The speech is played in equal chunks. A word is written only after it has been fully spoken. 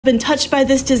been touched by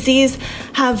this disease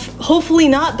have hopefully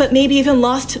not, but maybe even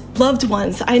lost loved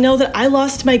ones. I know that I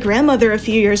lost my grandmother a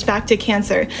few years back to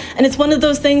cancer, and it's one of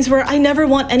those things where I never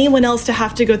want anyone else to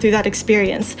have to go through that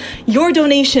experience. Your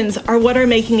donations are what are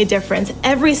making a difference.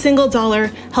 Every single dollar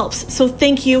helps. So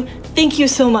thank you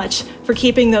so much for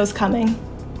keeping those coming.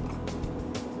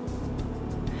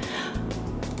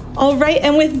 All right,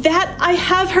 and with that, I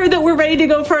have heard that we're ready to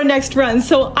go for our next run.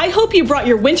 So I hope you brought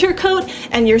your winter coat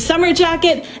and your summer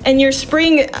jacket and your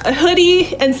spring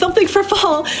hoodie and something for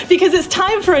fall, because it's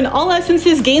time for an All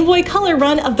Essences Game Boy Color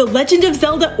run of The Legend of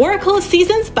Zelda Oracle of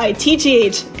Seasons by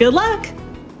TGH. Good luck!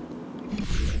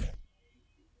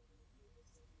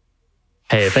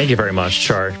 Hey, thank you very much,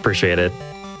 Char. Appreciate it.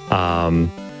 Hi,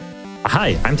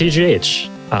 I'm TGH.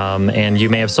 And you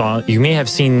may have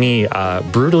seen me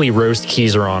brutally roast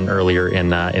Keyzeron earlier in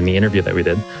the interview that we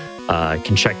did.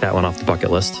 Can check that one off the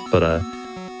bucket list. But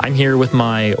I'm here with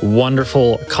my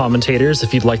wonderful commentators.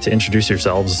 If you'd like to introduce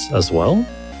yourselves as well.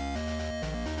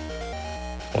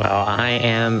 Well, I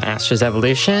am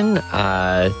AstrasEvolution.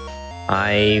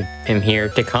 I am here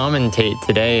to commentate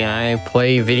today. I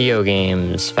play video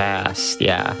games fast.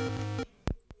 Yeah.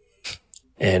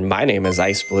 And my name is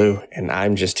xIceblue, and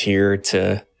I'm just here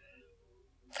to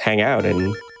hang out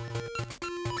and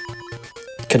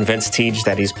convince Tej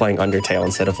that he's playing Undertale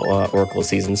instead of Oracle of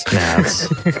Seasons. Nah, it's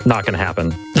not going to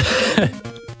happen.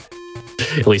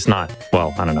 At least not,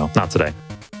 well, I don't know, not today.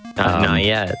 Not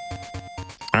yet.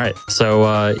 All right,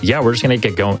 so yeah, we're just going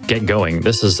to get going.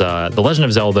 This is The Legend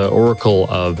of Zelda Oracle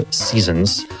of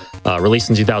Seasons, released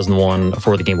in 2001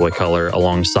 for the Game Boy Color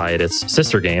alongside its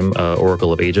sister game,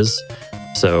 Oracle of Ages.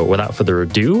 So without further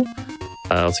ado,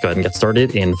 let's go ahead and get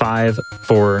started in 5,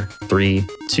 4, 3,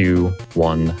 2,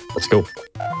 1. Let's go.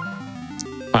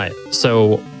 All right,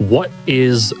 so what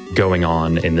is going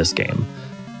on in this game?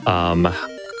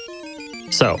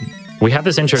 So we have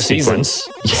this intro sequence.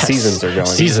 Yes. Seasons are going.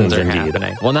 Seasons are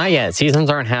happening. Well, not yet. Seasons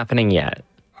aren't happening yet.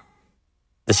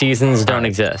 The seasons don't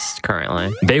exist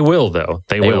currently. They will, though.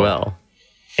 They will.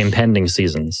 Impending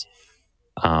seasons.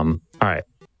 All right.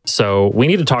 So we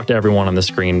need to talk to everyone on the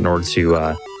screen in order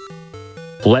to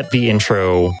let the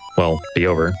intro, well, be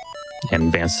over and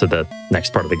advance to the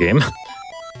next part of the game,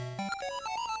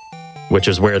 which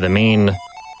is where the main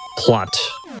plot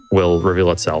will reveal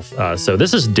itself. So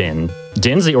this is Din.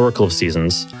 Din's the Oracle of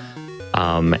Seasons,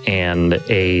 and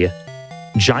a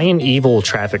giant evil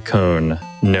traffic cone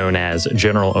known as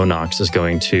General Onox is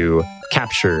going to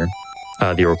capture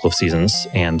the Oracle of Seasons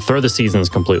and throw the seasons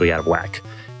completely out of whack.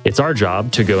 It's our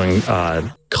job to go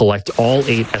and collect all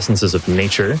 8 essences of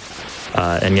nature.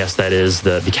 And yes, that is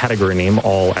the category name,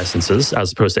 all essences,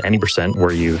 as opposed to any %,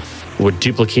 where you would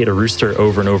duplicate a rooster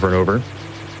over and over and over,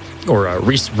 or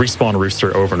respawn a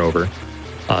rooster over and over,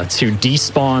 to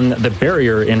despawn the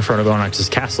barrier in front of Onox's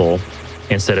castle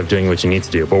instead of doing what you need to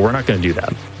do. But we're not going to do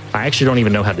that. I actually don't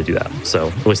even know how to do that. So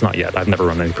at least not yet. I've never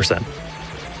run any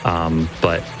 %.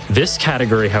 But this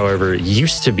category, however,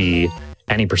 used to be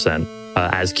any %.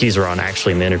 As Keyzeron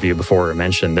actually in the interview before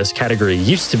mentioned, this category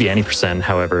used to be any %.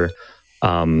 However,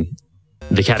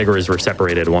 the categories were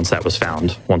separated once that was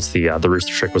found, once the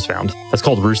rooster trick was found. That's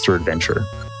called Rooster Adventure.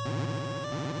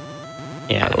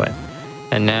 Yeah. By the way.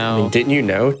 And now... I mean, didn't you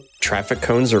know traffic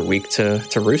cones are weak to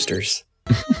roosters?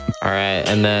 All right,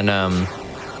 and then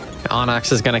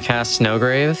Onox is going to cast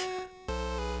Snowgrave.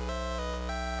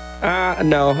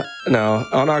 No.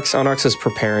 Onox is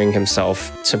preparing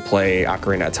himself to play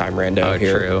Ocarina of Time rando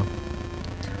here. True.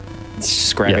 It's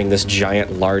just grabbing this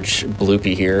giant, large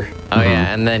bloopy here. Oh,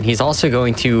 yeah, and then he's also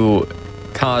going to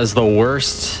cause the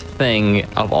worst thing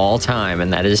of all time,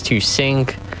 and that is to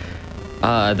sink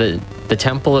the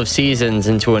Temple of Seasons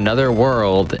into another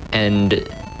world and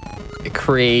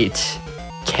create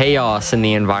chaos in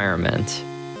the environment.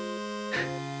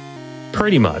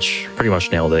 Pretty much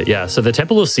nailed it. Yeah, so the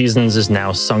Temple of Seasons is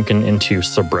now sunken into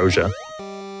Subrosia.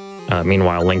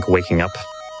 Meanwhile, Link waking up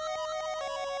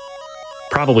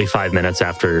probably 5 minutes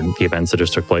after the events that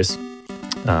just took place.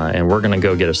 And we're going to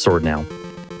go get a sword now.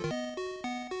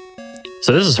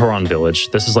 So this is Horon Village.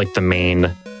 This is like the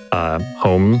main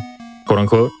home,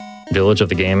 quote-unquote, village of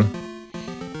the game.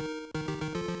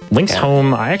 Link's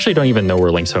home, I actually don't even know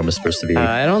where Link's home is supposed to be.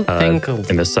 I don't think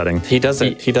in this setting. He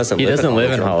doesn't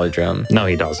live in Holodrum. No,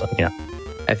 he doesn't. Yeah.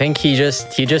 I think he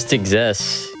just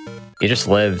exists. He just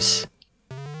lives.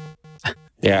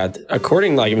 Yeah,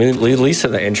 according, at least to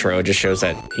the intro, it just shows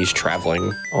that he's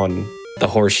traveling on the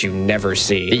horse you never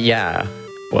see. Yeah.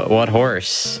 What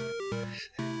horse?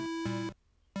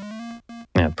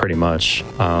 Yeah, pretty much.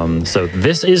 So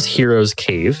this is Hero's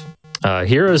Cave.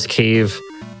 Hero's Cave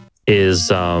is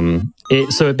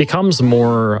it becomes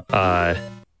more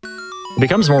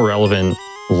relevant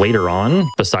later on,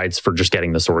 besides for just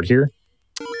getting the sword here.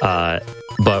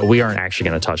 But we aren't actually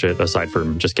going to touch it aside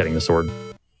from just getting the sword.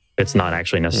 It's not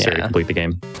actually necessary to complete the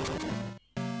game.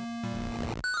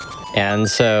 And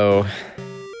so,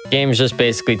 game's just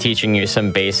basically teaching you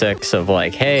some basics of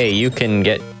like, hey, you can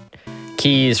get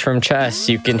keys from chests,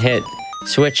 you can hit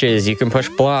switches, you can push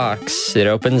blocks, it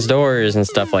opens doors and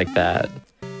stuff like that.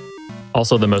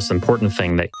 Also, the most important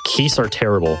thing, that keys are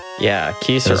terrible. Yeah,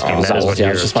 keys are awful. I was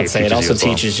just about to say, it also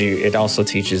teaches you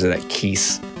that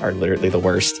keys are literally the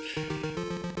worst.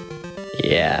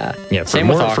 Yeah. Yeah, for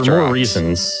more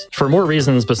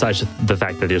reasons besides the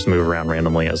fact that they just move around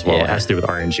randomly as well. Yeah. It has to do with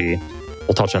RNG.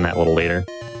 We'll touch on that a little later.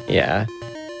 Yeah.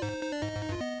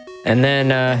 And then,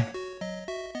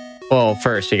 well,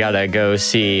 first we gotta go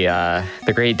see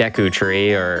the Great Deku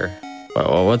Tree, or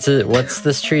what's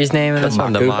this tree's name in this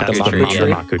one? The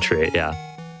Maku Tree, yeah.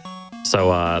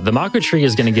 So the Maku Tree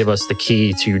is going to give us the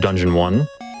key to Dungeon 1,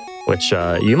 which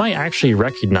you might actually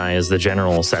recognize the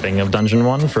general setting of Dungeon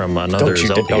 1 from another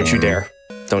Zelda game. Don't you dare.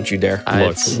 Don't you dare.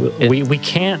 Look, we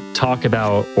can't talk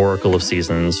about Oracle of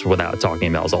Seasons without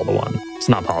talking about Zelda 1. It's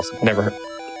not possible. Never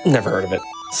heard of it.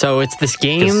 So it's this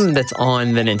game that's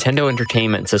on the Nintendo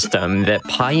Entertainment System that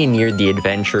pioneered the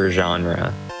adventure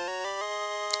genre.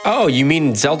 Oh, you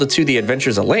mean Zelda 2: The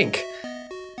Adventures of Link?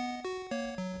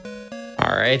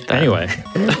 All right, then. Anyway.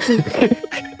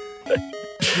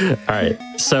 All right.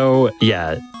 So,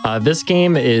 yeah, this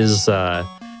game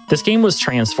was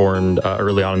transformed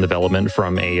early on in development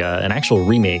from an actual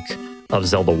remake of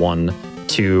Zelda 1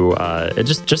 to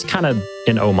just kind of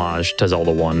an homage to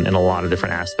Zelda 1 in a lot of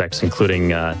different aspects,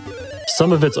 including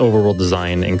some of its overworld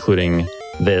design, including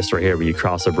this right here, where you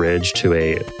cross a bridge to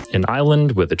an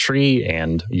island with a tree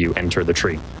and you enter the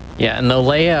tree. Yeah, and the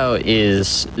layout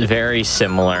is very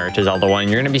similar to Zelda 1.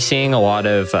 You're going to be seeing a lot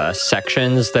of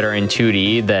sections that are in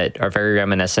 2D that are very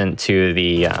reminiscent to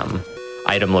the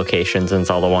item locations in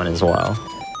Zelda 1 as well.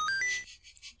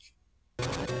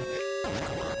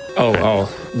 Oh,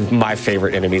 my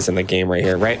favorite enemies in the game right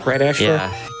here. Right, Astra?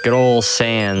 Yeah, good old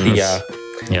Sans.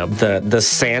 The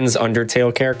Sans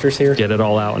Undertale characters here. Get it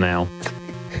all out now.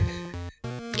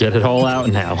 Get it all out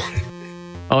now.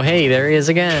 Oh, hey, there he is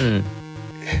again.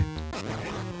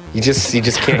 You just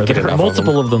can't get enough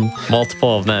multiple of them.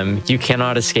 Multiple of them. You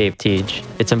cannot escape, Tej.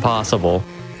 It's impossible.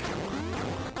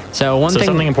 So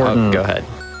something important. Oh, go ahead.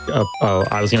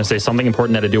 I was going to say something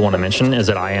important that I do want to mention is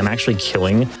that I am actually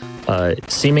killing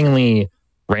seemingly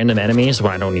random enemies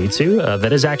when I don't need to.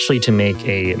 That is actually to make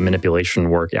a manipulation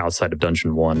work outside of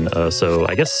Dungeon 1. So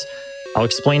I guess I'll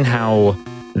explain how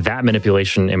that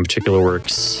manipulation in particular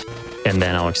works, and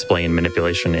then I'll explain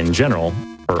manipulation in general,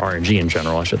 or RNG in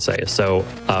general, I should say. So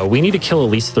we need to kill at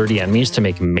least 30 enemies to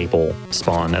make Maple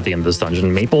spawn at the end of this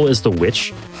dungeon. Maple is the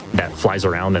witch that flies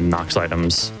around and knocks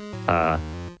items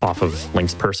off of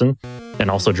Link's person,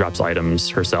 and also drops items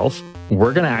herself.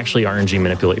 We're going to actually RNG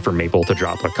manipulate for Maple to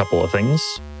drop a couple of things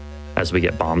as we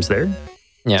get bombs there.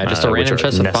 Yeah, just a random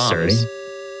chest of bombs.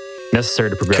 Necessary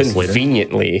to progress later.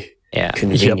 Yeah.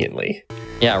 Conveniently. Yep.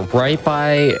 Yeah, right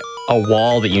by a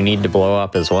wall that you need to blow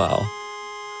up as well.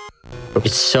 Oops.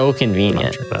 It's so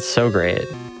convenient. That's so great.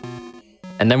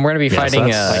 And then we're going to be fighting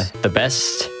the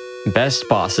best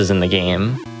bosses in the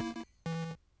game.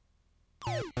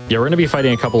 Yeah, we're going to be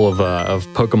fighting a couple of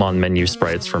Pokemon menu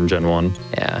sprites from Gen 1.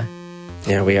 Yeah.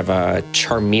 Yeah, we have a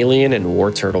Charmeleon and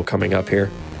War Turtle coming up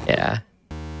here. Yeah.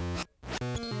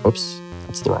 Oops,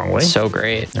 that's the wrong way. So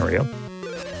great. There we go.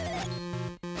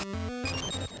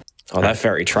 Oh, that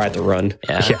fairy tried to run.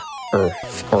 Yeah.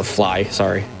 Or fly,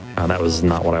 sorry. That was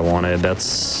not what I wanted.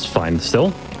 That's fine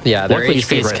still. Yeah, their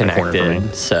HP is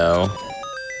connected, so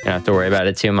you don't have to worry about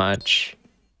it too much.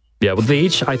 Yeah, but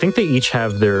I think they each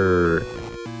have their...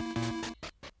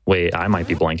 Wait, I might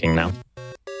be blanking now.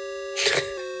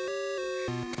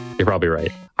 You're probably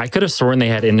right. I could have sworn they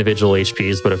had individual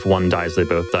HPs, but if one dies, they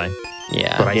both die.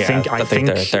 Yeah. But I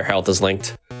think their health is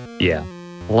linked. Yeah.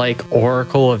 Like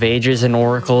Oracle of Ages and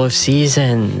Oracle of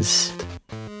Seasons.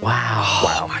 Wow.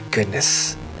 Wow, my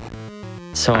goodness.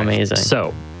 So amazing.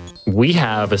 So, we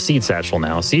have a seed satchel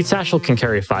now. Seed satchel can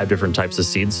carry 5 different types of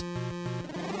seeds.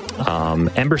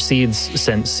 Ember seeds,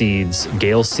 scent seeds,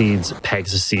 gale seeds,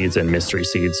 Pegasus seeds, and mystery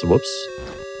seeds. Whoops.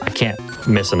 I can't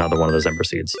miss another one of those ember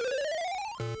seeds.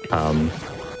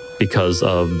 Because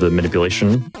of the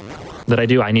manipulation that I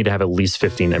do, I need to have at least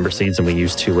 15 ember seeds, and we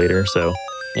use 2 later, so...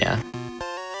 Yeah.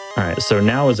 All right, so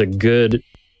now is a good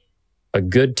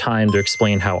time to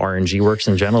explain how RNG works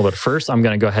in general, but first I'm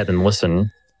going to go ahead and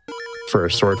listen for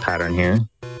a sword pattern here.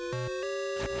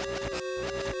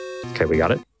 Okay, we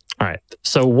got it. All right.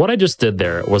 So what I just did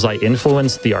there was I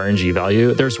influenced the RNG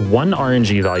value. There's one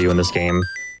RNG value in this game,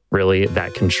 really,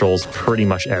 that controls pretty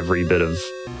much every bit of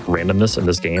randomness in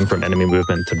this game, from enemy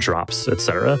movement to drops,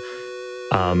 etc.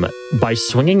 By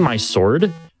swinging my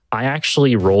sword, I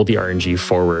actually roll the RNG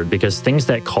forward, because things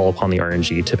that call upon the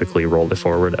RNG typically roll it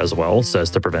forward as well, so as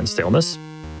to prevent staleness.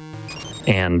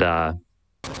 And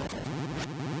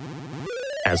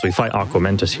as we fight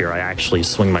Aquamentus here, I actually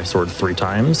swing my sword 3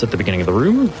 times at the beginning of the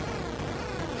room.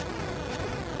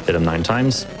 Hit him 9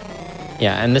 times.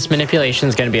 Yeah, and this manipulation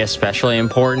is going to be especially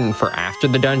important for after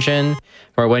the dungeon,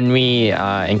 where when we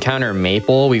encounter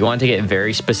Maple, we want to get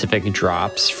very specific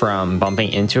drops from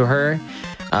bumping into her.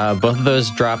 Both of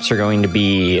those drops are going to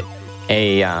be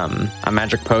a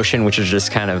magic potion, which is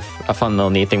just kind of a fun little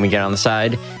neat thing we get on the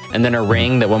side, and then a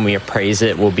ring that when we appraise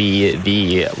it will be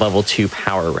the level 2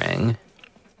 power ring.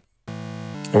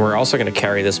 And we're also going to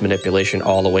carry this manipulation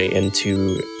all the way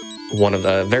into one of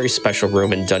the very special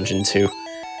room in Dungeon 2.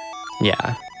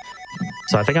 Yeah.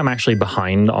 So I think I'm actually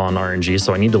behind on RNG,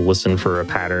 so I need to listen for a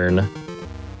pattern.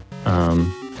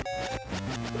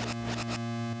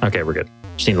 Okay, we're good.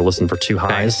 Just need to listen for 2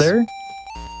 highs there.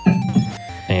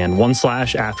 And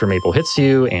 1/ after Maple hits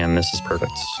you, and this is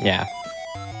perfect. Yeah.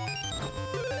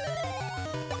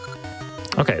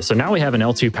 Okay, so now we have an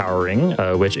L2 power ring,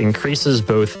 which increases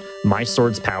both my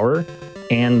sword's power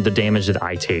and the damage that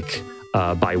I take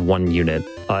by 1 unit,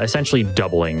 essentially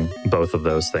doubling both of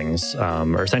those things,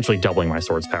 or essentially doubling my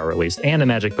sword's power at least, and a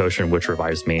magic potion which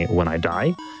revives me when I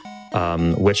die,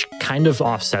 which kind of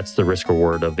offsets the risk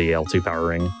reward of the L2 power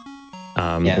ring.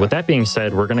 With that being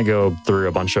said, we're going to go through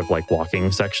a bunch of like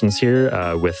walking sections here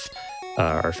with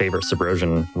our favorite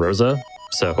Subrosion, Rosa.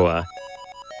 So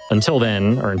until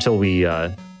then, or until we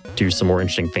do some more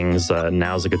interesting things,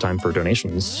 now's a good time for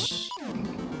donations.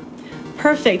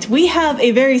 Perfect. We have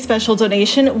a very special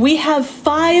donation. We have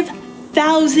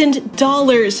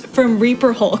 $5,000 from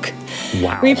Reaper Hulk.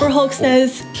 Wow. Reaper Hulk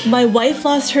says, "My wife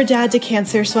lost her dad to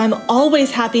cancer, so I'm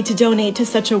always happy to donate to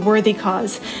such a worthy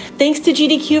cause. Thanks to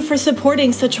GDQ for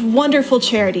supporting such wonderful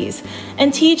charities.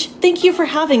 And Teach, thank you for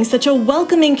having such a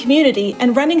welcoming community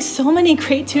and running so many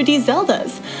great 2D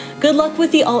Zeldas. Good luck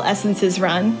with the All Essences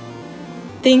run."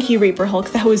 Thank you, Reaper Hulk.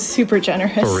 That was super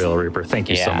generous. For real, Reaper. Thank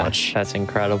you so much. That's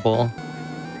incredible.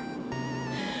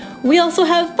 We also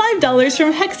have $5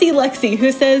 from Hexy Lexi,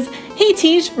 who says, "Hey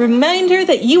Teach, reminder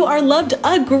that you are loved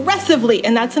aggressively,"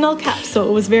 and that's in all caps, so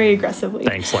it was very aggressively.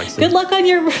 Thanks, Lexi. Good luck on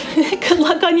your good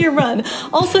luck on your run.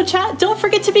 Also, chat, don't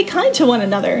forget to be kind to one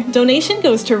another. Donation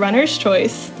goes to Runner's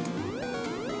Choice.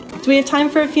 Do we have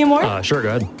time for a few more? Sure, go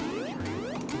ahead.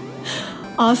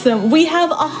 Awesome. We have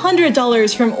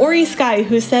 $100 from Ori Sky,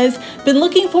 who says, "Been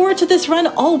looking forward to this run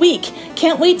all week.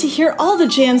 Can't wait to hear all the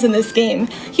jams in this game.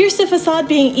 Here's to Facade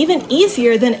being even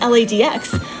easier than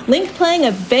LADX. Link playing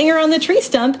a banger on the tree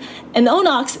stump, and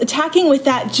Onox attacking with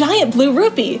that giant blue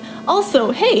rupee. Also,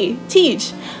 hey,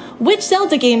 Teach, which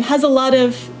Zelda game has a lot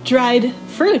of dried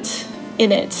fruit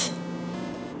in it?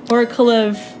 Oracle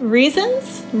of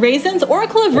Raisins? Raisins?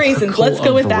 Oracle of Raisins. Let's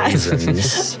go with that.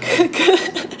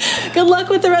 Good luck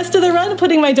with the rest of the run,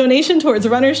 putting my donation towards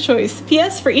Runner's Choice.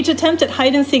 P.S. For each attempt at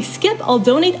hide-and-seek skip, I'll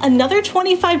donate another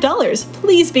 $25.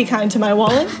 Please be kind to my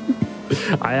wallet."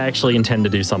 I actually intend to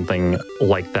do something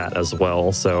like that as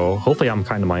well, so hopefully I'm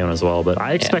kind to my own as well, but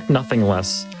I expect nothing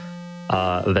less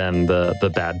than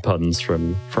the bad puns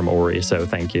from Ori, so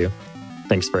thank you.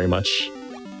 Thanks very much.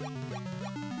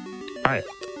 All right.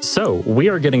 So we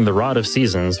are getting the Rod of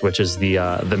Seasons, which is the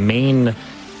main.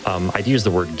 I'd use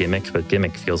the word gimmick, but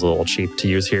gimmick feels a little cheap to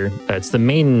use here. It's the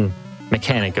main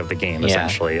mechanic of the game,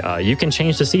 essentially. You can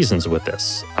change the seasons with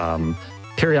this.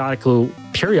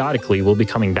 Periodically, we'll be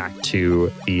coming back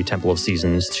to the Temple of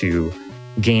Seasons to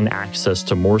gain access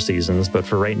to more seasons, but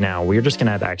for right now, we're just going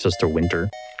to have access to winter.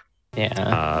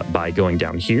 By going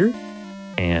down here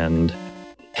and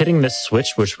hitting this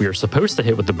switch, which we are supposed to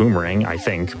hit with the boomerang, I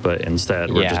think, but instead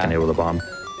we're just going to hit with a bomb.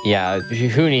 Yeah,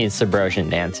 who needs Subrosion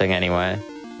dancing anyway?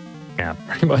 Yeah,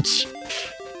 pretty much.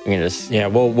 We can just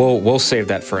we'll save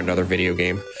that for another video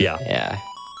game. Yeah.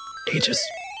 Ages.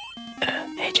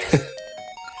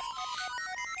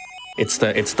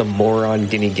 It's the moron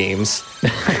guinea games.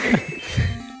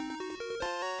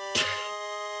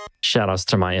 Shout outs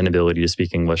to my inability to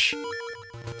speak English.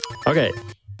 Okay,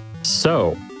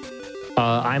 so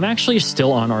I'm actually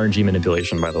still on RNG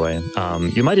manipulation, by the way.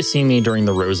 You might have seen me during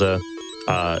the Rosa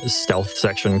stealth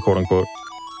section, quote unquote.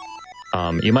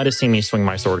 You might have seen me swing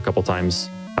my sword a couple times.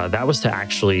 That was to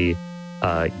actually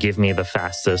give me the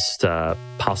fastest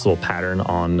possible pattern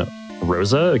on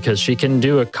Rosa, because she can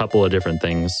do a couple of different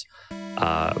things.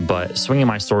 but swinging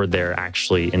my sword there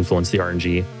actually influenced the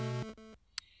RNG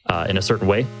in a certain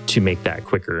way to make that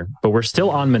quicker. But we're still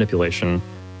on manipulation.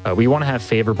 We want to have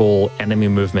favorable enemy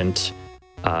movement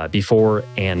before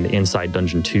and inside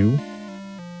Dungeon 2,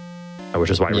 which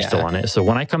is why we're still on it. So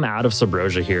when I come out of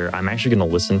Subrosia here, I'm actually going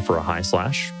to listen for a high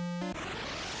slash,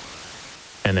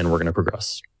 and then we're going to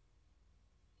progress.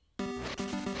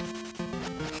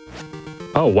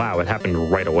 Oh, wow, it happened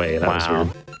right away. That was weird.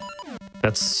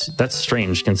 That's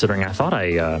strange, considering I thought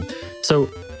so,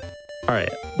 all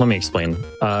right, let me explain.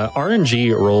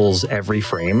 RNG rolls every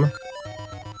frame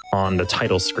on the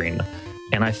title screen,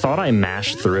 and I thought I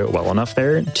mashed through it well enough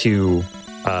there to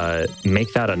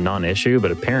make that a non-issue,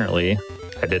 but apparently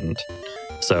I didn't.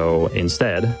 So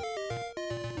instead,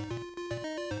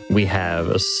 we have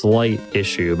a slight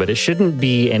issue, but it shouldn't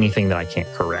be anything that I can't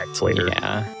correct later.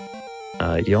 Yeah.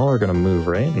 Y'all are gonna move,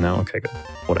 right? No? Okay, good.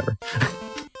 Whatever.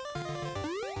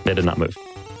 They did not move.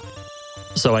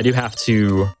 So I do have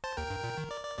to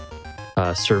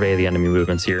survey the enemy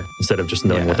movements here instead of just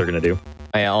knowing what they're gonna do.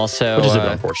 I also, which is a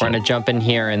bit unfortunate. We're gonna jump in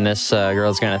here, and this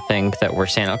girl's gonna think that we're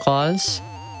Santa Claus.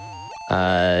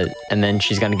 And then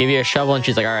she's gonna give you a shovel, and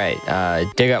she's like, all right,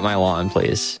 dig up my lawn,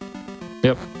 please.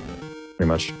 Yep, pretty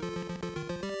much.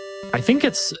 I think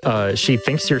it's, she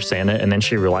thinks you're Santa, and then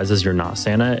she realizes you're not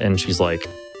Santa, and she's like,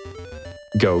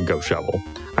 go shovel.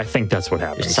 I think that's what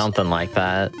happens. Something like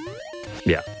that.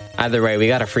 Yeah. Either way, we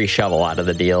got a free shovel out of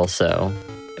the deal, so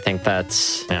I think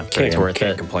that's worth it.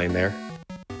 Can't complain there.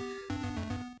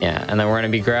 Yeah, and then we're going to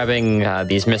be grabbing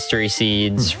these mystery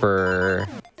seeds for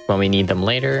when we need them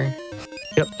later.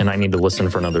 Yep, and I need to listen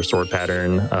for another sword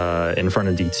pattern in front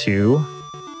of D2.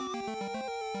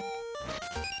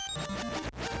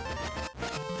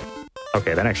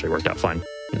 Okay, that actually worked out fine.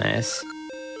 Nice.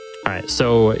 All right,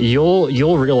 so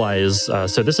you'll realize,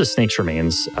 so this is Snake's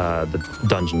Remains, the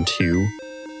Dungeon 2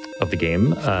 of the game.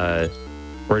 We're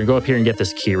going to go up here and get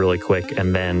this key really quick,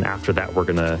 and then after that, we're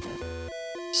going to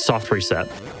soft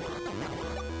reset.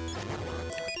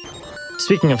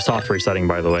 Speaking of soft resetting,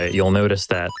 by the way, you'll notice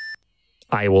that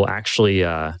I will actually,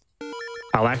 I'll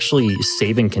actually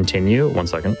save and continue. 1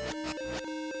 second.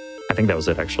 I think that was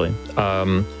it, actually.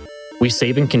 We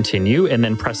save and continue, and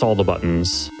then press all the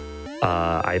buttons.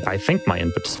 I think my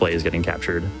input display is getting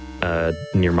captured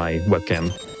near my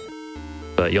webcam.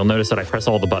 But you'll notice that I press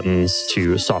all the buttons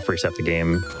to soft reset the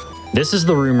game. This is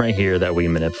the room right here that we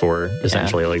manip for,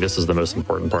 essentially. Like, this is the most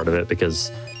important part of it,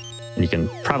 because you can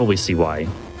probably see why.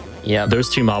 Yeah, those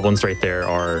two moblins right there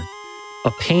are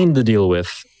a pain to deal with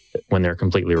when they're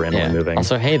completely randomly moving.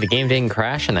 Also, hey, the game didn't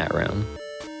crash in that room.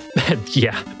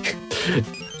 Yeah.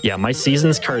 Yeah, my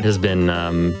seasons card has been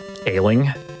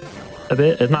ailing a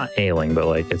bit. It's not ailing, but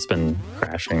like it's been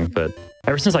crashing. But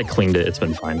ever since I cleaned it, it's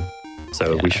been fine.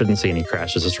 So we shouldn't see any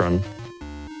crashes this run.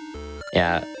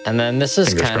 Yeah, and then this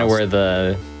is kind of where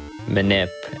the manip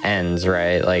ends,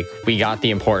 right? Like, we got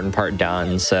the important part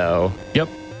done, so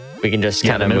we can just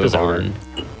kind of move on.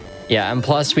 Yeah, and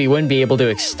plus we wouldn't be able to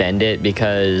extend it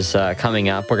because coming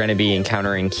up we're going to be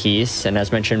encountering Keys, and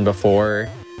as mentioned before,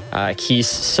 Keys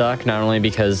suck not only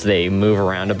because they move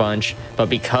around a bunch, but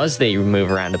because they move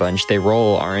around a bunch, they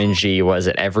roll RNG, was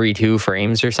it every 2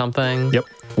 frames or something? Yep,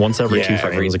 once every 2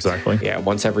 frames, exactly. Yeah,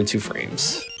 once every 2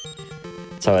 frames.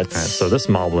 So it's so this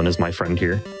moblin is my friend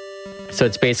here. So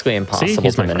it's basically impossible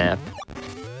to manip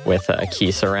with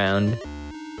Keys around.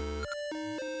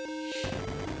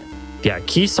 Yeah,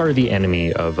 keys are the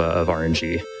enemy of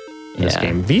RNG in this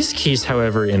game. These keys,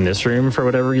 however, in this room, for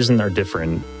whatever reason, are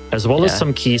different, as well as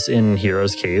some keys in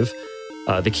Hero's Cave.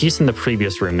 The keys in the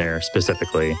previous room there,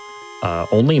 specifically,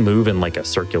 only move in like a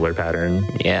circular pattern.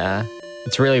 Yeah,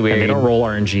 it's really weird. And they don't roll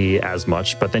RNG as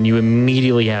much, but then you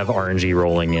immediately have RNG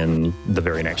rolling in the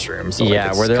very next room. So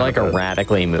yeah, where they're like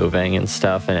erratically moving and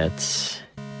stuff, and it's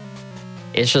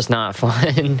just not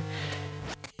fun.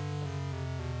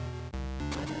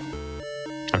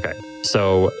 Okay,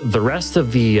 so the rest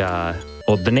of the,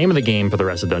 well, the name of the game for the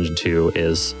rest of Dungeon 2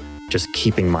 is just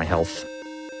keeping my health.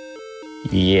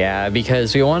 Yeah,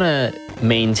 because we want to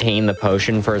maintain the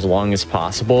potion for as long as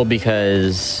possible,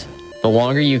 because the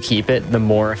longer you keep it, the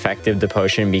more effective the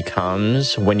potion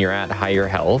becomes when you're at higher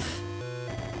health.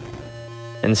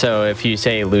 And so if you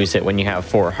say lose it when you have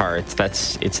 4 hearts,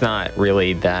 it's not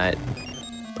really that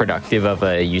productive of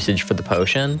a usage for the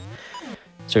potion.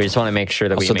 So we just want to make sure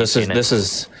that we maintain it.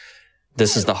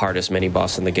 This is the hardest mini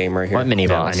boss in the game right here. What mini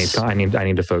boss? I need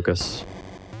to focus.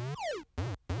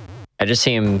 I just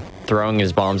see him throwing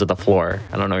his bombs at the floor.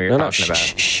 I don't know what you're talking about.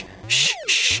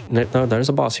 Shh. No, there's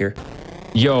a boss here.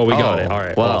 Yo, we got it. All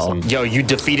right, well, awesome. Yo, you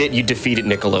defeated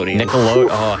Nickelodeon.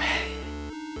 Oh,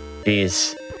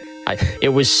 jeez. It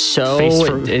was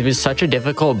such a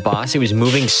difficult boss. It was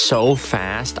moving so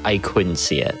fast, I couldn't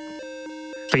see it.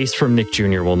 Face from Nick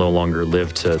Jr. will no longer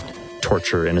live to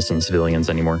torture innocent civilians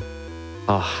anymore.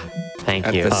 Oh,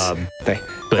 thank you.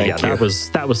 But yeah,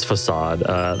 that was Facade.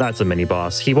 That's a mini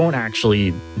boss. He won't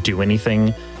actually do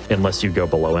anything unless you go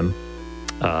below him.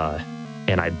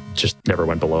 And I just never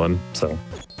went below him. So,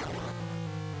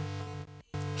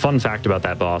 fun fact about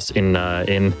that boss: in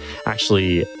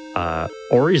actually,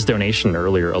 Ori's donation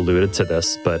earlier alluded to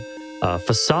this, but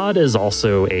Facade is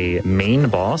also a main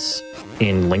boss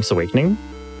in Link's Awakening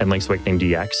and Link's Awakening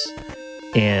DX.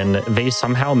 And they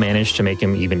somehow managed to make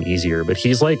him even easier, but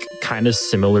he's like kind of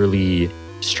similarly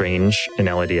strange in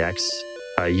LADX.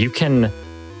 You can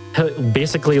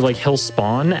basically, like, he'll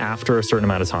spawn after a certain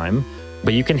amount of time,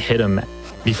 but you can hit him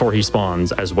before he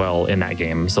spawns as well in that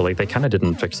game. So like they kind of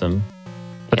didn't fix him.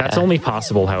 But that's only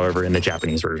possible, however, in the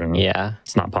Japanese version. Yeah.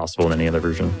 It's not possible in any other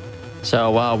version.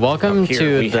 So welcome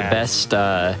to the best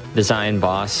design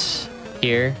boss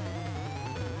here.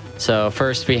 So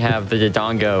first we have the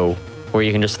Dodongo, where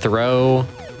you can just throw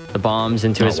the bombs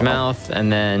into his mouth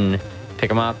and then pick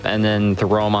them up and then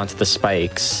throw them onto the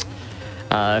spikes.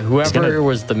 Whoever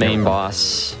was the main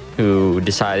boss who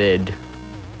decided,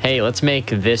 hey, let's make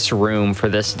this room for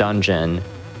this dungeon,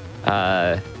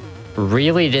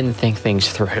 really didn't think things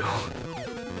through.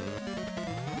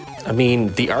 I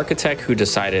mean, the architect who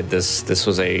decided this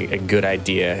was a good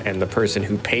idea and the person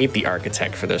who paid the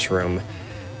architect for this room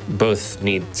both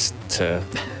needs to,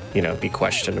 be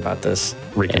questioned about this.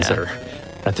 Reconsider,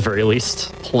 at the very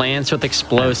least. Plants with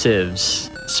explosives,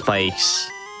 spikes.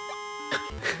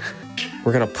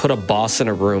 We're going to put a boss in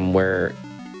a room where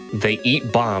they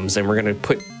eat bombs, and we're going to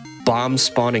put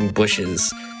bomb-spawning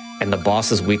bushes, and the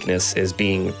boss's weakness is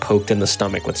being poked in the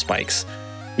stomach with spikes.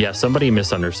 Yeah, somebody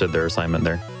misunderstood their assignment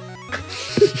there.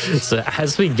 So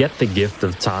as we get the gift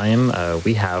of time,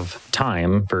 we have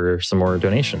time for some more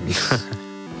donations.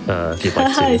 If you'd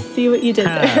like to. I see what you did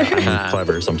there. I'm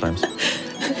clever sometimes.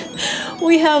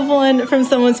 We have one from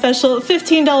someone special,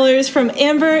 $15 from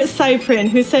Amber Cyprin,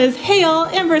 who says, hey all,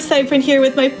 Amber Cyprin here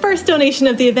with my first donation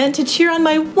of the event to cheer on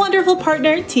my wonderful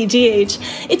partner,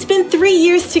 TGH. It's been 3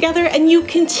 years together and you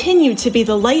continue to be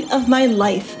the light of my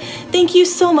life. Thank you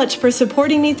so much for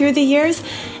supporting me through the years.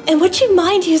 And would you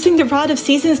mind using the Rod of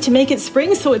Seasons to make it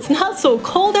spring so it's not so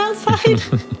cold outside?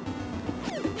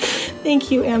 Thank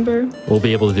you, Amber. We'll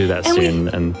be able to do that soon.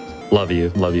 And love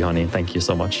you, honey. Thank you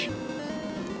so much.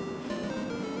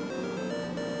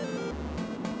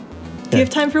 Do you have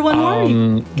time for one more?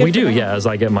 We do, yeah. As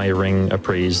I get my ring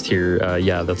appraised here,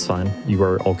 yeah, that's fine. You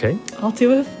are okay? I'll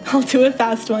do a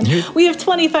fast one. We have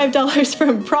 $25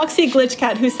 from Proxy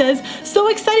Glitchcat, who says, so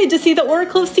excited to see the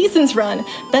Oracle of Seasons run.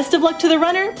 Best of luck to the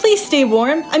runner. Please stay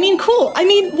warm. I mean cool. I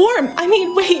mean warm. I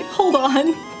mean, wait, hold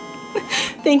on.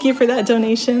 Thank you for that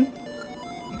donation.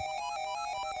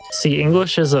 See,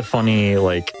 English is a funny,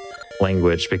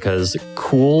 language because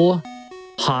cool,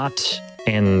 hot,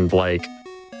 and,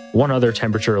 one other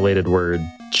temperature-related word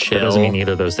that doesn't mean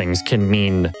either of those things can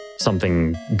mean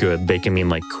something good. They can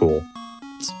mean, cool.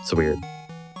 It's weird.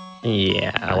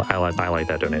 Yeah. I like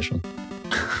that donation.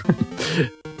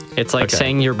 It's like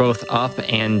saying you're both up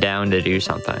and down to do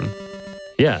something.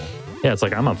 Yeah. Yeah, it's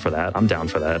like, I'm up for that. I'm down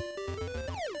for that.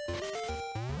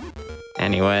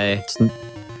 Anyway. It's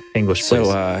English, please.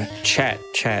 So,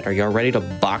 chat, are y'all ready to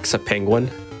box a penguin?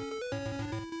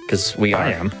 Because we are.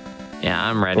 I am. Yeah,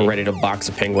 I'm ready. We're ready to box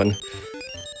a penguin.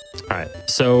 All right.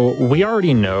 So we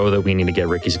already know that we need to get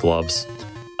Ricky's gloves.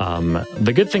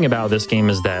 The good thing about this game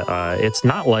is that it's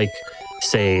not like,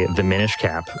 say, the Minish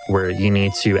Cap, where you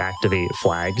need to activate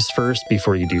flags first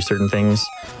before you do certain things.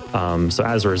 So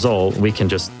as a result, we can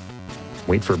just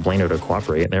wait for Blano to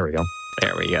cooperate. There we go.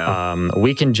 There we go.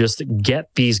 We can just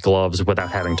get these gloves without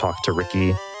having talked to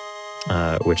Ricky,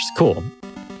 which is cool.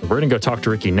 We're going to go talk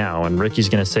to Ricky now, and Ricky's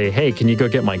going to say, hey, can you go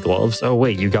get my gloves? Oh,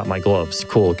 wait, you got my gloves.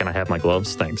 Cool, can I have my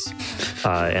gloves? Thanks.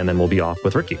 And then we'll be off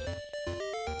with Ricky.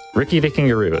 Ricky the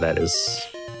kangaroo, that is.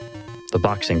 The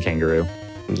boxing kangaroo.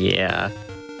 Yeah.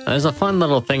 There's a fun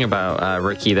little thing about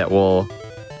Ricky that we'll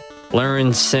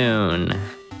learn soon.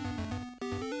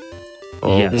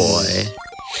 Oh, yes. boy.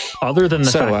 Other than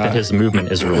the fact that his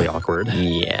movement is really awkward.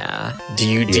 Yeah. Do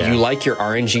you like your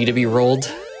RNG to be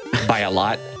rolled by a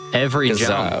lot? Every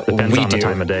jump. Depends on the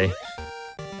time of day.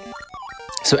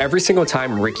 So every single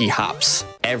time Ricky hops,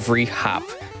 every hop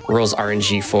rolls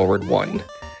RNG forward 1.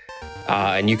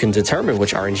 And you can determine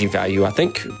which RNG value, I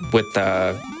think, with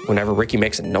whenever Ricky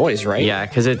makes a noise, right? Yeah,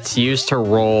 because it's used to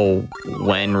roll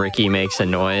when Ricky makes a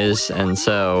noise. And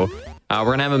so we're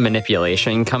going to have a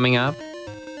manipulation coming up.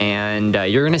 And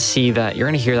you're gonna see that. You're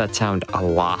gonna hear that sound a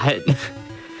lot.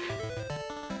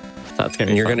 That's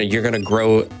gonna. And you're gonna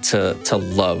grow to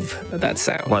love that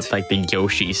sound. What, like the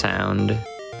Yoshi sound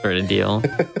sort of deal?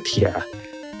 Yeah.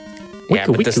 Yeah,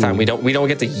 but this time we don't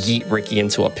get to yeet Ricky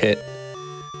into a pit.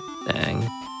 Dang.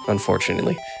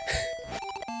 Unfortunately.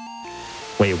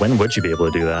 Wait, when would you be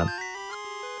able to do that?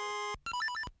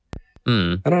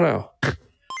 I don't know.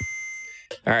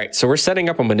 All right, so we're setting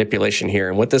up a manipulation here,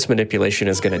 and what this manipulation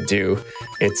is going to do,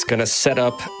 it's going to set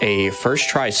up a first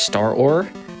try star ore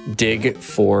dig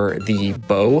for the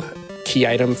bow key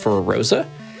item for Rosa,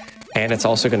 and it's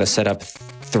also going to set up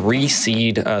three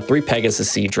Pegasus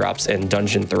seed drops in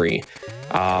Dungeon 3.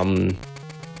 And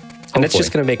it's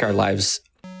just going to make our lives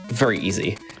very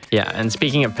easy. Yeah, and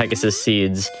speaking of Pegasus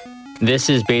seeds, this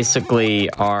is basically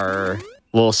our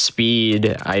little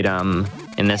speed item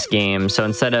in this game. So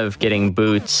instead of getting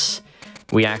boots,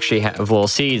 we actually have little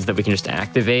seeds that we can just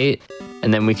activate,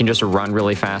 and then we can just run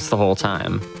really fast the whole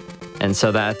time. And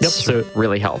so that's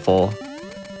really helpful.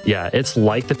 Yeah, it's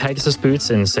like the Pegasus boots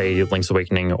in, say, Link's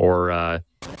Awakening or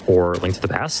Link to the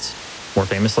Past, more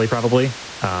famously probably.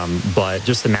 But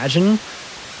just imagine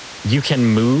you can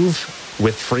move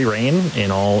with free reign in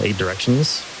all 8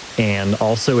 directions, and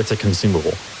also it's a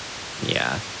consumable.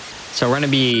 Yeah. So we're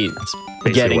going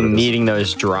to be needing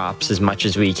those drops as much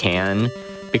as we can,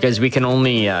 because we can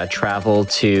only travel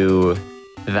to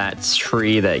that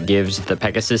tree that gives the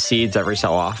Pegasus seeds every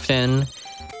so often.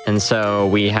 And so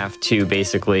we have to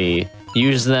basically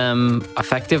use them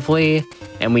effectively,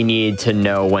 and we need to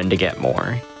know when to get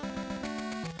more,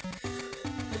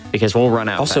 because we'll run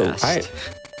out fast. I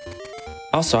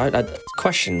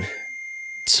question.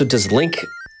 So does Link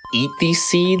eat these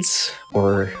seeds,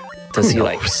 or does he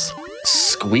like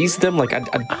squeeze them? Like,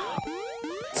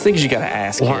 things you gotta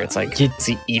ask here. It's like, is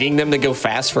he eating them to go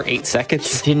fast for 8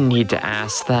 seconds? You didn't need to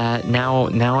ask that. Now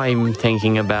I'm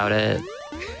thinking about it.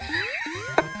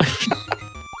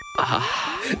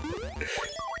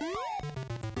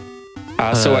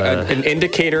 So an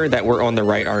indicator that we're on the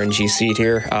right RNG seed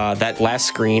here. That last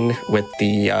screen with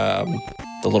the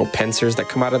little pincers that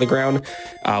come out of the ground.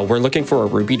 We're looking for a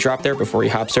rupee drop there before he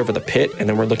hops over the pit, and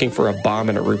then we're looking for a bomb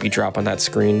and a rupee drop on that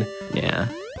screen. Yeah.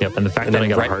 Yep, and the fact that I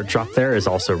got a hard drop there is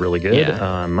also really good.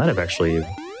 Yeah. Might have actually...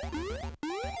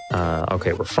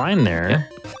 okay, we're fine there. Yeah.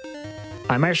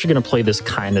 I'm actually going to play this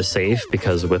kind of safe,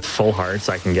 because with full hearts,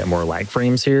 I can get more lag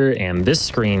frames here, and this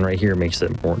screen right here makes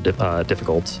it more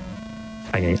difficult.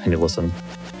 I need to listen.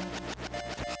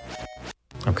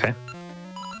 Okay.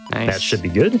 Nice. That should be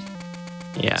good.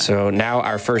 Yeah. So now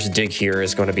our first dig here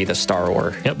is going to be the star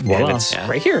ore. Yep. Voila. And it's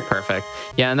right here. Perfect.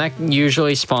 Yeah, and that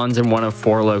usually spawns in one of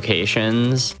 4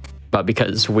 locations, but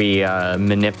because we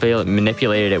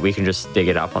manipulated it, we can just dig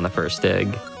it up on the first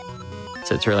dig.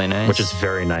 So it's really nice. Which is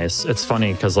very nice. It's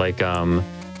funny because, like,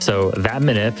 so that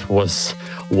manip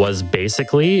was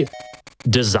basically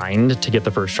designed to get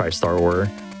the first try star ore,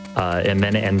 and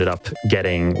then it ended up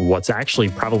getting what's actually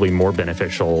probably more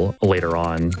beneficial later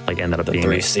on. Like, ended up being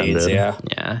 3 extended. seeds, yeah.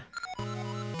 Yeah.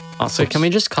 Also, can we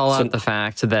just call out the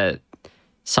fact that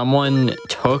someone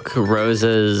took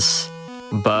Rosa's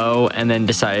bow and then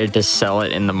decided to sell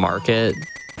it in the market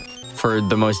for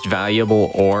the most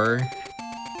valuable ore?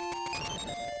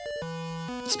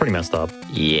 It's pretty messed up.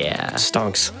 Yeah.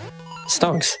 Stonks.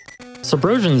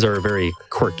 Subrosians are very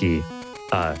quirky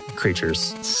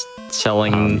creatures.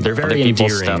 Selling they're very other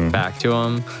people's endearing. stuff back to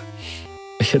them.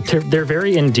 they're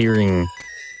very endearing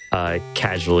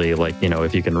casually, like, you know,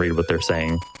 if you can read what they're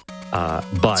saying. But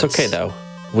it's okay though.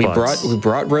 We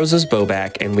brought Rosa's bow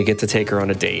back, and we get to take her on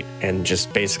a date and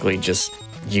just basically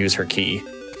use her key.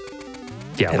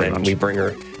 Yeah, and then we bring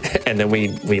her, and then we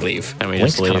leave. And we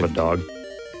Link's just leave. kind of a dog.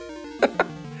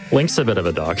 Link's a bit of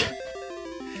a dog.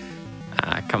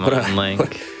 Come on,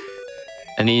 Link.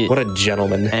 What a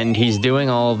gentleman. And he's doing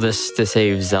all of this to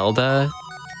save Zelda,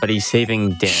 but he's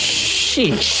saving Din.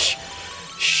 Sheesh.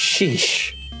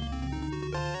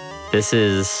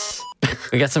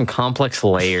 We got some complex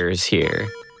layers here.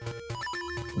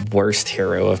 Worst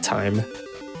hero of time.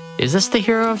 Is this the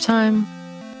hero of time?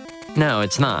 No,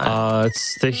 it's not.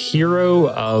 It's the hero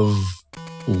of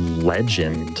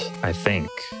legend, I think.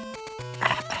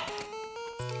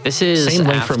 This is Same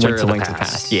Link after from Link to the Link to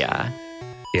Past. Yeah.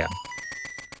 Yeah.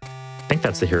 I think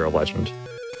that's the hero of legend.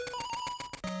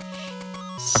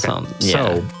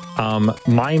 So,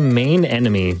 my main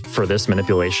enemy for this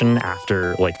manipulation,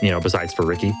 after, like, you know, besides for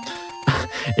Ricky,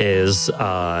 is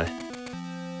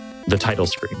the title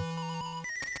screen.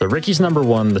 The Ricky's number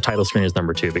 1, the title screen is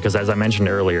number 2, because as I mentioned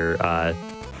earlier,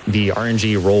 the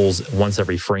RNG rolls once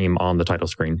every frame on the title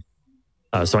screen.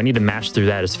 So I need to mash through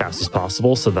that as fast as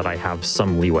possible so that I have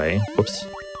some leeway. Whoops.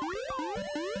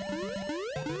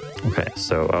 Okay,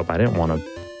 so I didn't want to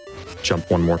jump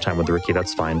one more time with Ricky.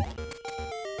 That's fine.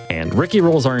 And Ricky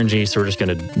rolls RNG, so we're just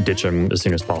going to ditch him as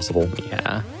soon as possible.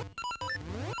 Yeah.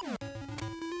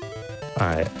 All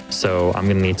right, so I'm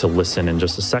going to need to listen in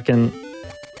just a second.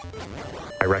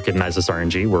 I recognize this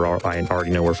RNG. I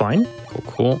already know we're fine.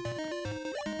 Cool.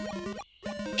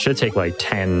 Should take like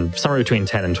 10, somewhere between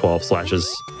 10 and 12 slashes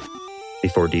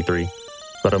before D3.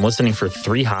 But I'm listening for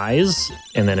 3 highs,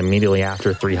 and then immediately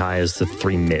after 3 highs to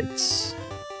 3 mids.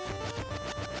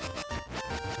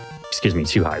 Excuse me,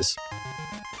 2 highs,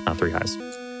 not 3 highs.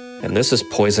 And this is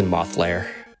Poison Moth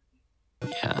Lair.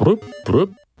 Yeah. Bloop,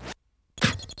 bloop.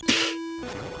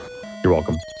 You're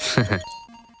welcome.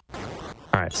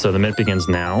 All right, so the minute begins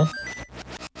now.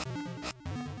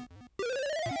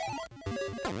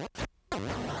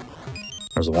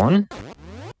 There's 1.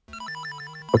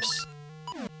 Oops.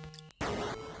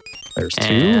 There's 2.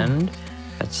 And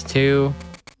that's 2.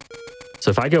 So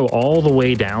if I go all the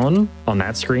way down on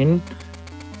that screen,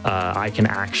 I can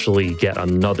actually get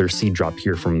another seed drop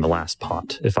here from the last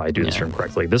pot if I do this room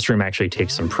correctly. This room actually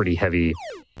takes some pretty heavy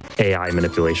AI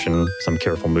manipulation, some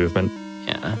careful movement.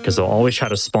 Yeah. Because they'll always try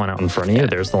to spawn out in front of you.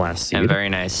 There's the last seed. And very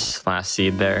nice last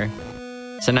seed there.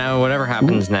 So now whatever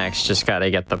happens next, just got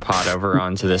to get the pot over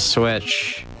onto this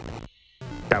switch.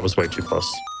 That was way too close.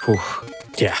 Whew.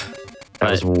 Yeah.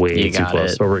 That was way too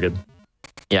close, but we're good.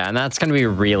 Yeah, and that's going to be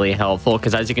really helpful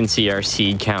because as you can see, our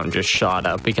seed count just shot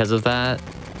up because of that.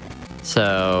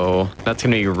 So that's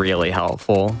going to be really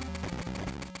helpful.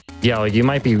 Yeah, like you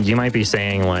might be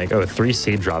saying like, oh, 3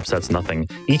 seed drops, that's nothing.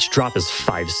 Each drop is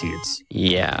 5 seeds.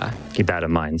 Yeah. Keep that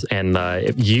in mind. And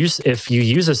if you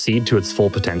use a seed to its full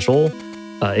potential,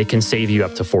 it can save you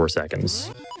up to 4 seconds.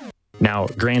 Now,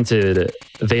 granted,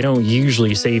 they don't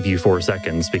usually save you 4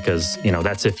 seconds because, you know,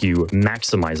 that's if you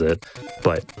maximize it.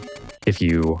 But if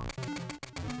you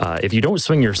don't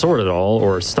swing your sword at all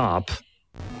or stop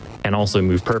and also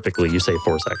move perfectly, you save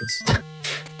 4 seconds.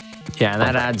 Yeah, and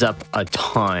that adds up a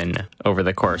ton over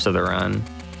the course of the run.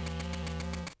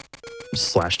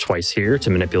 Slash twice here to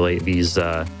manipulate these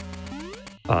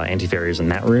anti-fairies in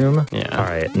that room. Yeah. All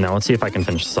right, now let's see if I can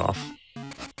finish this off.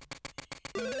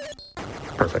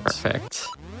 Perfect.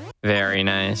 Very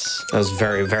nice. That was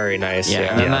very, very nice.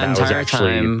 Yeah, and the entire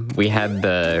time we had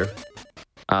the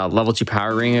level 2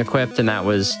 power ring equipped, and that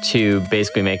was to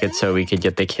basically make it so we could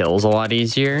get the kills a lot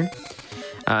easier.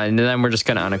 And then we're just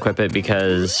going to unequip it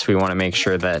because we want to make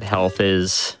sure that health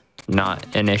is not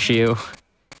an issue.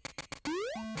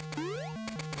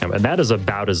 Yeah, that is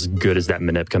about as good as that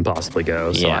manip can possibly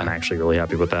go, so I'm actually really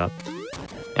happy with that.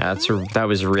 Yeah, that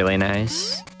was really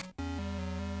nice.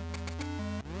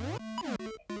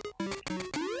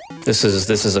 This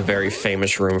is a very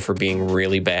famous room for being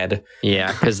really bad.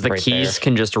 Yeah, because the keys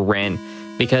can just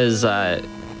because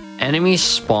enemies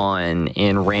spawn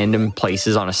in random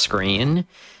places on a screen,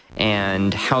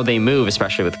 and how they move,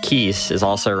 especially with keys, is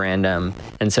also random.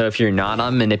 And so if you're not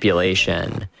on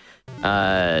manipulation,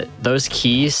 those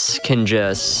keys can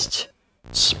just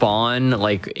spawn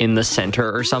like in the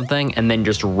center or something, and then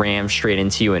just ram straight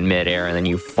into you in midair, and then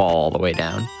you fall all the way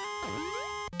down.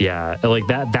 Yeah, like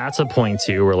that's a point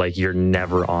too where like you're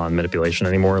never on manipulation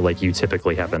anymore. Like you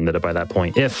typically have ended it by that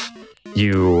point if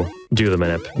you do the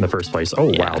manip in the first place.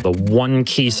 Oh wow, the one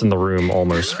keys in the room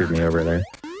almost screwed me over there.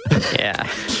 Yeah.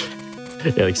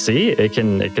 Yeah, like see, it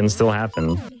can still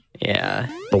happen. Yeah.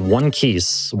 The one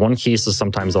keys is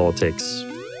sometimes all it takes.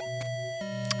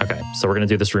 Okay, so we're gonna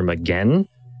do this room again.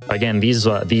 Again, these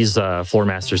floor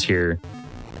masters here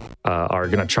are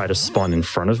gonna try to spawn in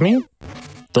front of me.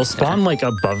 They'll spawn like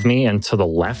above me and to the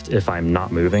left if I'm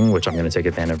not moving, which I'm going to take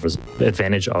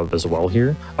advantage of as well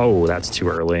here. Oh, that's too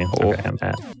early. Okay,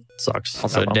 that sucks.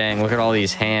 Also, dang, look at all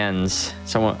these hands.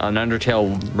 An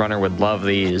Undertale runner would love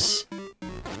these.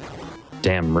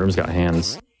 Damn, room's got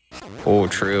hands. Oh,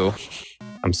 true.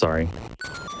 I'm sorry.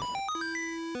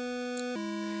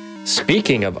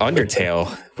 Speaking of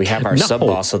Undertale, we have our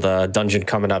sub-boss of the dungeon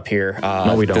coming up here.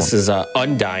 No, we don't. This is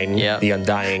Undying, the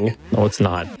Undying. No, it's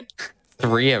not.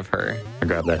 3 of her. I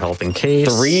grab that health in case.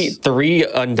 Three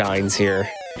Undyings here.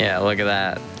 Yeah, look at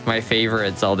that. My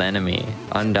favorite Zelda enemy,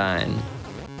 Undyne.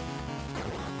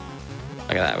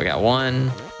 Look at that. We got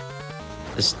 1.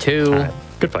 There's 2.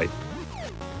 Good fight.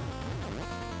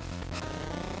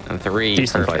 And 3.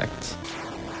 Decent Perfect.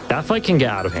 Fight. That fight can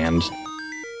get out of hand,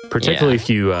 particularly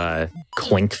if you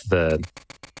clink the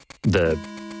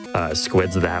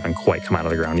squids that haven't quite come out of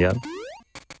the ground yet.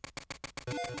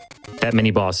 That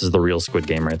mini boss is the real Squid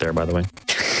Game right there, by the way.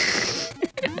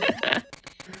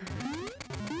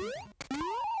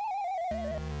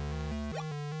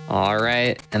 All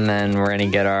right, and then we're gonna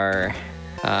get our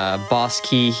boss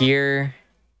key here,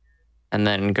 and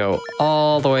then go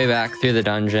all the way back through the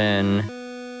dungeon,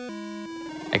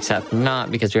 except not,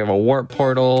 because we have a warp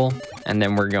portal, and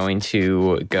then we're going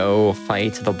to go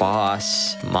fight the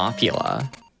boss, Mopula.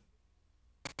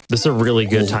 This is a really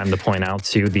good time to point out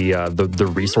too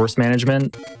the resource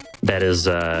management that is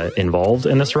involved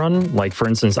in this run. Like for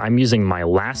instance, I'm using my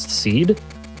last seed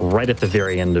right at the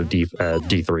very end of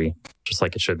D3, just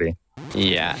like it should be.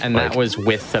 Yeah, and that was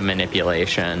with the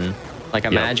manipulation. Like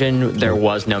imagine there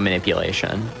was no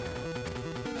manipulation.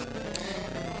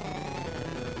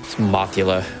 It's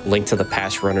Mothula, Link to the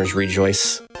Past runners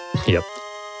rejoice. Yep.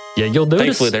 Yeah, you'll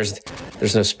notice. Thankfully,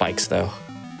 there's no spikes though.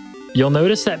 You'll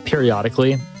notice that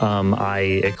periodically I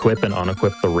equip and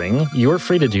unequip the ring. You're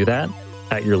free to do that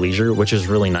at your leisure, which is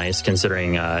really nice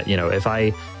considering, you know, if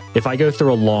I go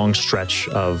through a long stretch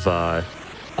of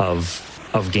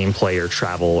gameplay or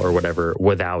travel or whatever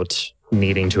without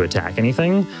needing to attack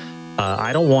anything,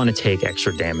 I don't want to take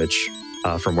extra damage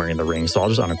from wearing the ring, so I'll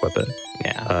just unequip it.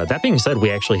 Yeah. That being said,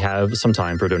 we actually have some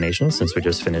time for donations since we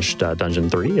just finished Dungeon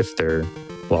 3. If there,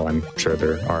 well, I'm sure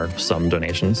there are some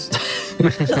donations.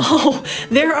 Oh,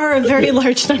 there are a very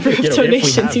large number of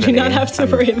donations. You do not have to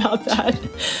worry about that.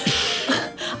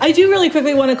 I do really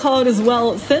quickly want to call out as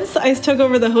well, since I took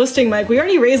over the hosting mic, we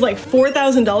already raised like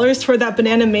 $4,000 toward that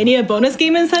Banana Mania bonus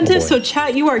game incentive. So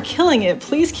chat, you are killing it.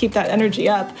 Please keep that energy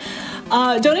up.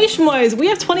 Donation-wise, we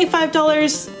have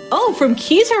 $25. Oh, from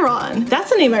Kizaron.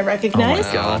 That's a name I recognize.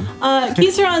 Oh my God.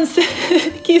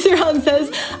 Kizaron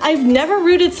says, I've never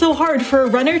rooted so hard for a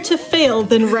runner to fail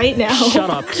than right now. Shut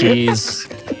up, Keys.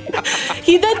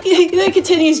 He then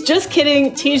continues, just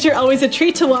kidding, teaser always a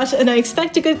treat to watch, and I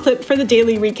expect a good clip for the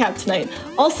daily recap tonight.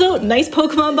 Also, nice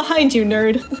Pokemon behind you,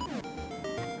 nerd.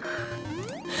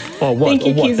 Oh, what? Thank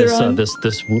you, What?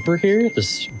 This Wooper here?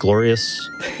 This glorious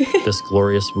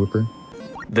Wooper?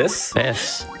 This?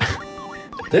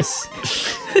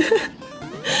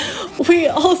 We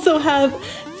also have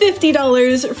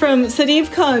 $50 from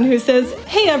Sadiv Khan, who says,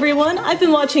 hey everyone, I've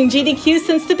been watching GDQ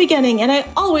since the beginning and I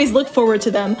always look forward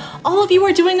to them. All of you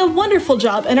are doing a wonderful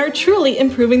job and are truly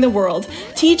improving the world.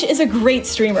 Teach is a great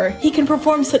streamer. He can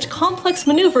perform such complex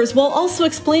maneuvers while also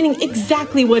explaining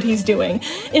exactly what he's doing.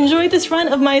 Enjoy this run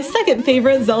of my second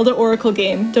favorite Zelda Oracle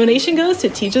game. Donation goes to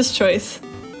Teach's Choice.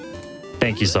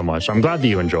 Thank you so much. I'm glad that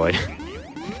you enjoy.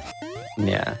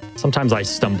 Yeah. Sometimes I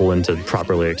stumble into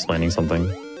properly explaining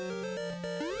something.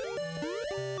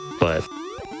 But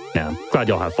yeah, glad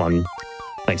y'all have fun.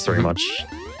 Thanks very much.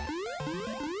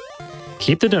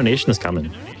 Keep the donations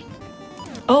coming.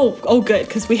 Oh, good,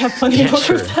 because we have plenty more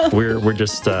Sure. of them. We're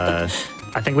just I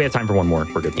think we have time for one more.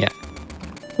 We're good. Yeah.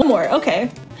 One more, okay.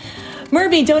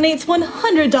 Murby donates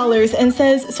 $100 and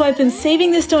says, so I've been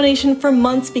saving this donation for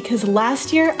months because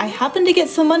last year I happened to get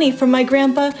some money from my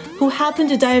grandpa who happened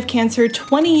to die of cancer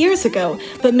 20 years ago,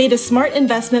 but made a smart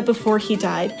investment before he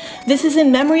died. This is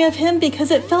in memory of him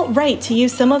because it felt right to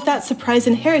use some of that surprise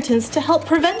inheritance to help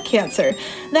prevent cancer.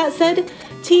 That said,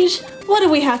 Tej, what do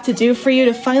we have to do for you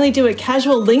to finally do a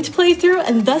casual linked playthrough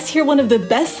and thus hear one of the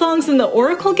best songs in the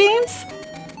Oracle games?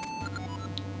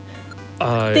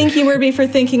 Thank you, Murby, for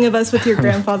thinking of us with your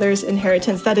grandfather's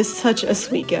inheritance. That is such a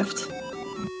sweet gift.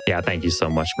 Yeah, thank you so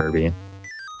much, Murby.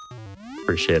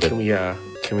 Appreciate it.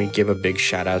 Can we give a big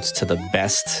shout outs to the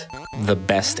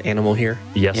best animal here?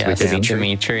 Yes, we can.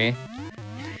 Dimitri.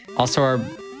 Also,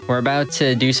 we're about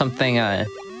to do something a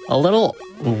little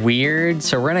weird.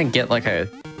 So we're gonna get like a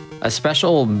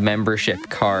special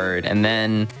membership card, and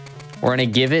then we're gonna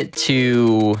give it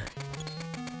to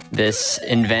this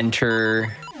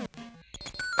inventor,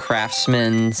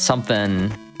 craftsman,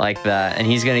 something like that, and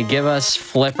he's gonna give us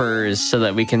flippers so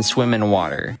that we can swim in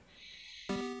water.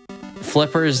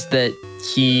 Flippers that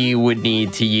he would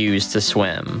need to use to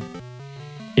swim.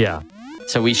 Yeah.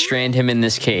 So we strand him in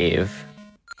this cave.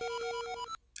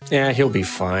 Yeah, he'll be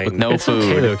fine. With no It's food.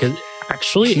 okay though, because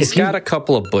actually, He's got a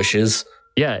couple of bushes.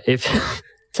 Yeah, if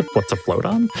what to float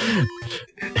on?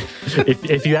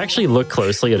 if you actually look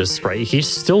closely at his sprite, he's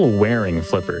still wearing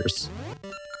flippers.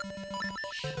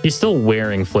 He's still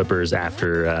wearing flippers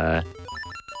after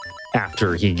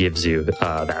he gives you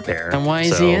that pair. And why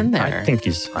is he in there? I think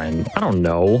he's fine. I don't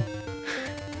know.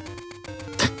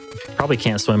 Probably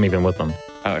can't swim even with them.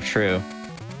 Oh, true.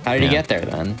 How did he get there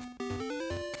then?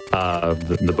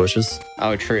 The bushes.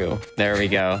 Oh, true. There we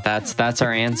go. That's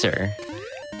our answer.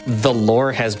 The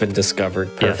lore has been discovered.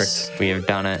 Perfect. Yes. We have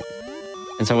done it.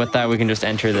 And so with that, we can just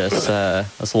enter this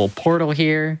little portal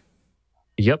here.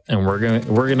 Yep, and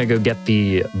we're gonna go get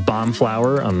the bomb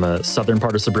flower on the southern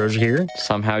part of Subrosia here.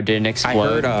 Somehow didn't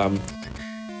explode.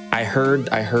 I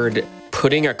heard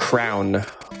putting a crown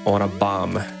on a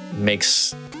bomb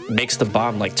makes the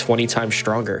bomb like 20 times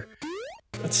stronger.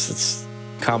 It's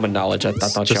common knowledge. I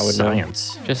thought y'all would know.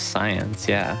 Just science,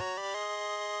 yeah.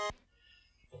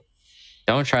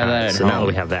 Don't try that at so home. now that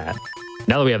we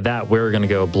have that, we're gonna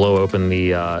go blow open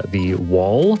the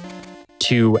wall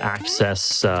to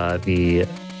access the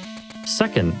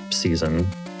second season.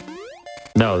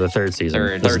 No, the third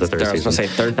season. This is the third season. I was gonna say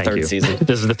third season.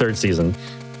 This is the third season.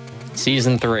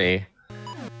 Season 3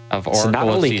 of Oracle so not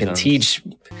only of can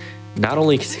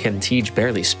Tej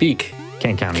barely speak,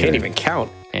 can't even count.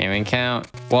 Can't even count.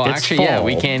 Well, It's actually, fall. yeah,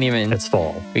 we can't even. It's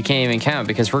fall. We can't even count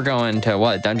because we're going to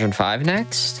what, Dungeon 5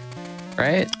 next,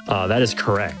 right? That is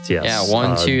correct. Yes. Yeah,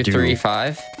 1, 2, 3,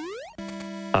 5.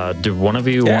 Do one of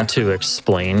you want to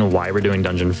explain why we're doing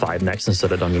Dungeon 5 next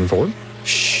instead of Dungeon 4?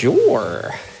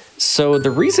 Sure. So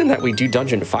the reason that we do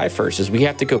Dungeon 5 first is we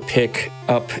have to go pick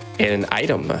up an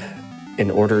item in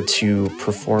order to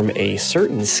perform a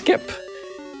certain skip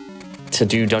to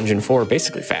do Dungeon 4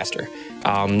 basically faster.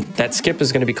 That skip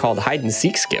is going to be called Hide and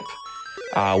Seek Skip.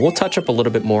 We'll touch up a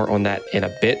little bit more on that in a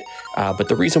bit, but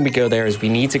the reason we go there is we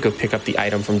need to go pick up the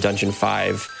item from Dungeon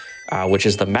 5, which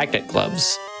is the magnet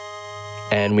gloves.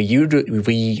 And we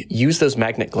use those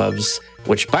magnet gloves,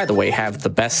 which, by the way, have the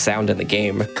best sound in the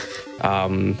game.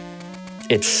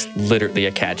 It's literally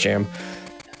a cat jam.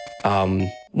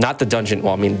 Not the dungeon.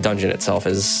 Well, I mean, the dungeon itself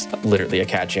is literally a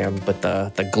cat jam, but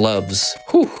the gloves,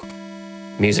 whew,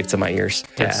 music to my ears.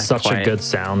 It's such a good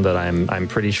sound that I'm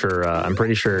pretty sure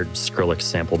Skrillex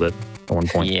sampled it at one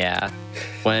point. Yeah,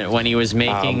 when he was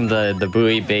making the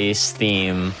buoy base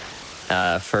theme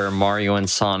for Mario and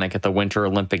Sonic at the Winter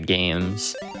Olympic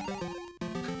Games.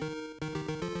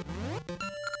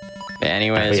 But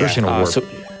anyways, so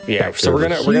we're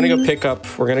gonna go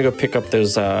pick up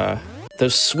those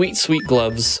sweet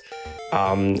gloves,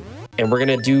 and we're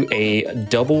gonna do a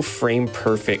double frame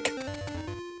perfect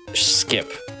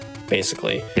skip,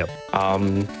 basically. Yep.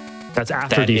 That's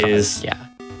after D5.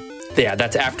 Yeah,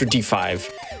 that's after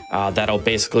D5. That'll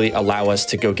basically allow us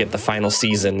to go get the final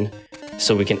season,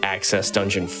 so we can access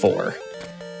Dungeon 4.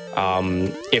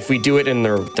 If we do it in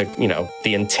the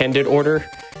intended order,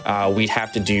 we'd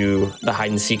have to do the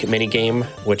hide and seek mini game,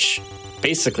 which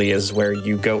basically is where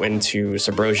you go into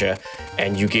Subrosia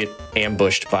and you get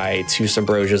ambushed by 2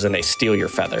 Subrosias and they steal your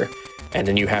feather, and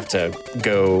then you have to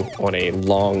go on a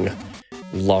long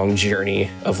journey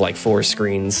of like 4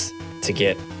 screens to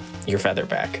get your feather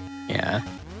back.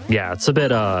 Yeah, it's a bit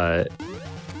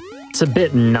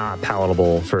not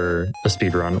palatable for a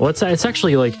speedrun. Well, it's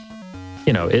actually like,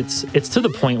 it's to the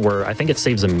point where I think it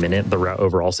saves a minute. The route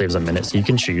overall saves a minute, so you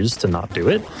can choose to not do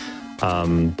it.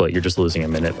 But you're just losing a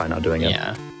minute by not doing it.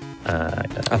 Yeah.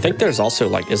 I think there's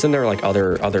also isn't there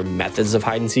other methods of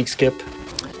hide and seek skip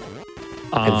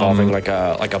involving like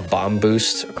a bomb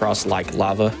boost across like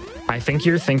lava? I think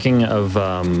you're thinking of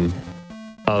an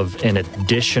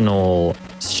additional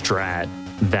strat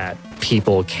that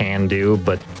people can do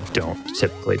but don't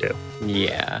typically do.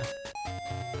 Yeah.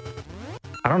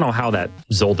 I don't know how that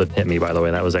Zelda hit me, by the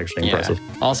way. That was actually impressive.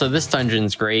 Also, this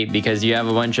dungeon's great because you have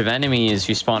a bunch of enemies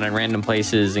who spawn in random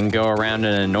places and go around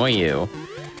and annoy you.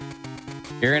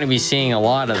 You're going to be seeing a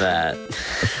lot of that.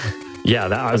 Yeah,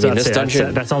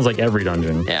 that sounds like every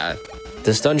dungeon. Yeah.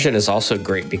 This dungeon is also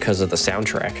great because of the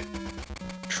soundtrack.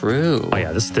 True. Oh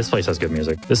yeah, this place has good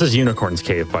music. This is Unicorn's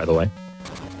Cave, by the way.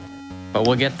 But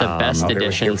we'll get the best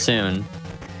edition soon.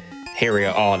 Here we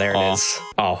go. Oh, there it is.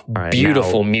 Oh, right,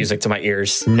 beautiful music to my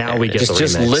ears. Now we get the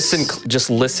remix. Just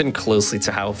listen closely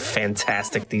to how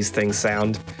fantastic these things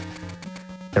sound.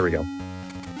 There we go.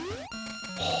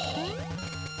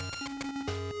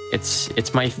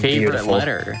 It's my favorite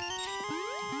letter.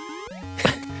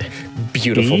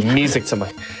 Beautiful music to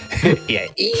my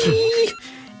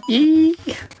E.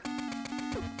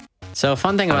 So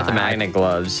fun thing about the magnet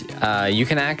gloves, you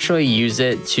can actually use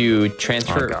it to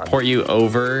transport you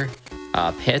over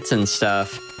pits and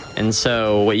stuff. And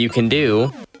so what you can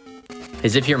do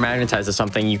is if you're magnetized to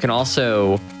something, you can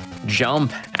also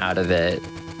jump out of it.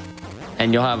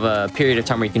 And you'll have a period of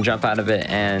time where you can jump out of it,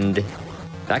 and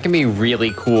that can be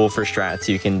really cool for strats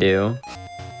you can do,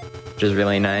 which is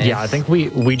really nice. Yeah, I think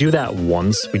we do that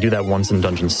once. We do that once in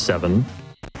Dungeon 7.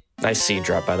 Nice seed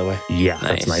drop, by the way. Yeah,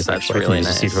 that's nice. That's actually, really I can use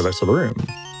the seed for the rest of the room.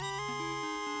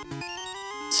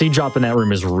 Seed drop in that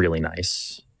room is really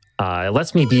nice. It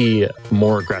lets me be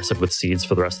more aggressive with seeds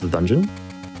for the rest of the dungeon,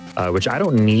 which I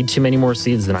don't need too many more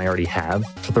seeds than I already have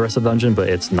for the rest of the dungeon, but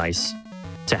it's nice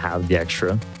to have the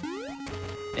extra.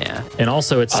 Yeah. And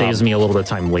also it saves me a little bit of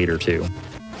time later too.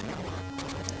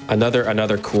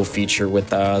 Another cool feature with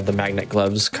the magnet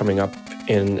gloves coming up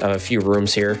in a few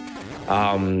rooms here.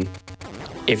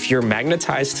 If you're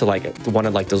magnetized to like one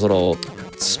of like those little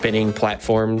spinning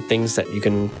platform things that you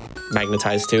can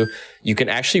magnetize to, you can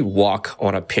actually walk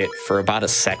on a pit for about a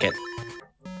second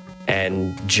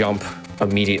and jump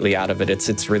immediately out of it.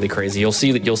 It's really crazy. You'll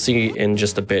see in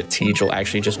just a bit, Tej will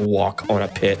actually just walk on a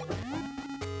pit.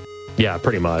 Yeah,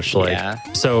 pretty much. Like, Yeah.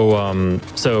 so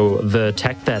the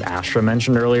tech that Astra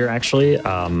mentioned earlier, actually,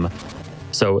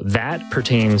 so that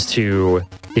pertains to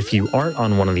if you aren't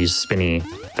on one of these spinny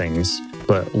things,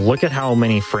 but look at how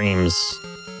many frames,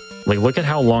 like look at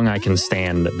how long I can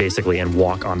stand basically and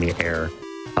walk on the air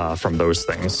from those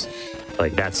things.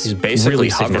 Like that's He's basically really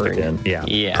hovering. significant. Yeah,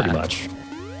 Yeah. pretty much.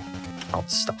 I'll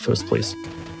stop those, please.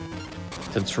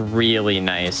 It's really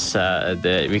nice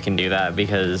that we can do that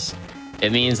because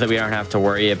it means that we don't have to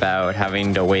worry about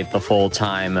having to wait the full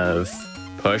time of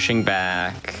pushing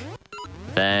back,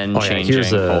 then changing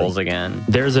poles again.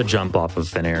 There's a jump off of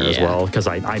thin air as well, because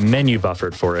I menu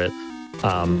buffered for it.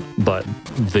 But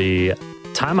the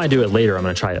time I do it later, I'm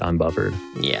going to try it unbuffered.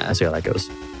 Yeah. And see how that goes.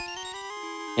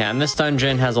 Yeah, and this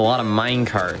dungeon has a lot of mine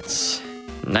carts.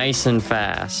 Nice and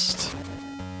fast.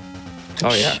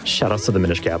 Oh yeah. Shout outs to the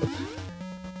Minish Cap. All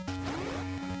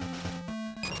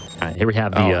right, here we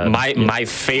have the my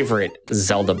favorite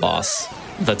Zelda boss,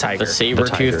 the tiger. The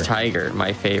saber-toothed tiger,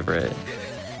 my favorite.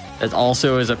 It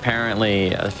also is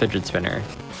apparently a fidget spinner.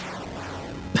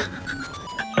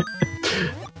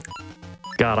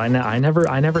 God, I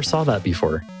never saw that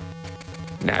before.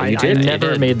 Now I did.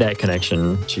 never made that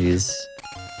connection. Jeez.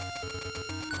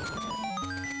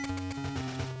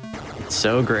 It's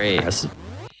so great. Yes.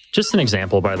 Just an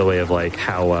example, by the way, of like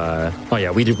how. Oh yeah,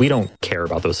 we don't care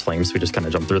about those flames. We just kind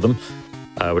of jump through them,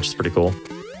 which is pretty cool.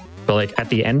 But like at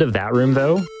the end of that room,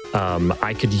 though,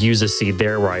 I could use a seed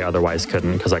there where I otherwise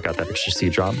couldn't because I got that extra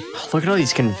seed drop. Look at all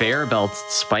these conveyor belt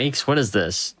spikes. What is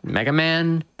this? Mega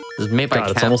Man? Is it made by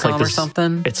God, it's almost like Capcom or this,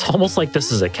 something? It's almost like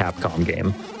this is a Capcom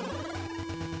game.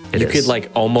 You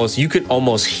could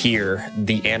almost hear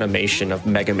the animation of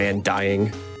Mega Man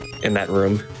dying in that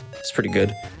room. It's pretty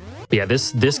good. Yeah,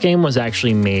 this game was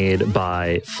actually made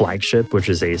by Flagship, which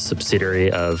is a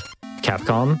subsidiary of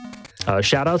Capcom.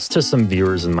 Shout outs to some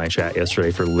viewers in my chat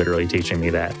yesterday for literally teaching me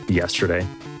that yesterday.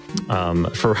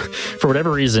 For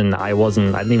whatever reason, I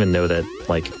didn't even know that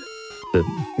I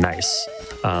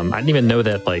didn't even know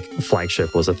that like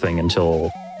Flagship was a thing until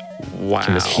Wow.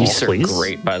 Keys are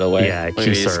great, by the way. Yeah, Look at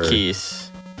these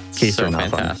keys. Keys So are not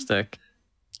fantastic.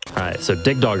 fun. All right, so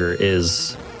Dig Dogger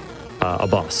is a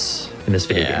boss in this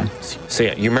video game. So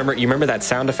yeah, you remember that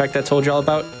sound effect I told y'all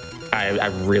about? I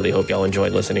really hope y'all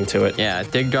enjoyed listening to it. Yeah,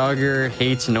 Dig Dogger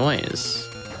hates noise.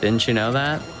 Didn't you know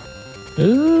that?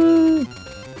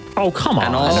 Oh, come on.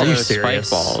 And also Are you spike serious?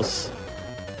 balls.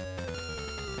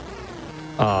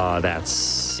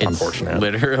 That's It's unfortunate.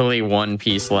 literally one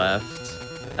piece left.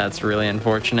 That's really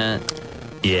unfortunate.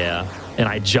 Yeah, and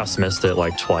I just missed it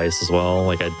like twice as well.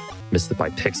 Like I missed it by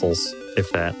pixels,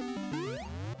 if that.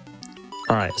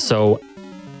 All right, so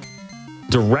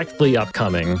directly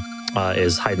upcoming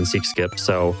is hide and seek skip.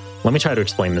 So let me try to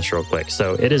explain this real quick.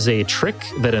 So it is a trick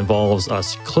that involves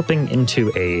us clipping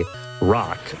into a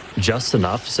rock just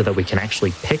enough so that we can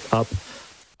actually pick up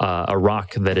a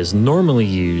rock that is normally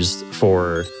used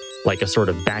for like a sort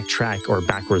of backtrack or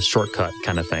backwards shortcut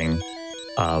kind of thing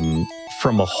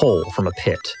from a hole, from a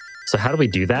pit. So how do we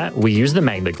do that? We use the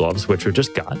magnet gloves, which we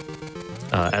just got,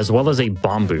 as well as a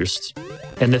bomb boost.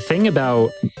 And the thing about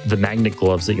the magnet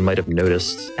gloves that you might have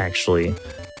noticed, actually,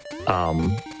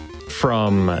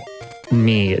 from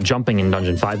me jumping in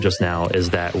Dungeon 5 just now, is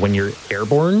that when you're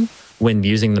airborne, when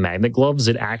using the magnet gloves,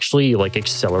 it actually like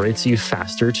accelerates you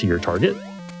faster to your target,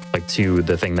 like to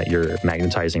the thing that you're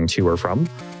magnetizing to or from,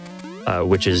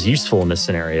 which is useful in this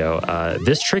scenario.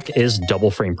 This trick is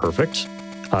double frame perfect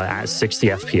at 60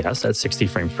 FPS, at 60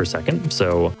 frames per second.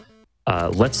 So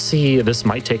let's see, this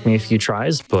might take me a few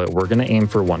tries, but we're gonna aim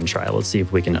for one try. Let's see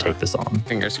if we can take this on.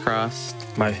 Fingers crossed.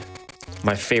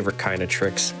 My favorite kind of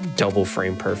tricks, double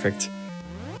frame perfect.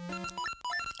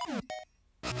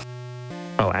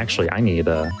 Oh, actually, I need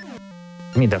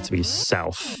that to be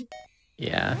south.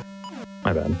 Yeah.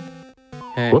 My bad.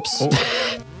 Okay. Whoops. Oh.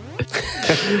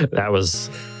 That was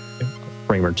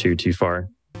frame or two too far.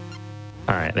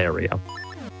 All right, there we go.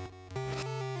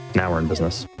 Now we're in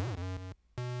business.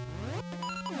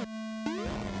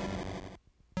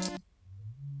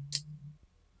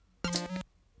 I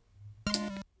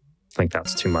think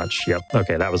that's too much. Yep.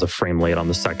 Okay, that was a frame late on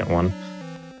the second one.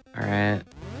 All right.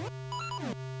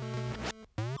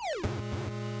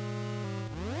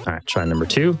 All right, try number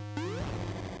 2.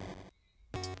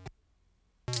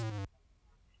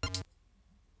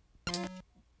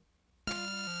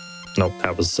 nope,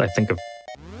 that was, I think, a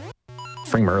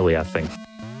frame early, I think.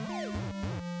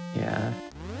 Yeah.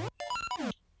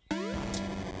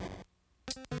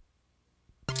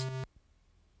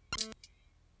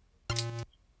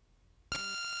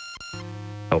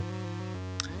 Oh.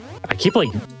 I keep, like,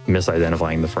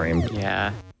 misidentifying the frame.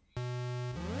 Yeah.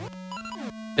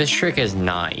 This trick is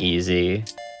not easy.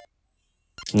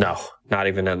 No, not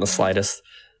even in the slightest.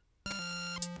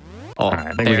 Oh, All right,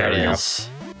 I think we got it now.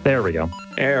 There we go.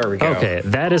 There we go. Okay,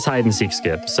 that is hide and seek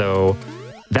skip. So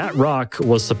that rock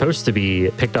was supposed to be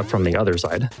picked up from the other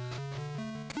side.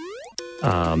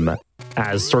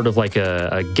 As sort of like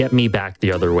a get me back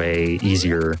the other way,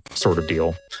 easier sort of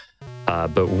deal.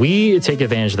 But we take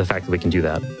advantage of the fact that we can do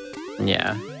that.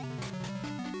 Yeah.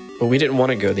 But we didn't want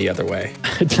to go the other way.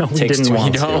 No, we didn't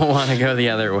want You don't want to go the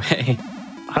other way.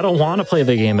 I don't want to play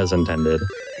the game as intended.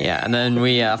 Yeah, and then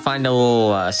we find a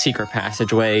little secret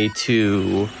passageway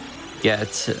to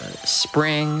get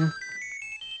spring.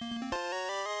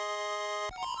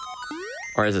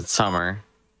 Or is it summer?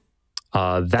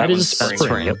 That is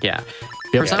spring. Yep. Yeah.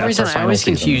 Yep, For some reason, I always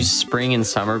confuse spring and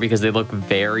summer because they look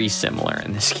very similar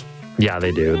in this game. Yeah,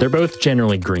 they do. They're both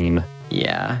generally green.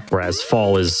 Yeah. Whereas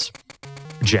fall is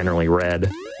generally red.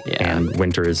 Yeah. And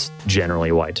winter is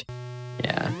generally white.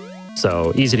 Yeah.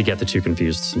 So easy to get the two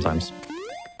confused sometimes.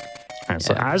 All right,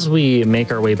 so as we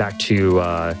make our way back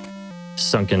to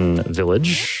Sunken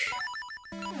Village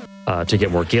to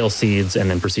get more Gale Seeds and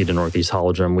then proceed to Northeast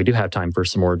Holodrum, we do have time for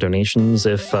some more donations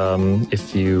if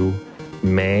you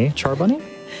may, Charbunny?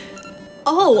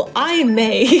 Oh, I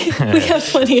may. We have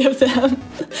plenty of them.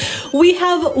 We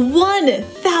have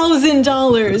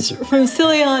 $1,000 from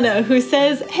Ciliana, who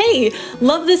says, hey,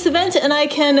 love this event and I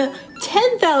can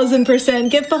 10,000%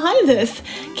 get behind this.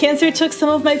 Cancer took some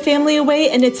of my family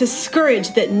away and it's a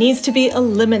scourge that needs to be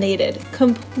eliminated.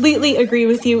 Completely agree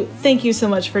with you. Thank you so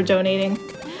much for donating.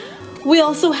 We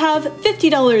also have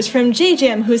 $50 from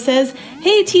JJam, who says,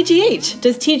 hey, TGH,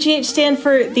 does TGH stand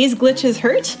for these glitches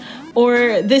hurt?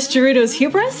 Or this Gerudo's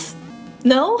hubris?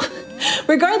 No?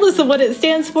 Regardless of what it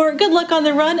stands for, good luck on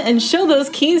the run and show those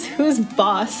keys who's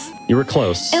boss. You were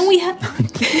close. And we have...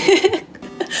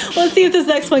 Let's see if this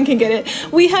next one can get it.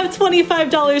 We have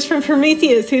 $25 from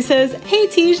Prometheus, who says, hey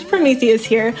Tej, Prometheus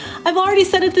here. I've already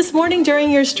said it this morning during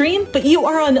your stream, but you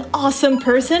are an awesome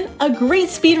person, a great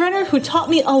speedrunner who taught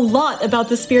me a lot about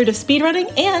the spirit of speedrunning,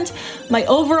 and my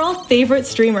overall favorite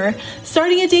streamer.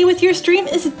 Starting a day with your stream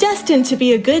is destined to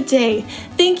be a good day.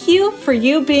 Thank you for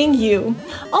you being you.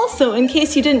 Also, in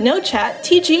case you didn't know, chat,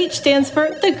 TGH stands for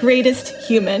the greatest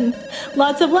human.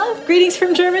 Lots of love, greetings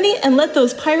from Germany, and let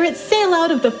those pirates sail out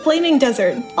of the flaming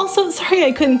desert. Also, sorry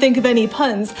I couldn't think of any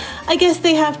puns. I guess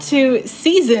they have to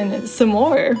season some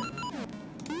more.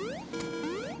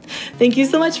 Thank you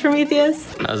so much,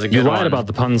 Prometheus. That was a good one. You lied about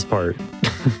the puns part.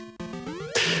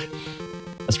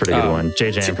 That's a pretty good one.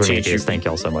 JJ and Prometheus, thank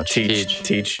y'all so much.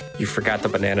 Teach, you forgot the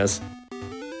bananas.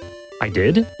 I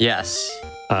did? Yes.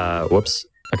 Whoops.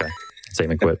 Okay. Save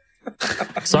and quit.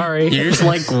 Sorry. You just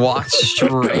like walked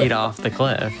straight off the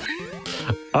cliff.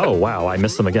 Oh, wow. I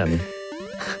missed them again.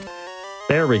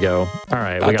 There we go. All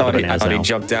right. We got the bananas I thought now. he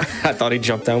jumped down. I thought he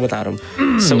jumped down without him.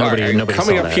 So nobody coming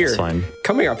saw up that. here. It's fine.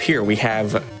 Coming up here, we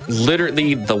have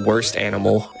literally the worst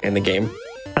animal in the game.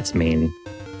 That's mean.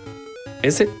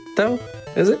 Is it though?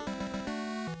 Is it?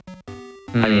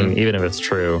 I mean, even if it's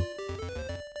true,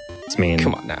 it's mean.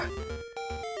 Come on now.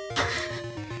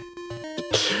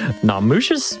 No,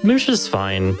 Moosh is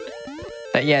fine.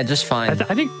 Yeah, just fine.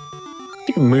 I think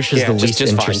Moosh is the least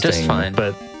just fine, interesting. just fine.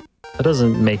 But that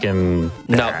doesn't make him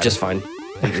bad. No, just fine.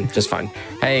 Just fine.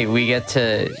 Hey, we get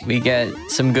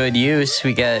some good use.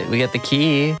 We get the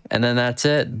key, and then that's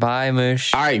it. Bye,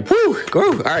 Moosh. All right, woo,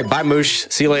 go. All right, bye, Moosh.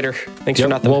 See you later. Thanks for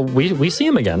nothing. Well, we see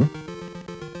him again.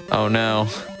 Oh no.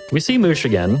 We see Moosh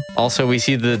again. Also, we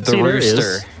see the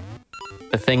rooster.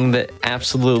 The thing that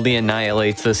absolutely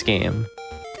annihilates this game.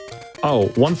 Oh,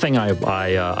 one thing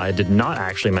I did not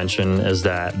actually mention is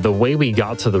that the way we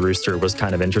got to the rooster was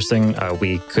kind of interesting.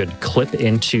 We could clip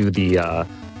into the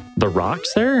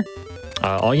rocks there.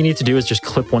 All you need to do is just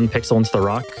clip one pixel into the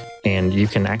rock, and you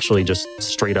can actually just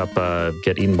straight up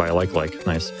get eaten by a like.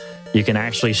 Nice. You can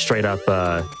actually straight up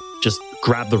just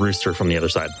grab the rooster from the other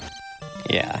side.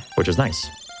 Yeah. Which is nice.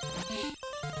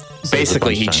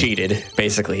 Basically, he cheated.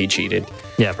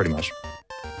 Yeah, pretty much.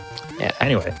 Yeah.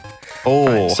 Anyway. Oh.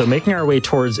 Right, so making our way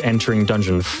towards entering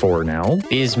Dungeon 4 now.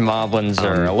 These moblins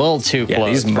are a little too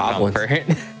close for comfort.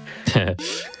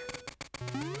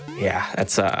 Yeah,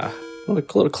 that's a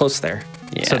little close there.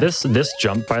 Yeah. So this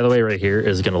jump, by the way, right here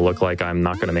is going to look like I'm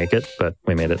not going to make it, but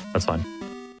we made it. That's fine.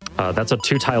 That's a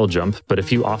 2-tile jump, but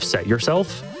if you offset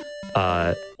yourself,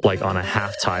 like on a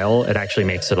half tile, it actually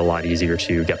makes it a lot easier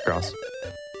to get across.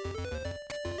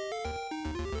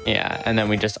 Yeah, and then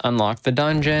we just unlock the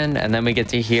dungeon, and then we get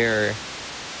to hear,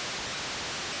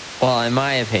 well, in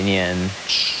my opinion,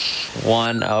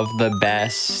 one of the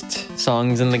best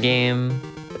songs in the game.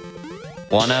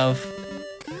 One of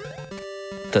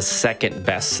the second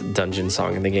best dungeon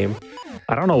song in the game.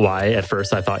 I don't know why at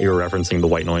first I thought you were referencing the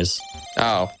white noise.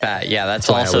 Oh, that's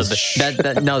also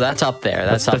no, that's up there.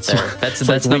 That's up there.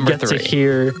 That's number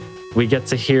 3. We get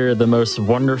to hear the most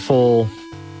wonderful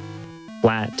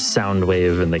flat sound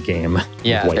wave in the game.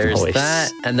 Yeah, there's noise.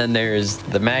 that, and then there's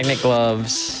the magnet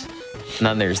gloves, and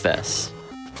then there's this.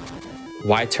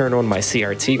 Why turn on my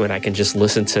CRT when I can just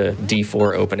listen to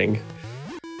D4 opening?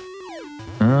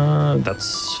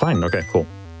 That's fine. Okay, cool.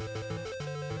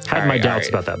 Had my doubts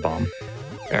about that bomb.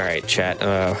 All right, chat.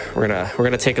 We're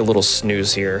gonna take a little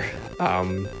snooze here.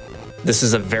 This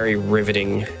is a very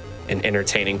riveting and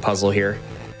entertaining puzzle here.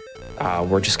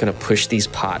 We're just gonna push these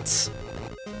pots.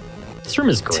 This room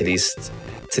is great.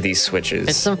 To these switches.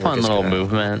 It's some fun little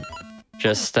movement.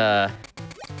 Just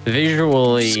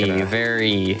visually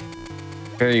very,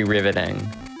 very riveting.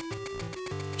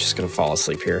 Just gonna fall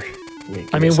asleep here.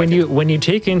 I mean, when you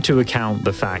take into account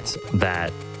the fact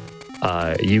that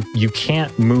you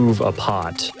can't move a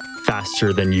pot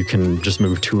faster than you can just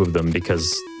move 2 of them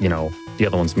because, you know, the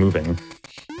other one's moving.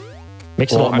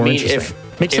 Makes it a lot more interesting.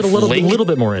 Makes it a little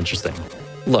bit more interesting.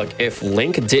 Look, if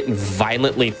Link didn't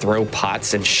violently throw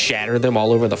pots and shatter them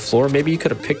all over the floor, maybe you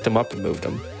could have picked them up and moved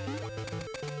them.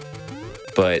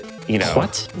 But, you know,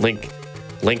 what?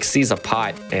 Link sees a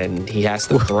pot and he has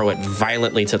to throw it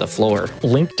violently to the floor.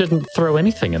 Link didn't throw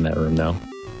anything in that room, though.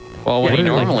 Well, what he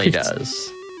normally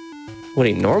does. What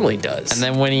he normally does. And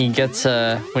then when he gets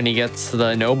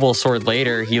the noble sword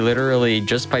later, he literally,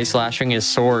 just by slashing his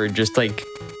sword, just like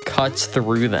cuts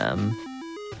through them.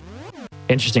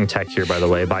 Interesting tech here, by the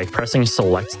way. By pressing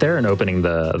select there and opening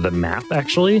the map,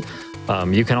 actually,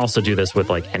 you can also do this with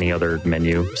like any other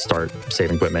menu, start, save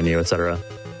and quit menu, etc.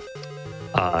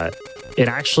 It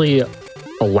actually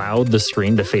allowed the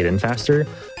screen to fade in faster.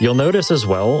 You'll notice as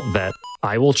well that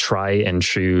I will try and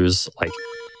choose like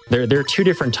there are 2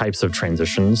 different types of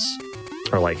transitions,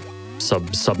 or like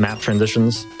sub map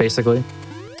transitions, basically.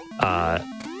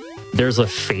 There's a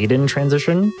fade in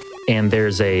transition, and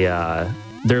there's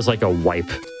like a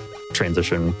wipe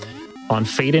transition. On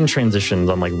fade in transitions,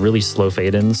 on like really slow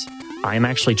fade ins, I'm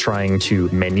actually trying to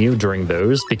menu during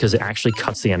those because it actually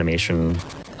cuts the animation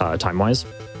time wise.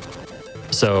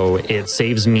 So it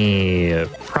saves me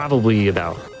probably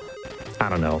about, I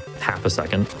don't know, half a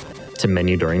second to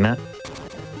menu during that.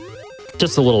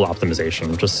 Just a little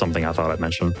optimization, just something I thought I'd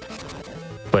mention.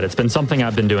 But it's been something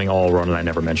I've been doing all run and I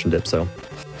never mentioned it, so.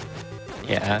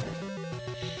 Yeah.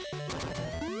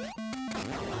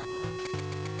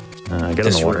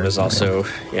 This room is also,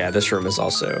 this room is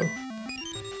also.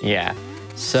 Yeah.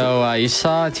 So you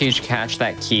saw Teach catch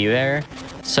that key there.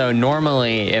 So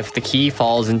normally if the key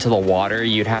falls into the water,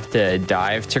 you'd have to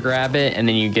dive to grab it, and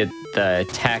then you get the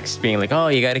text being like, oh,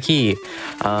 you got a key.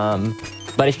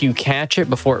 But if you catch it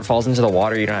before it falls into the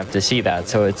water, you don't have to see that.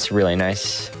 So it's really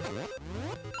nice.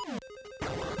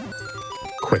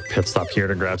 Quick pit stop here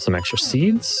to grab some extra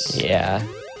seeds. Yeah.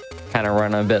 Kind of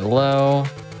run a bit low.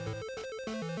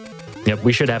 Yep,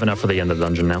 we should have enough for the end of the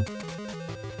dungeon now.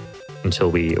 Until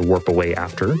we warp away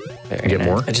after. Get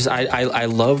more. I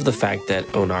love the fact that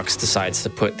Onox decides to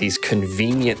put these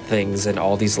convenient things in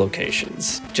all these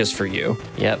locations just for you.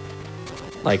 Yep.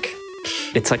 Like,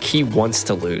 it's like he wants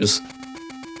to lose.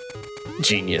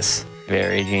 Genius.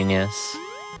 Very genius.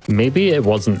 Maybe it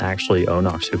wasn't actually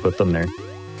Onox who put them there.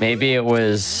 Maybe it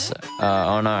was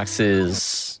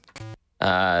Onox's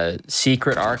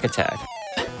secret architect.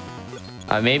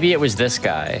 Maybe it was this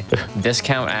guy,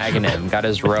 Viscount Aghanim, got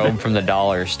his robe from the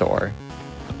dollar store.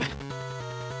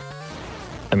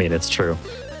 I mean, it's true.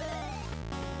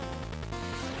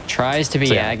 Tries to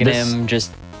be Aghanim,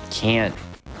 just can't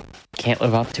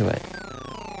live up to it.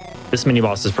 This mini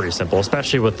boss is pretty simple,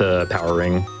 especially with the power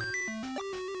ring.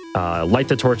 Light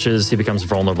the torches, he becomes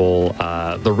vulnerable.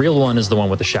 The real one is the one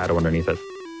with the shadow underneath it.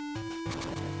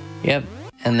 Yep,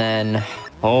 and then,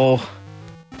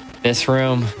 this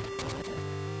room.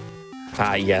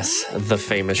 Ah, yes, the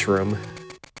famous room.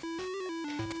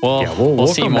 Well, yeah, we'll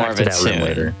see come more back of to it that soon. room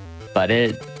later. But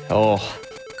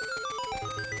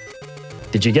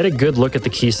Did you get a good look at the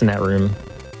keys in that room?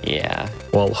 Yeah.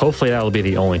 Well, hopefully that'll be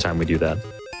the only time we do that.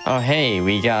 Oh, hey,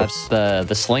 we got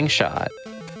the slingshot.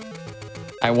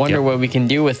 I wonder what we can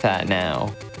do with that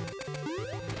now.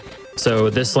 So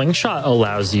the slingshot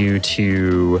allows you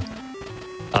to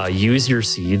use your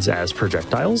seeds as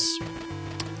projectiles.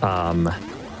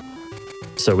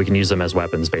 So we can use them as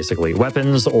weapons, basically.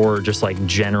 Weapons, or just like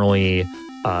generally,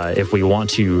 if we want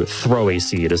to throw a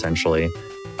seed, essentially,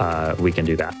 we can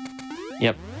do that.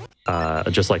 Yep.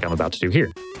 Just like I'm about to do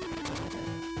here.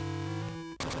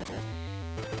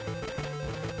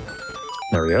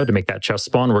 There we go. To make that chest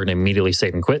spawn, we're going to immediately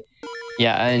save and quit.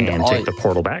 Yeah, and take the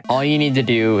portal back. All you need to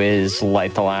do is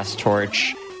light the last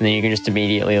torch, and then you can just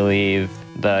immediately leave.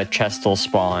 The chest will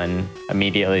spawn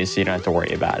immediately, so you don't have to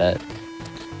worry about it.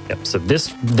 Yep, so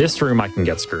this room I can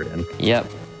get screwed in. Yep.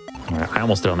 All right, I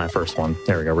almost did on that first one.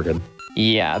 There we go, we're good.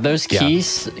 Yeah, those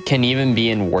keys can even be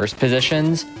in worse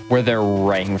positions where they're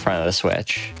right in front of the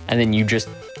switch, and then you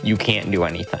can't do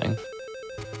anything.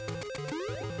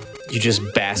 You just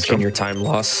bask in your time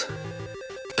loss.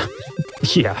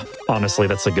 Yeah, honestly,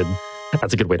 that's a good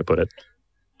way to put it.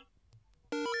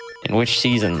 In which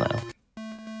season, though?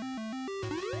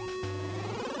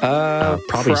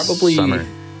 Probably summer.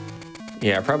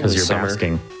 Yeah, probably because you're summer.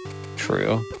 basking.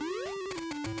 True.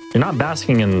 You're not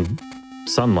basking in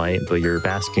sunlight, but you're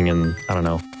basking in, I don't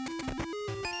know.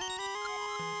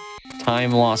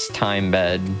 Time lost time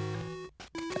bed.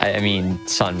 I mean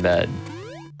sun bed.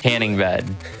 Tanning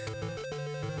bed.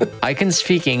 I can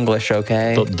speak English,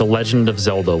 okay? The Legend of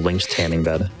Zelda Link's tanning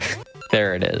bed.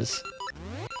 There it is.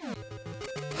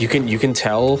 You can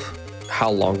tell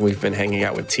how long we've been hanging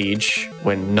out with Tej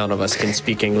when none of us can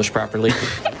speak English properly.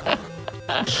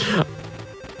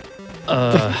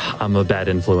 I'm a bad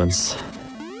influence.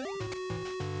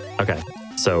 Okay,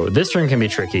 so this room can be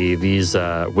tricky. These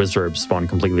wizards spawn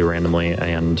completely randomly,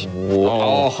 and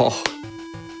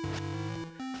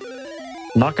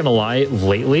not gonna lie,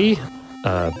 lately,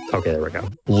 okay, there we go.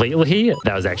 Lately,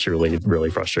 that was actually really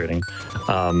frustrating.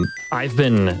 I've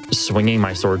been swinging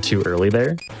my sword too early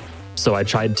there, so I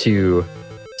tried to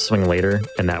swing later,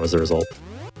 and that was the result.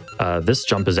 This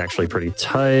jump is actually pretty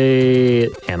tight,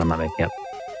 and I'm not making it.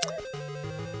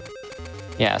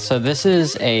 Yeah, so this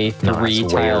is a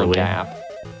 3-tile gap.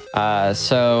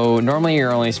 So normally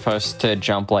you're only supposed to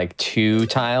jump like 2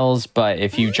 tiles, but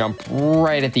if you jump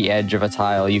right at the edge of a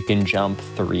tile, you can jump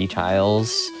 3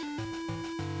 tiles.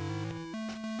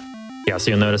 Yeah, so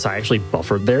you'll notice I actually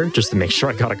buffered there just to make sure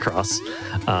I got across.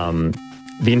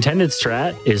 The intended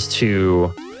strat is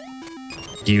to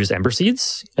use ember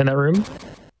seeds in that room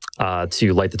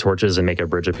to light the torches and make a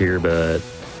bridge appear, but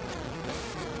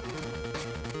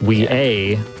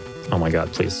oh my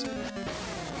god, please.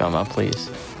 Come up, please.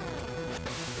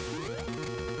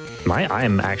 I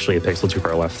am actually a pixel too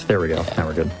far left. There we go. Yeah. Now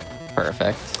we're good.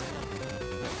 Perfect.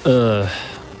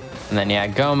 And then, yeah,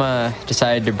 Goma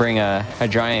decided to bring a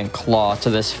giant claw to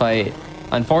this fight.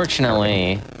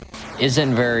 Unfortunately,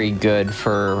 isn't very good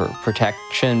for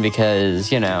protection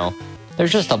because, you know,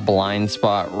 there's just a blind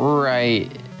spot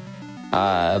right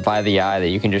by the eye that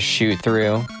you can just shoot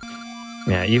through.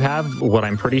 Yeah, you have what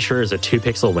I'm pretty sure is a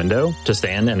 2-pixel window to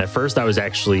stand, and at first I was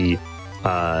actually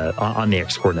on the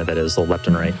X coordinate, that is, the left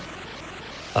and right.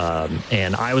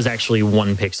 And I was actually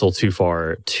 1 pixel too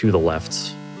far to the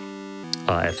left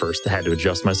at first. I had to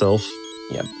adjust myself.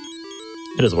 Yep.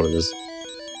 It is what it is.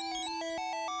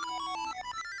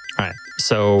 All right,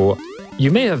 so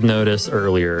you may have noticed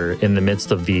earlier in the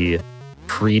midst of the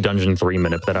pre-Dungeon 3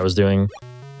 minute that I was doing,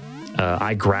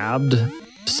 I grabbed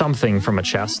something from a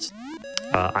chest.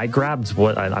 I grabbed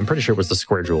what I'm pretty sure it was the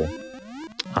square jewel.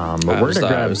 But we're gonna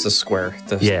grab it was the square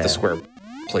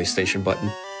PlayStation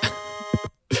button.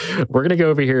 We're gonna go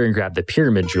over here and grab the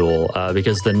pyramid jewel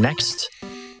because the next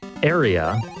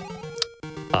area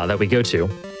that we go to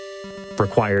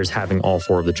requires having all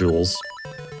 4 of the jewels.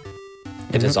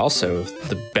 It is also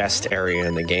the best area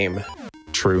in the game.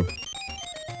 True.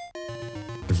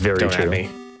 Very Don't true. at me.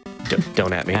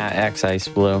 Don't at me. At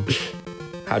xIceblue.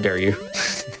 How dare you?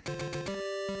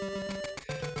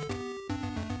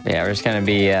 Yeah, we're just going to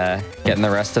be getting the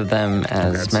rest of them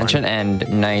as mentioned. Fine.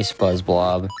 And nice Buzz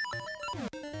Blob.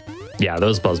 Yeah,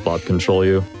 those Buzz Blob control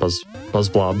you. Buzz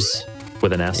Blobs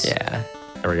with an S. Yeah.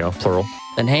 There we go, plural.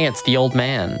 And hey, it's the old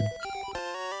man.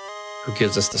 Who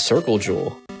gives us the circle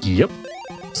jewel? Yep.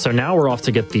 So now we're off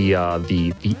to get the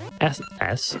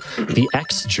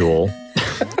X jewel.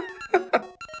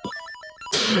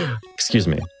 Excuse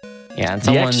me. Yeah, and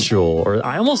the X jewel, or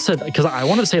I almost said, because I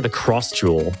wanted to say the cross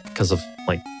jewel because of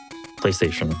like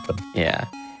PlayStation. But yeah.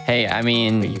 Hey, I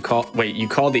mean, you call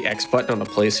the X button on the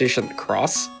PlayStation the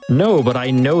cross? No, but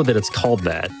I know that it's called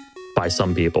that by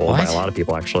some people, by a lot of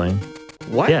people actually.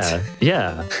 What?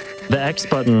 Yeah. The X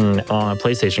button on a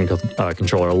PlayStation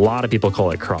controller, a lot of people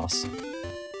call it cross.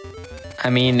 I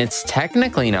mean, it's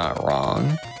technically not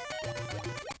wrong.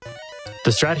 The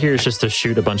strat here is just to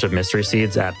shoot a bunch of mystery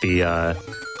seeds at the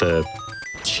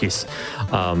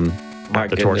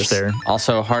torch there.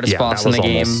 Also, hardest boss in the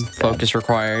game. Focus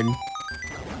required.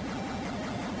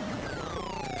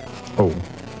 Oh.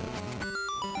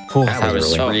 That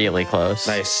was really close.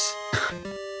 Nice.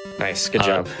 Nice. Good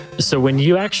job. So when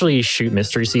you actually shoot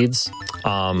mystery seeds,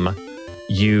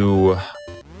 you...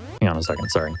 Hang on a second,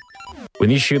 sorry. When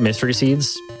you shoot mystery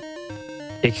seeds,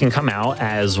 it can come out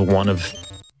as one of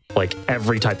like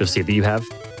every type of seed that you have,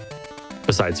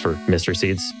 besides for mystery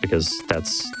seeds, because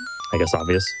that's, I guess,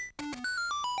 obvious.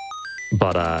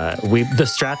 But the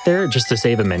strat there, just to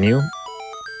save a menu,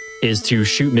 is to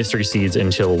shoot mystery seeds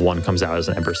until one comes out as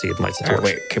an ember seed and lights the torch.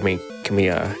 Wait, can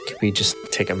we just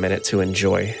take a minute to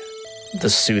enjoy the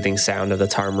soothing sound of the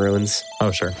Tarm ruins?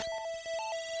 Oh, sure.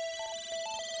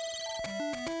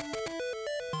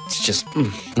 It's just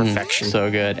perfection.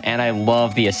 So good. And I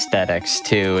love the aesthetics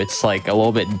too. It's like a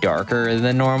little bit darker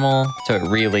than normal, so it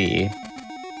really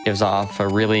gives off a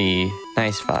really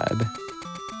nice vibe.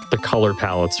 The color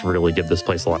palettes really give this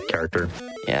place a lot of character.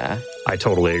 Yeah. I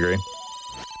totally agree.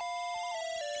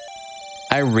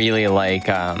 I really like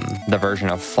the version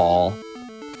of Fall.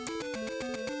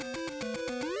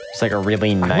 It's like a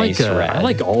really nice red. I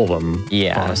like all of them.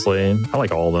 Yeah. Honestly, I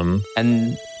like all of them.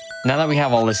 And now that we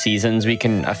have all the seasons, we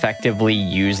can effectively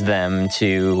use them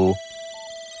to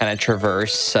kind of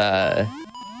traverse the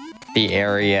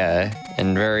area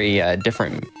in very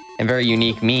different and very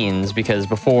unique means, because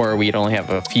before we'd only have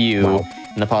a few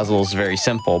and the puzzle is very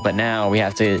simple, but now we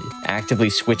have to actively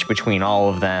switch between all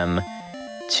of them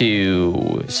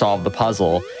to solve the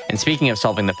puzzle. And speaking of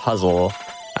solving the puzzle,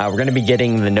 we're going to be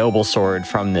getting the noble sword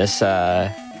from this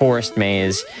forest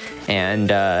maze,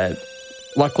 and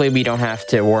luckily we don't have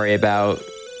to worry about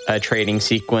a trading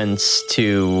sequence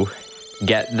to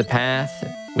get the path.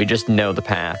 We just know the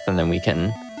path and then we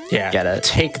can get it.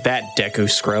 Take that, Deku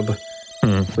Scrub.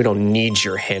 We don't need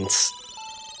your hints.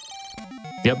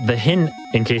 Yep, the hint,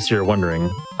 in case you're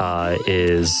wondering,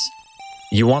 is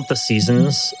you want the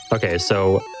seasons. Okay,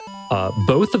 so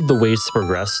both of the ways to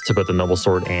progress to both the Noble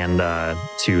Sword and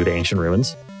to the Ancient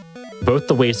Ruins, both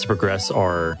the ways to progress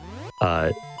are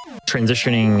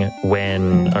transitioning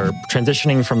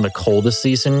from the coldest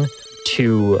season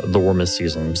to the warmest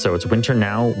season. So it's winter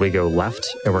now, we go left,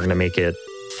 and we're going to make it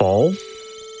fall,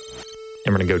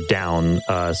 and we're going to go down.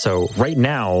 So right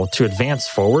now, to advance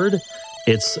forward,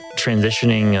 it's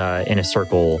transitioning in a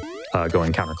circle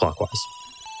going counterclockwise.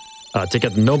 To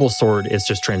get the Noble Sword, it's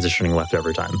just transitioning left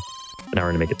every time. Now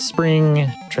we're going to make it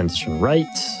spring, transition right,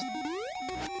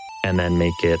 and then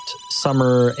make it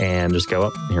summer, and just go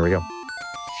up. Here we go.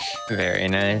 Very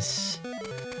nice.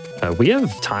 We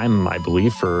have time, I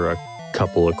believe, for a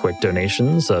couple of quick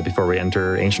donations before we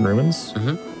enter Ancient Ruins.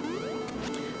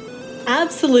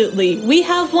 Absolutely. We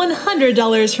have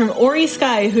 $100 from Ori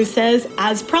Sky, who says,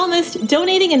 as promised,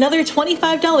 donating another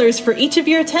 $25 for each of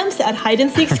your attempts at hide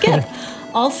and seek skip.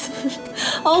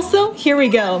 Also, here we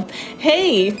go.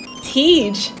 Hey,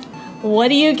 Tej, what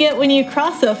do you get when you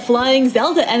cross a flying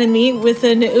Zelda enemy with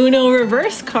an Uno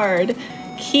reverse card?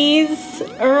 Keys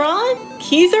are on?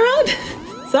 Keys are on?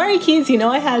 Sorry, Keys, you know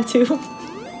I had to.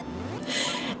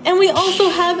 And we also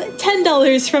have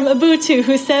 $10 from Abutu,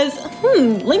 who says,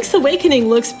 Link's Awakening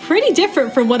looks pretty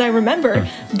different from what I remember.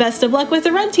 Best of luck with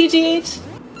the run, TGH.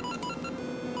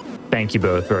 Thank you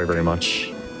both very, very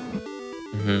much.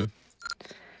 And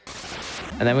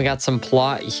then we got some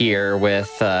plot here with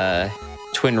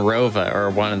Twin Rova,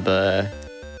 or one of the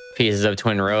pieces of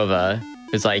Twin Rova,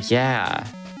 who's like, yeah,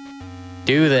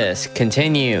 do this,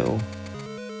 continue.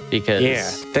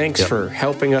 Because thanks for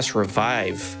helping us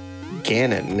revive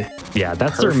Ganon. Yeah,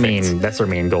 that's their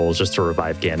main goal, is just to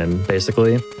revive Ganon,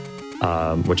 basically.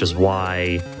 Which is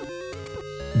why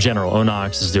General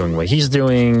Onox is doing what he's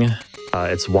doing.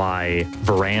 It's why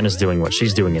Varan is doing what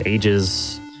she's doing in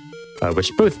Ages.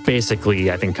 Which both basically,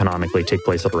 I think, canonically take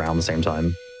place at around the same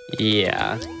time.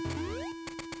 Yeah.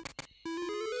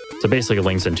 So basically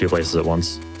Link's in two places at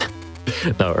once.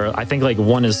 No, or I think like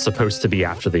one is supposed to be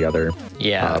after the other.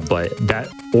 Yeah. But that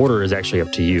order is actually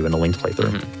up to you in the Link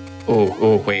playthrough.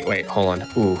 Oh, wait, hold on.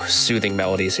 Ooh, soothing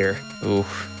melodies here. Ooh.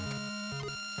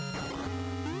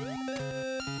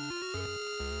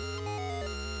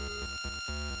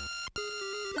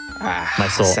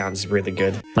 Nice little, sounds really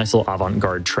good. Nice little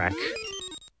avant-garde track.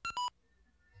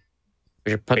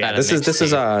 We should put that. This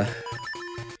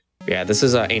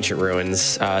is Ancient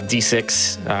Ruins,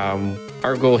 D6.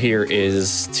 Our goal here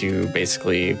is to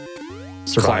basically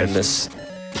climb this.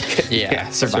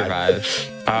 Survive.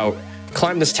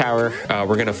 Climb this tower.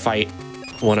 We're gonna fight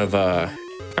one of. I'm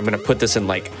gonna put this in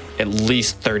like at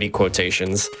least 30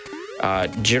 quotations.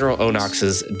 General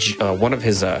Onox's one of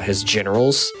his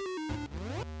generals,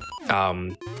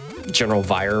 General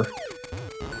Vire.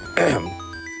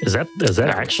 Is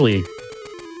that actually?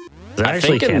 I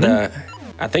think canon?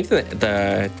 I think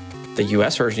the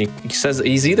U.S. version, he says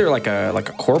he's either like a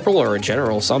corporal or a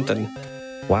general, something.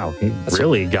 Wow, he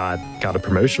really got a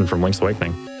promotion from Link's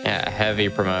Awakening. Yeah, heavy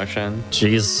promotion.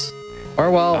 Jeez.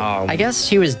 Or well, I guess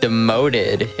he was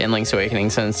demoted in Link's Awakening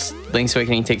since Link's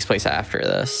Awakening takes place after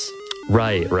this.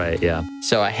 Right, yeah.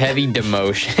 So a heavy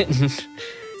demotion.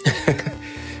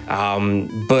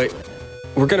 But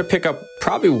we're gonna pick up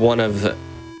probably one of,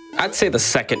 I'd say the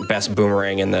second best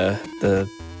boomerang and the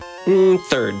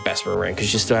third best boomerang,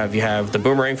 because you have the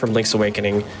boomerang from Link's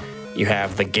Awakening, you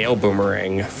have the Gale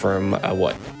boomerang from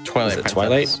what?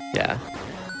 Twilight? Yeah.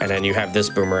 And then you have this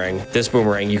boomerang. This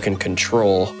boomerang you can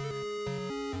control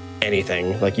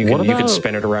anything. Like you can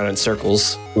spin it around in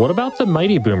circles. What about the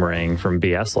mighty boomerang from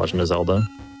BS Legend of Zelda?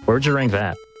 Where'd you rank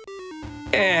that?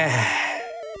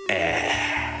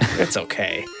 It's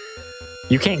okay.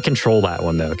 You can't control that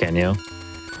one though, can you?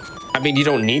 I mean, you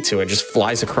don't need to. It just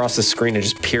flies across the screen and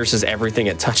just pierces everything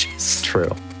it touches.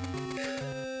 True.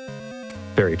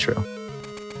 Very true.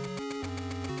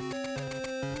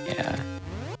 Yeah.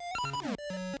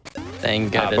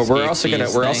 Thank God. But we're also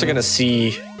gonna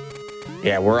see.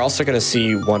 Yeah, we're also gonna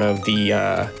see one of the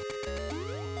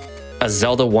a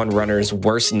Zelda 1 runner's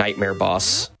worst nightmare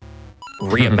boss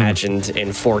reimagined in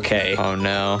 4K. Oh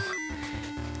no.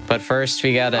 But first,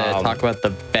 we gotta talk about the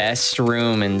best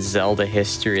room in Zelda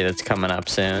history that's coming up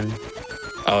soon.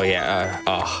 Oh yeah.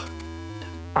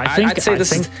 I'd say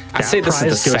this is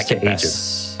the second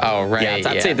best. Oh right. Yeah,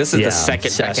 I'd say this is the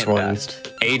second best one.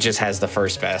 Best. Aegis has the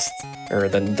first best, or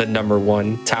the number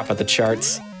one, top of the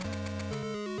charts.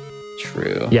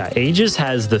 True. Yeah, Aegis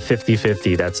has the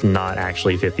 50-50 that's not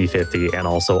actually 50-50, and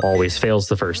also always fails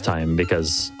the first time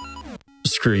because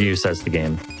screw you, says the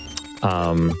game.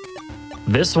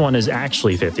 This one is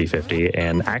actually 50-50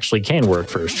 and actually can work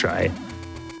first try.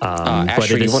 But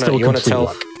it is still complete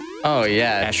luck. Oh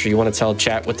yeah, Asher, you want to tell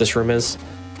chat what this room is?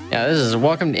 Yeah, this is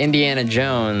Welcome to Indiana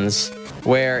Jones,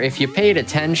 where if you paid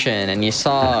attention and you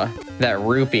saw that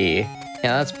rupee,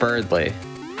 yeah, that's Birdley.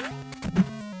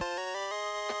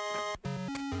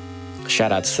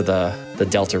 Shoutouts to the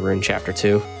Delta Rune Chapter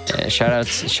 2. Yeah,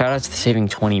 shoutouts to saving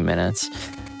 20 minutes.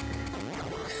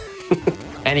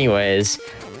 Anyways,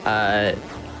 oh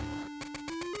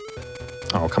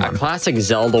come on, a classic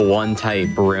Zelda 1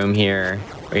 type room here,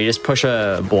 where you just push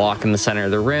a block in the center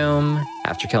of the room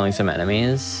after killing some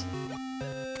enemies.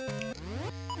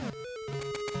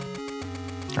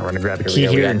 We're gonna grab a key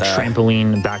here and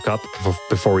trampoline back up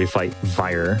before we fight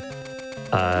Vire.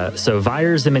 So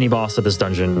Vire's the mini boss of this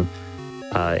dungeon,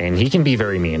 and he can be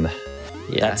very mean.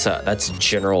 Yeah, that's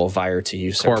General Vire to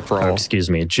you, sir. Corporal. Oh, excuse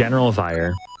me, General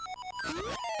Vire.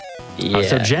 Yeah.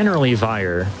 So generally,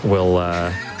 Vire will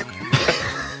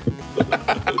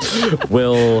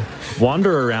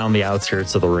wander around the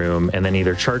outskirts of the room and then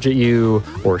either charge at you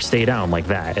or stay down like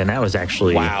that. And that was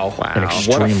actually wow. An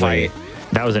extremely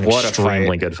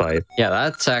good fight. Yeah,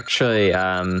 that's actually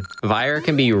Vire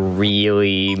can be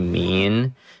really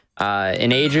mean.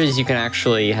 In Ages, you can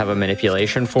actually have a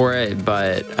manipulation for it,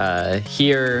 but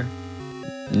here,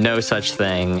 no such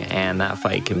thing, and that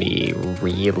fight can be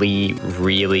really,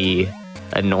 really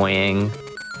annoying.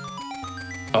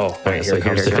 Oh, right, so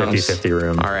here's the 50-50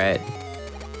 room. All right.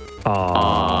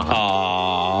 Aww.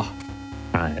 All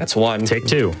right. That's one. Take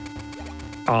two.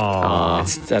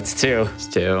 Aww. That's two. It's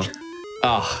two.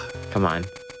 Oh, come on.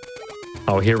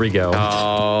 Oh, here we go.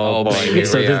 Oh boy.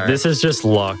 So this is just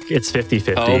luck. It's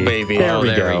 50-50. Oh, baby. There we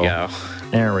go.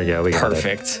 There we go. We got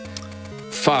perfect.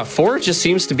 4 just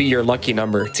seems to be your lucky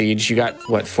number, Tej. You got,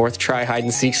 what, 4th try hide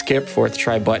and seek skip, 4th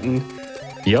try button?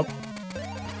 Yep.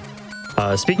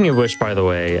 Speaking of which, by the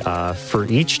way, for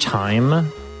each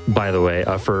time,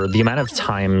 for the amount of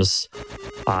times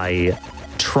I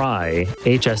try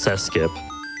HSS skip,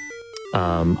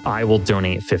 I will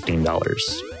donate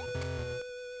 $15.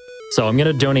 So I'm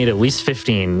going to donate at least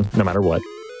 15 no matter what.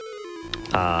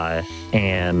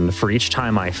 And for each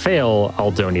time I fail,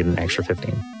 I'll donate an extra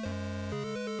 15.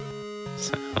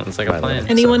 Sounds like a plan.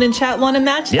 Anyone in chat want to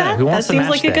match that? Yeah, who wants to match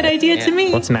that? Seems like a good idea to me.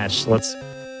 Who wants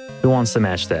to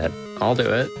match that? I'll do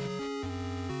it.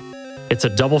 It's a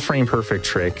double frame perfect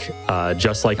trick,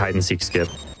 just like hide and seek skip.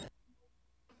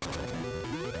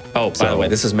 Oh, by the way,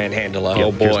 this is Manhandla. Yep,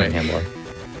 oh boy. Manhandla.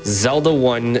 Zelda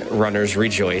 1 runners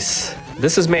rejoice.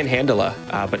 This is Manhandla,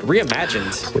 but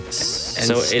reimagined.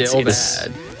 So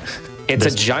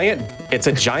it's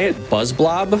a giant buzz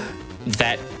blob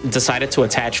that decided to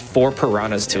attach 4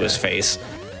 piranhas to his face.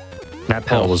 That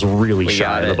pedal was really we shy,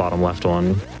 got the it. bottom left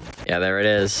one. Yeah, there it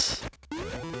is.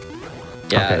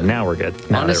 Yeah. Okay, now we're good.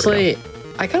 Now, Honestly,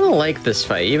 I kind of like this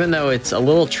fight, even though it's a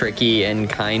little tricky and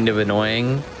kind of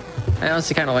annoying. I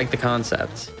honestly kind of like the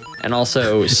concept. And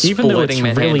also even though it's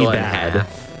splitting really Manhandle in bad,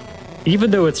 half.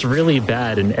 even though it's really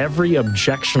bad in every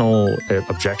objectional,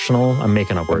 I'm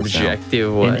making up words now.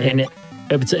 Objective way. And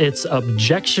it's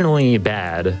objectionally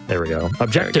bad. There we go.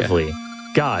 Objectively.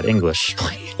 God, English,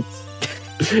 please.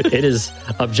 It is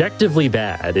objectively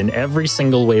bad in every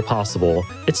single way possible.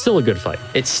 It's still a good fight.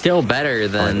 It's still better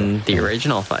than the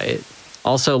original fight.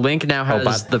 Also, Link now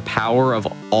has the power of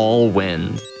all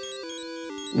wind.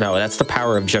 No, that's the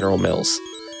power of General Mills.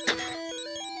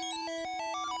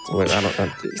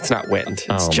 It's not wind.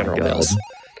 It's General Mills.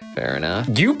 Fair enough.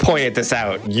 You pointed this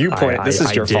out. This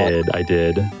is your fault. I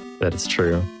did. That is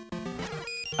true.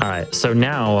 All right. So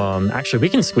now, actually, we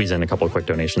can squeeze in a couple of quick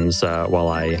donations while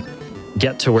I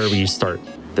get to where we start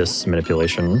this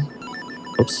manipulation.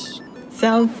 Oops.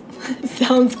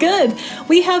 Sounds good.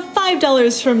 We have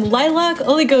 $5 from Lilac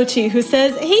Oligochi, who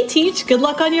says, "Hey Teach, good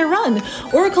luck on your run.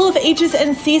 Oracle of Ages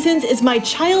and Seasons is my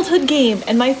childhood game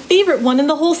and my favorite one in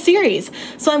the whole series.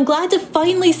 So I'm glad to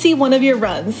finally see one of your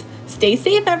runs. Stay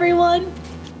safe, everyone."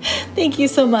 Thank you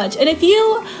so much. And if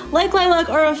you, like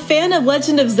Lilac, are a fan of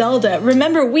Legend of Zelda,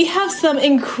 remember we have some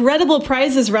incredible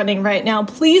prizes running right now.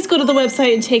 Please go to the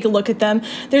website and take a look at them.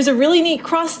 There's a really neat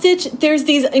cross stitch. There's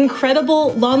these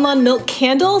incredible Lon Lon Milk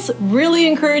candles. Really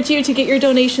encourage you to get your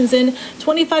donations in.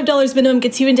 $25 minimum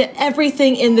gets you into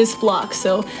everything in this block,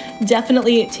 so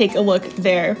definitely take a look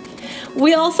there.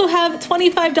 We also have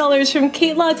 $25 from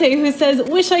Kate Latte, who says,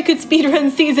 "Wish I could speedrun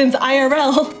Seasons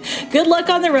IRL. Good luck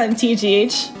on the run,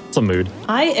 TGH." It's a mood.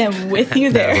 I am with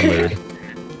you there. That's a mood.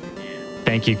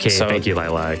 Thank you, Kate. Thank you,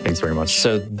 Lilac. Thanks very much.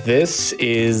 So this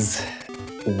is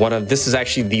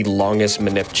actually the longest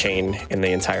manip chain in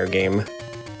the entire game.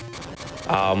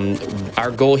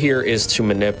 Our goal here is to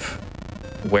manip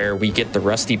where we get the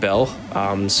Rusty Bell.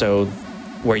 So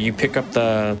where you pick up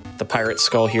the pirate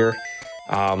skull here.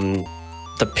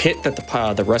 The pit that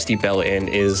the Rusty Bell in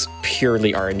is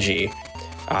purely RNG,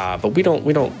 but we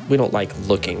don't like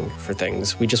looking for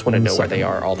things. We just want to know where they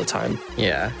are all the time.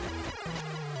 Yeah.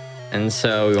 And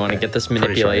so we want to get this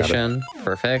manipulation.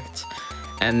 Perfect.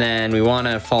 And then we want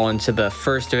to fall into the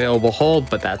first available hold,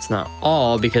 but that's not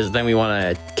all, because then we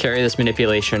want to carry this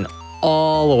manipulation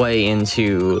all the way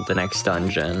into the next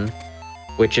dungeon,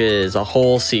 which is a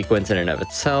whole sequence in and of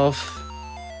itself.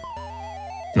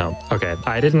 No, okay.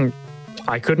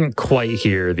 I couldn't quite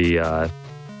hear the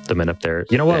manip there.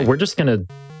 You know what? Okay. We're just gonna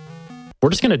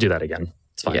do that again.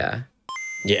 It's fine.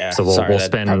 Yeah. So we'll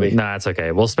spend. Nah, it's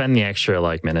okay. We'll spend the extra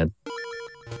minute.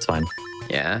 It's fine.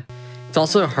 Yeah. It's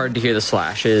also hard to hear the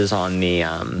slashes on the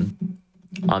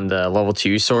level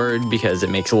 2 sword because it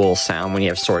makes a little sound when you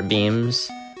have sword beams.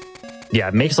 Yeah,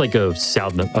 it makes a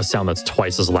sound that's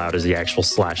twice as loud as the actual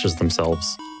slashes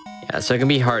themselves. Yeah, so it can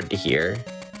be hard to hear.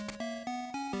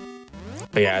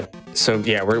 But yeah, so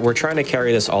yeah, we're trying to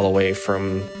carry this all the way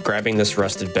from grabbing this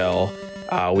rusted bell.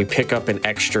 We pick up an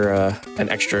extra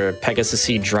Pegasus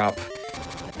seed drop,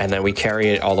 and then we carry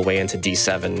it all the way into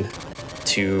D7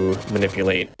 to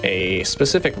manipulate a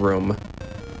specific room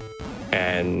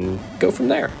and go from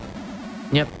there.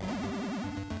 Yep.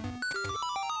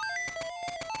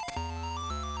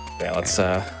 Yeah,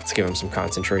 let's give him some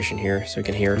concentration here so we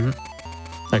can hear.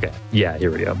 Mm-hmm. Okay. Yeah,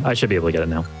 here we go. I should be able to get it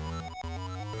now.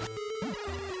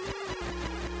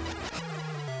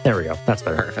 There we go. That's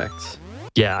better. Perfect.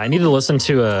 Yeah, I need to listen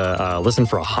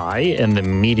for a high, and the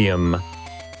medium,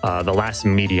 the last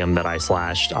medium that I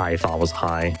slashed, I thought was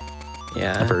high.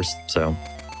 Yeah. At first, so. All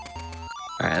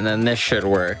right, and then this should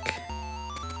work.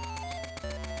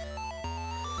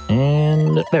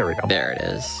 And there we go. There it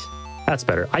is. That's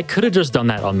better. I could have just done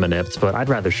that unmanipped, but I'd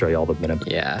rather show you all the manip.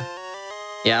 Yeah.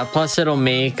 Yeah, plus it'll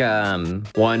make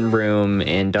one room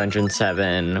in Dungeon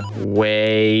 7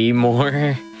 way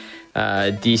more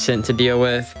decent to deal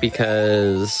with,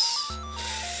 because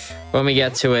when we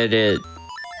get to it,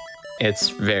 it's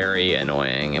very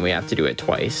annoying and we have to do it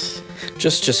twice.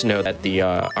 Just know that the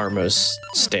Armos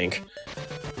stink.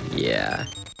 Yeah.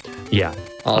 Yeah.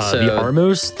 Also, the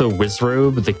Armos, the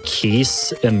Wizrobe, the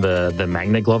Keys, and the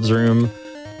Magnet Gloves room,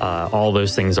 all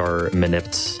those things are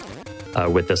manipped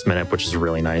with this manip, which is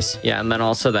really nice. Yeah, and then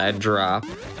also that drop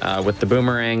with the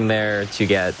boomerang there to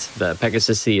get the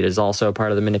Pegasus seed is also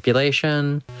part of the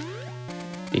manipulation,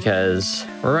 because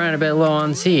we're running a bit low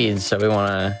on seeds, so we want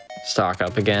to stock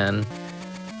up again.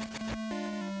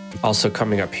 Also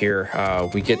coming up here,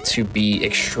 we get to be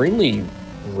extremely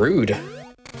rude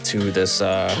to this.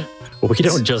 We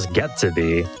don't just get to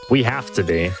be; we have to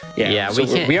be. Yeah, so we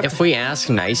can't. If we ask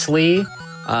nicely,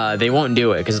 they won't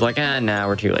do it because like, nah,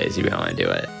 we're too lazy. We don't want to do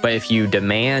it. But if you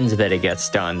demand that it gets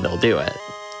done, they'll do it.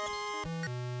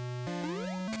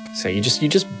 So you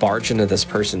just barge into this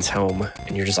person's home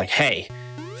and you're just like, hey,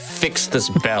 fix this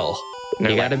bell.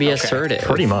 You got to be assertive.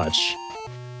 Pretty much.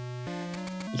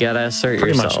 You got to assert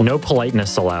Pretty yourself. much, no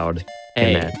politeness allowed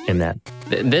in that.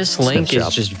 This link is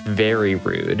just very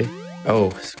rude.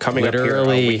 Oh, coming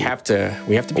Literally, up here,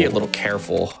 we have to be a little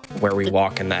careful where we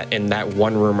walk in that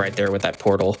one room right there with that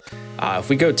portal. If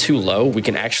we go too low, we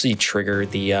can actually trigger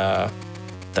the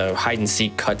hide and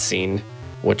seek cutscene,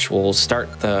 which will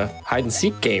start the hide and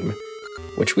seek game,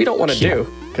 which we don't want to do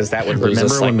because that would lose us.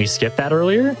 Remember when we skipped that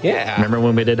earlier? Yeah. Remember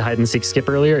when we did hide and seek skip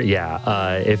earlier?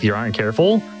 Yeah. If you aren't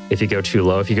careful, if you go too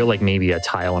low, if you go like maybe a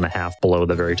tile and a half below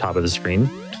the very top of the screen,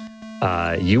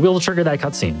 you will trigger that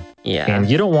cutscene. Yeah. And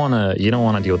you don't want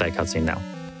to deal with that cutscene now.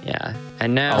 Yeah.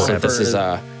 And now Also, this is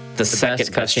the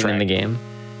second best cutscene in the game.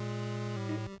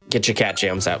 Get your cat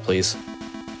jams out, please.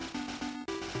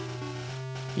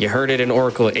 You heard it in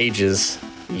Oracle of Ages.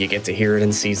 You get to hear it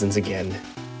in Seasons again.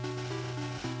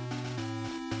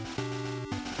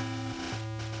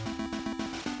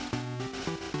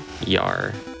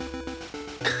 Yar.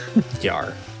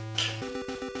 Yar.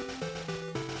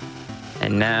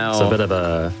 And now It's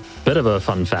a bit of a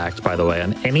fun fact, by the way.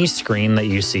 On any screen that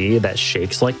you see that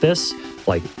shakes like this,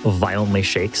 like violently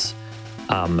shakes,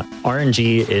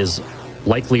 RNG is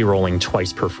likely rolling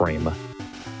twice per frame.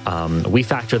 We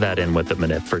factor that in with the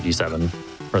manip for D7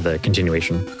 or the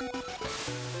continuation.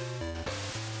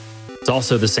 It's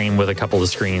also the same with a couple of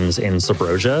screens in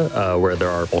Subrosia where there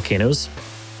are volcanoes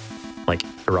like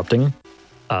erupting.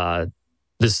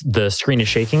 The screen is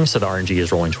shaking, so the RNG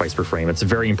is rolling twice per frame. It's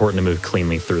very important to move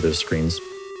cleanly through those screens.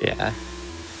 yeah.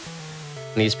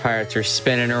 These pirates are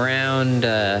spinning around,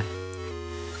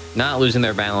 not losing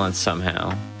their balance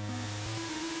somehow.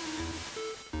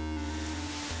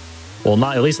 Well,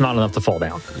 at least not enough to fall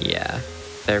down. Yeah.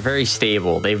 They're very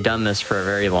stable. They've done this for a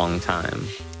very long time.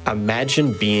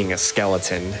 Imagine being a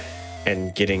skeleton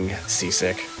and getting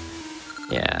seasick.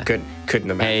 Yeah. Couldn't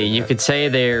imagine. Hey, you could say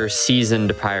they're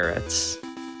seasoned pirates.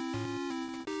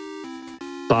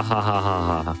 Bah ha ha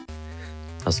ha ha.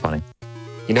 That's funny.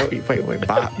 You know, wait,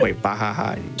 bah ha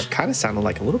ha. You kind of sounded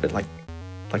like a little bit like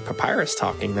Papyrus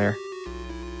talking there.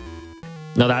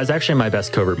 No, that was actually my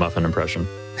best Covert Muffin impression.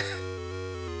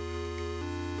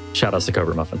 Shout outs to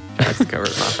Covert Muffin. That's the covered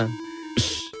muffin.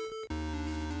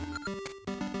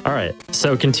 All right,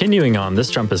 so continuing on, this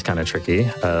jump is kind of tricky.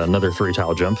 Another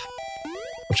 3-tile jump,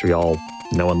 which we all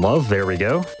know and love. There we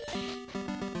go.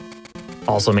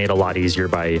 Also made a lot easier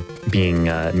by being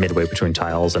midway between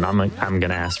tiles, and I'm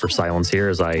gonna ask for silence here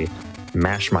as I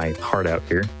mash my heart out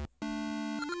here.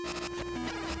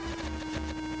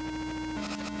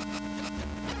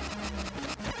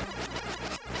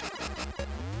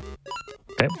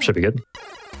 Okay, should be good.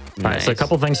 All right, so a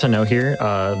couple things to know here.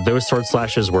 Those sword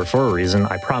slashes were for a reason,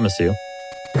 I promise you.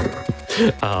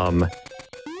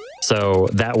 So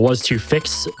that was to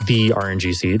fix the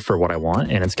RNG seed for what I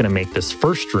want, and it's going to make this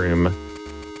first room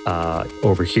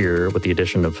over here with the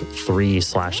addition of 3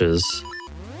 slashes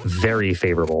very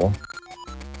favorable.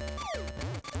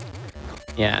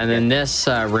 Yeah, and then this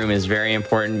room is very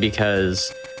important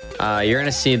because you're going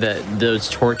to see that those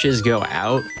torches go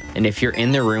out. And if you're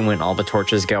in the room when all the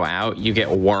torches go out, you get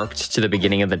warped to the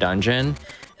beginning of the dungeon.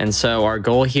 And so our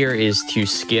goal here is to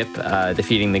skip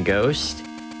defeating the ghost.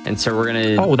 And so we're going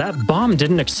to... Oh, that bomb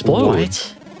didn't explode.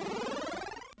 What?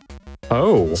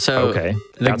 Oh, so okay.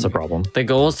 That's a problem. The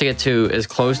goal is to get to as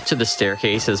close to the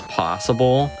staircase as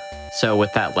possible. So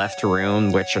with that left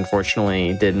room, which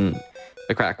unfortunately didn't...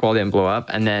 The crack wall didn't blow up.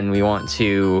 And then we want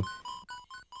to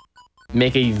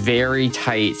make a very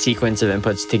tight sequence of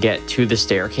inputs to get to the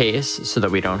staircase so that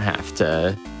we don't have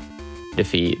to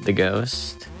defeat the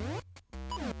ghost.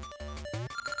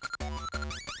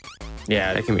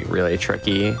 Yeah, That can be really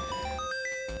tricky.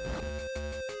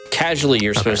 casually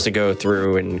you're supposed to go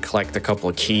through and collect a couple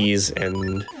of keys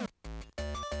and,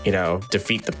 you know,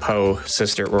 defeat the Poe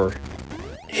sister or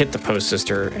hit the Poe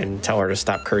sister and tell her to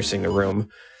stop cursing the room.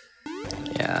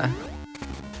 Yeah.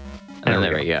 And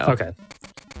there we go. Okay.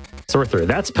 So we're through.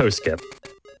 That's post skip.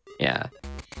 Yeah.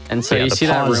 And so Yeah, you the see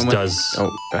that pause room does-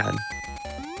 Oh, go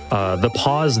ahead. The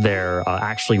pause there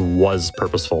actually was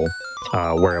purposeful,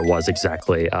 where it was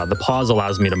exactly. The pause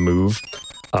allows me to move,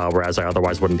 whereas I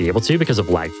otherwise wouldn't be able to because of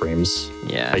lag frames.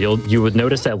 Yeah. You would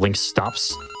notice that Link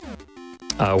stops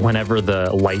whenever the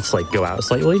lights like go out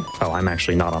slightly. Oh, I'm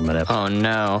actually not on the nip. Oh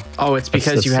no. Oh, it's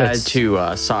because you had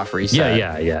to soft reset.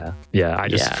 Yeah. I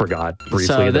just forgot briefly.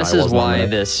 So that this I is wasn't on the why nip.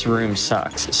 this room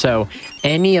sucks. So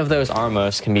any of those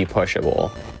armos can be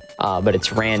pushable, but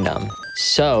it's random.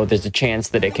 So there's a chance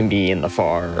that it can be in the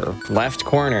far left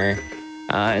corner.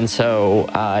 And so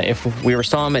if we were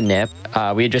still on a nip,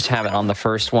 we'd just have it on the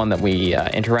first one that we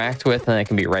interact with, and it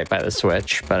can be right by the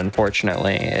switch. But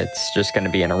unfortunately, it's just going to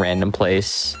be in a random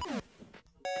place.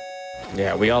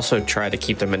 Yeah, we also try to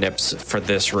keep the manips for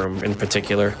this room in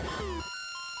particular,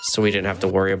 so we didn't have to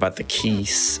worry about the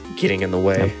keys getting in the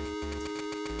way.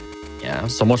 Yeah.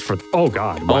 So much for. Oh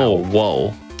God! Wow. Oh,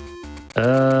 whoa.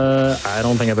 I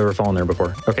don't think I've ever fallen there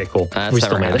before. Okay, cool. That's we never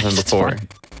still made it. happened It's before. fine.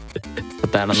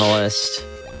 Put that on the list.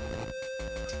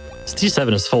 This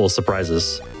T7 is full of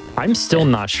surprises. I'm still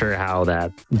not sure how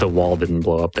the wall didn't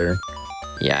blow up there.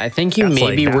 Yeah, I think you That's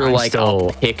maybe like- were I'm like still-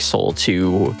 a pixel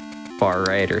too far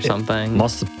right or something.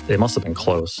 It must have been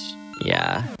close.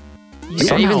 Yeah. I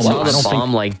Somehow, even saw I the don't think-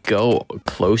 bomb like go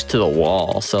close to the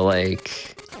wall, so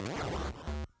like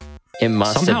it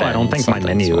must have Somehow been. I don't think my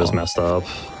something menu is small. messed up.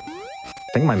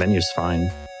 I think my menu's fine,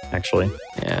 actually.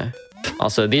 Yeah.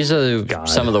 Also, these are God.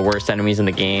 some of the worst enemies in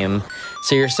the game.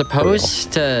 So you're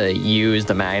supposed to use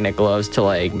the magnet gloves to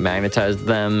like magnetize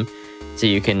them so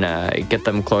you can get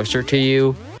them closer to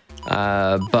you.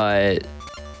 But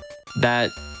that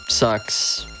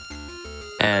sucks.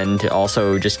 And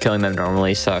also just killing them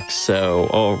normally sucks. So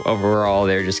overall,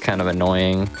 they're just kind of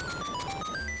annoying.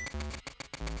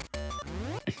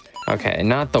 Okay,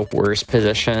 not the worst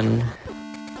position.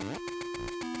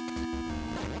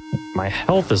 My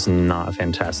health is not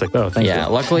fantastic, though. Thank you. Yeah,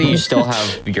 luckily you still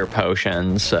have your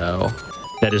potions, so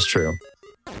That is true.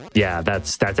 Yeah,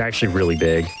 that's actually really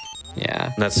big.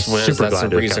 yeah. That's I'm super the glad to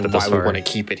have reason kept it why this we far. want to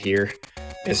keep it here,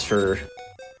 is for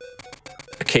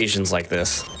occasions like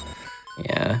this.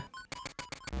 Yeah.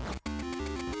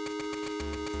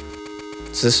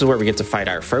 So this is where we get to fight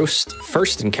our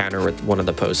first encounter with one of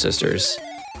the Poe sisters.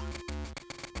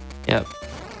 Yep.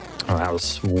 Oh, that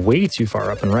was way too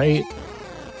far up and right.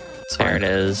 It's There fine. it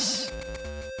is.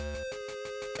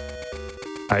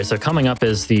 All right, so coming up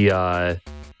is the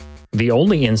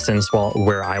only instance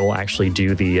where I will actually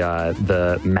do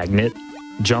the magnet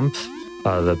jump,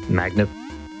 the magnet.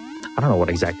 I don't know what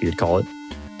exactly you'd call it,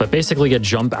 but basically a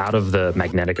jump out of the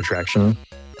magnetic attraction,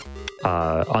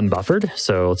 unbuffered.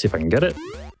 So let's see if I can get it.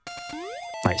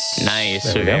 Nice, Nice.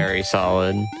 There we go. Very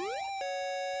solid.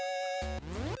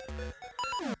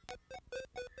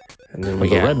 And then The we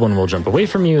got... red one will jump away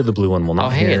from you. The blue one will not. Oh,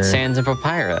 hey, here. it's Sands and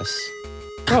Papyrus.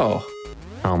 Oh,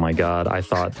 Oh my god! I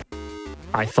thought.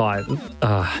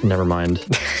 Never mind.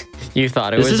 You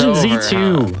thought it This was isn't over,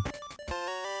 Z2. huh?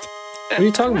 what are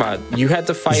you talking about? You had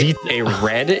to fight Z- a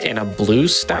red and a blue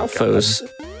Stalfos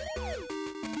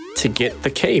to get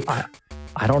the cape.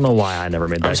 I don't know why I never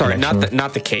made that. I'm sorry, connection.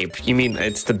 not the cape. You mean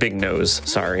it's the big nose.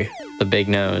 Sorry. The big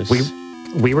nose.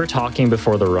 We were talking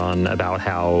before the run about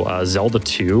how Zelda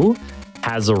 2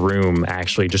 has a room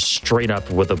actually just straight up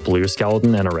with a blue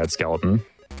skeleton and a red skeleton.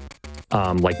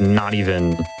 Like not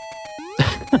even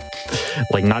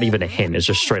like not even a hint. It's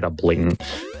just straight up blatant.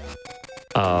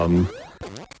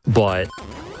 But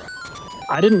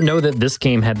I didn't know that this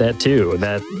game had that too.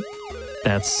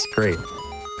 That's great.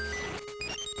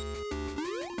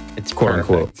 It's Quote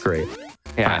unquote perfect. great.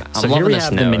 Yeah. Alright, I'm so here loving we this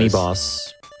have the mini nose.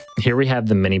 boss. Here we have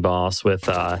the mini boss with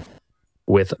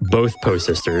both Poe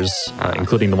sisters,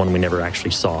 including the one we never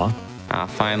actually saw.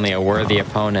 Finally, a worthy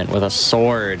opponent with a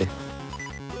sword.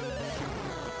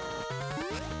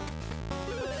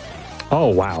 Oh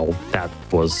wow, that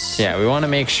was Yeah, we want to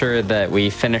make sure that we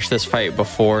finish this fight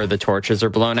before the torches are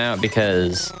blown out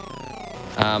because,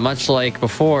 much like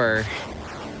before,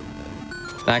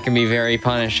 that can be very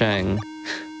punishing.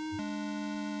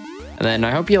 And then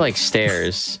I hope you like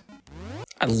stairs.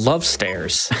 I love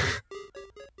stairs.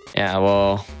 Yeah,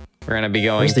 well, we're going to be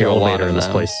going Where's the through a lot elevator of in this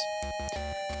them. place?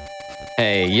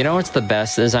 Hey, you know what's the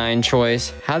best design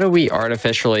choice? How do we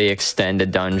artificially extend a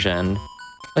dungeon?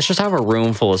 Let's just have a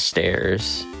room full of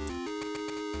stairs.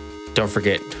 Don't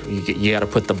forget, you got to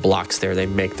put the blocks there. They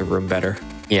make the room better.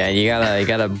 Yeah, you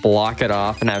gotta block it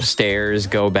off and have stairs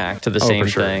go back to the same for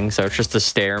sure. thing. So it's just a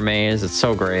stair maze. It's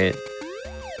so great.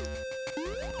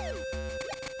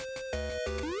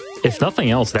 If nothing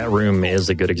else, that room is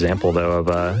a good example, though, of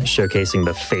showcasing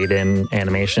the fade-in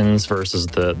animations versus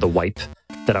the wipe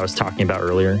that I was talking about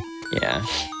earlier. Yeah.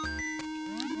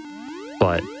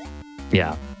 But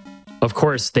yeah, of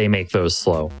course they make those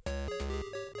slow.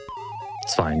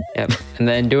 It's fine. Yep. And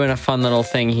then doing a fun little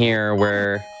thing here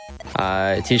where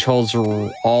Teach holds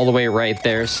all the way right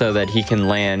there so that he can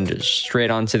land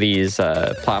straight onto these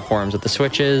platforms with the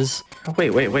switches. Oh,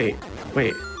 wait. Did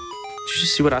you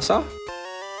just see what I saw?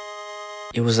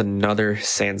 It was another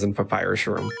Sands and Papyrus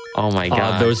room. Oh my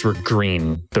god. Those were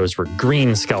green. Those were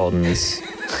green skeletons.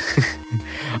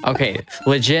 Okay,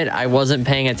 legit, I wasn't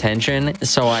paying attention,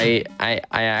 so I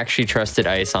actually trusted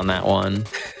Ice on that one.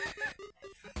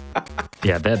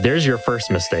 Yeah, there's your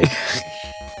first mistake.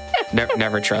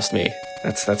 Never trust me.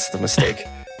 That's the mistake.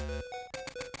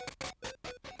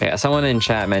 Yeah, someone in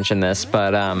chat mentioned this,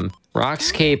 but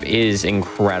Rockscape is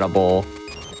incredible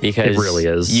because it really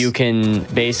is. You can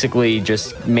basically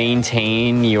just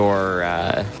maintain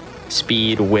your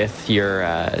speed with your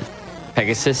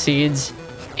Pegasus seeds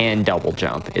and double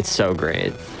jump. It's so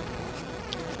great.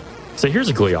 So here's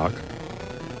a Gleeok.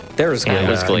 There's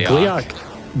Gleeok.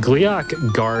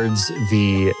 Gleeok guards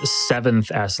the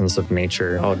 7th essence of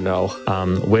nature. Oh no.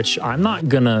 Which I'm not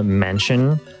gonna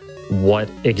mention what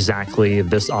exactly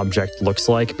this object looks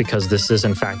like because this is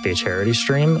in fact a charity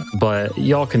stream, but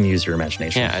y'all can use your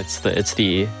imagination. Yeah, it's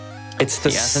the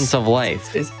essence of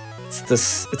life. It's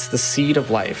the seed of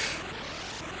life.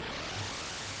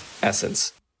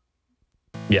 Essence.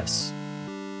 Yes.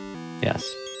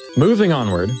 Moving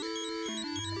onward.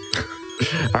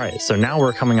 All right, so now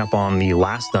we're coming up on the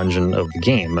last dungeon of the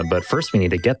game, but first we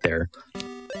need to get there.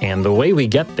 And the way we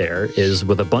get there is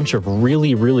with a bunch of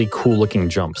really, really cool looking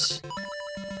jumps.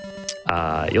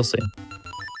 You'll see.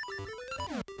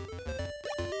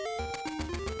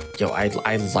 Yo,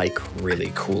 I like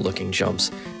really cool looking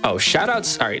jumps. Oh, shout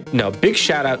outs. All right, no, big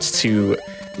shout outs to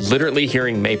literally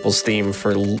hearing Maple's theme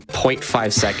for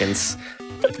 0.5 seconds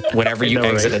whenever you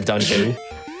exit a dungeon.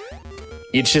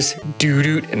 It's just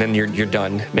doo-doo, and then you're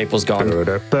done. Maple's gone.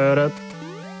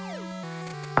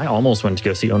 I almost went to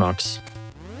go see Onox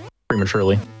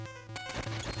prematurely.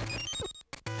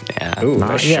 Yeah. Ooh,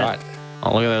 nice shot.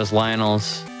 Oh, look at those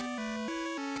Lionels.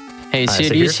 Hey, so so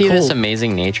do you see cool. this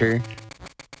amazing nature?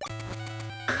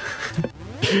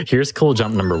 Here's cool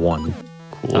jump number 1.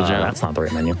 Cool jump. That's not the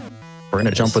right menu. We're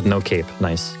gonna jump with no cape.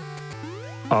 Nice.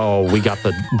 Oh, we got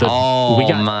we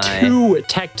got 2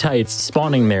 Tektites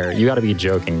spawning there. You got to be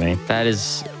joking me. That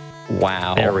is,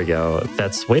 wow. There we go.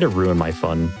 That's way to ruin my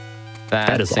fun.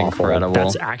 That is incredible. Awful.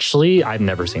 That's actually, I've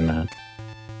never seen that.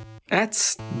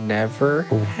 That's never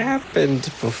happened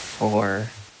before.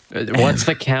 What's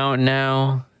the count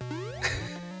now?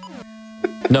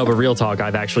 No, but real talk,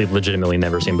 I've actually legitimately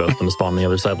never seen both of them spawn on the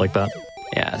other side like that.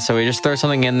 Yeah, so we just throw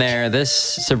something in there. This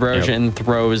Subrosion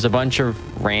throws a bunch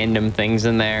of random things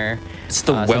in there. It's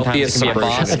the wealthiest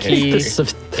Subrosion.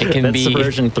 It can be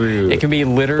Subversion through. It can be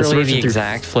literally the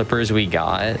exact flippers we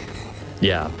got.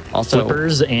 Yeah. Also,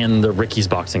 flippers and the Ricky's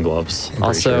boxing gloves.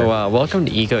 Also, welcome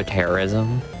to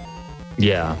eco-terrorism.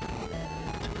 Yeah.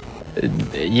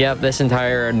 Yep, this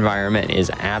entire environment is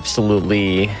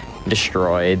absolutely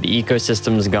destroyed. The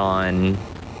ecosystem's gone.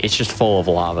 It's just full of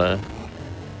lava.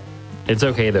 It's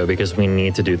okay though because we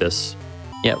need to do this.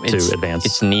 Yep, to advance.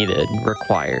 It's needed,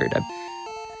 required.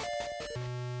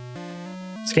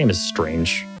 This game is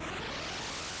strange.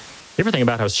 You ever think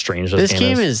about how strange this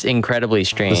game is? Incredibly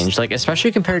strange. Like,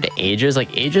 especially compared to Ages.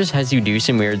 Like, Ages has you do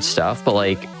some weird stuff, but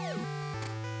like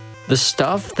the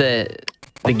stuff that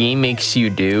the game makes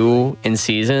you do in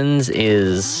Seasons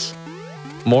is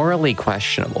morally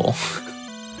questionable.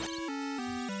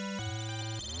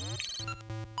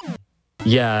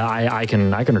 Yeah, I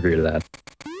can agree to that.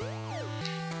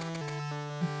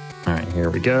 All right,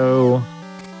 here we go. All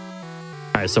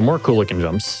right, some more cool looking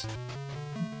jumps.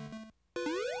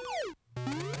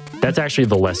 That's actually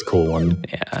the less cool one.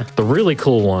 Yeah. The really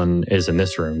cool one is in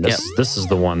this room. This is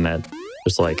the one that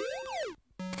just like.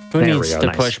 Who needs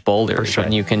to push boulders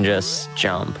when you can just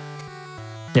jump?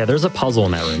 Yeah, there's a puzzle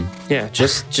in that room. Yeah,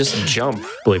 just jump.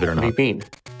 Believe it or not. What do you mean?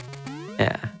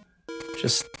 Yeah.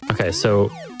 Just okay.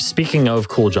 So speaking of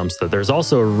cool jumps, though, there's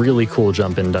also a really cool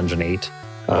jump in Dungeon 8,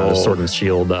 the Sword and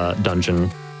Shield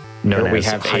dungeon, known as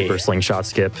Hyper Slingshot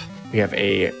Skip. We have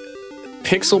a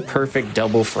pixel perfect,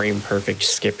 double frame perfect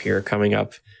skip here coming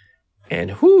up,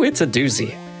 and whoo, it's a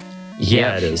doozy.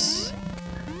 Yeah, it is.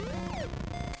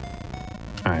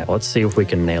 All right, let's see if we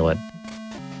can nail it.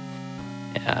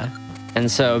 Yeah. And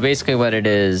so basically what it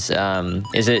is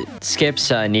it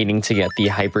skips needing to get the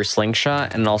hyper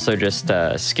slingshot and also just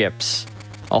skips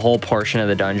a whole portion of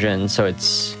the dungeon. So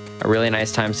it's a really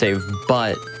nice time save,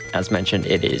 but as mentioned,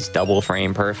 it is double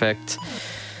frame perfect.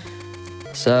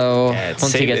 So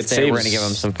once he gets there, we're going to give him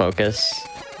some focus.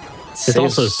 It's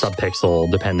also sub-pixel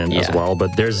dependent as well,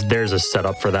 but there's a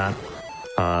setup for that,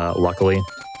 luckily.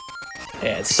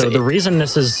 Yeah, so the reason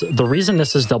this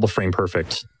is double frame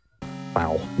perfect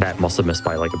Wow, that must have missed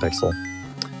by like a pixel.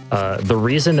 The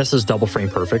reason this is double frame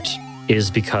perfect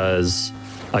is because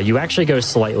you actually go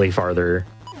slightly farther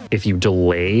if you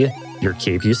delay your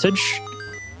cape usage.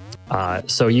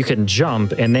 So you can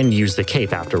jump and then use the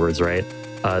cape afterwards, right?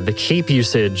 The cape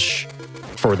usage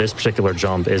for this particular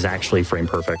jump is actually frame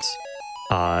perfect.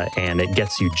 And it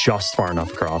gets you just far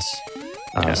enough across.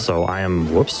 So I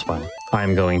am, wow. I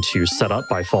am going to set up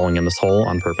by falling in this hole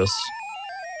on purpose.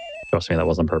 Trust me, that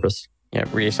was on purpose. Yeah,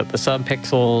 reset the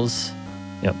subpixels.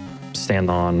 Yep. Stand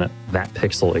on that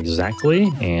pixel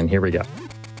exactly, and here we go.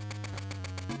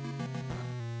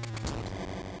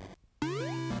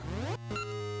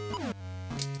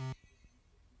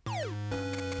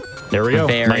 There we go.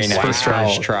 Very nice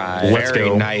first try. Let's Very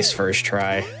go. nice first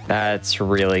try. That's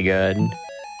really good.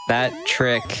 That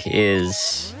trick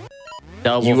is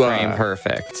double frame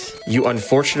perfect. You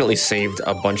unfortunately saved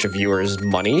a bunch of viewers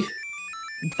money,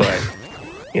 but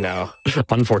you know,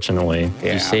 Unfortunately.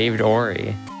 yeah. You saved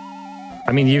Ori.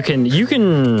 I mean, you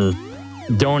can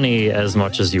donate as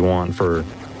much as you want for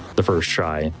the first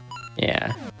try.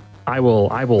 Yeah. I will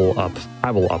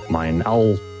up mine.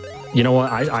 You know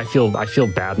what? I feel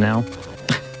bad now.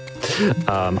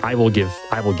 I will give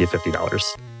 $50.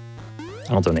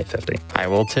 I'll donate 50. I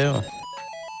will too.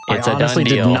 It's I a honestly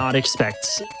done deal. did not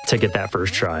expect to get that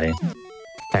first try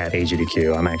at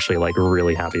AGDQ. I'm actually like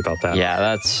really happy about that. Yeah,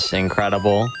 that's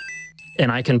incredible. And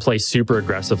I can play super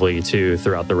aggressively too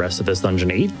throughout the rest of this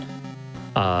Dungeon 8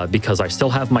 because I still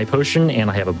have my potion and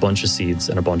I have a bunch of seeds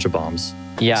and a bunch of bombs.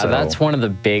 Yeah, So- that's one of the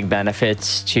big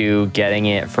benefits to getting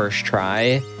it first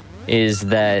try is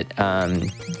that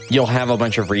you'll have a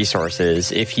bunch of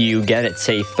resources. If you get it,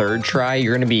 say, third try,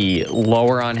 you're going to be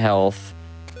lower on health.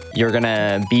 You're going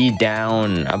to be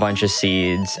down a bunch of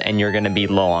seeds and you're going to be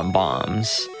low on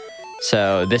bombs.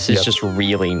 So this is just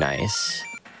really nice.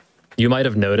 You might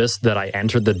have noticed that I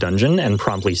entered the dungeon and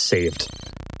promptly saved.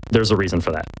 There's a reason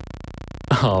for that.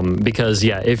 Because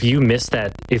yeah, if you miss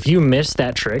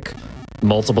that trick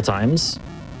multiple times,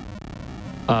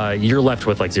 you're left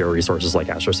with like 0 resources, like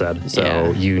Astra said.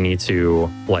 So you need to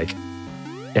like,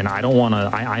 and I don't want to.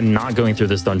 I'm not going through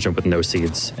this dungeon with no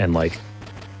seeds and like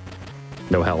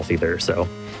no health either. So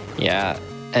Yeah,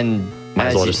 and might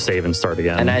as well just save and start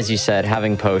again. And as you said,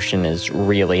 having potion is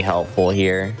really helpful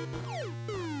here.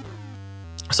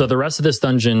 So the rest of this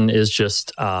dungeon is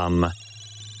just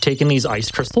taking these ice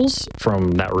crystals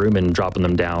from that room and dropping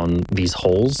them down these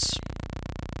holes.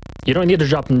 You don't need to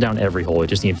drop them down every hole. You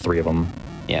just need 3 of them.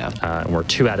 Yeah. And we're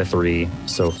 2 out of 3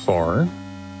 so far.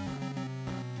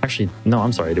 Actually, no,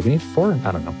 I'm sorry. Do we need 4?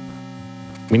 I don't know.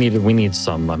 We need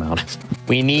some amount.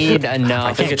 We need enough.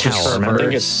 I think it's just count, I remember?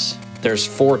 think it's there's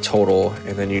 4 total,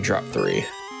 and then you drop 3.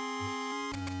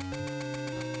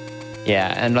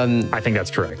 Yeah, and I think that's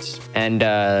correct. And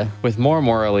with more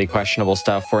morally questionable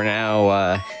stuff, we're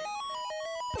now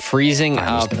freezing I'm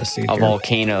just up gonna see a here.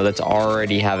 volcano that's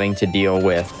already having to deal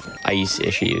with ice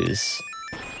issues.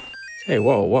 Hey,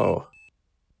 whoa!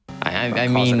 I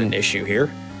Causing mean, an issue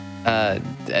here.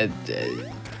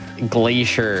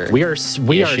 glacier We are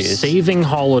issues. saving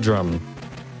Holodrum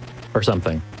or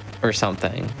something. or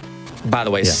something. By the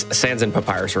way, Yeah. Sans and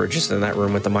Papyrus were just in that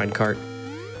room with the minecart.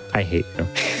 I hate you.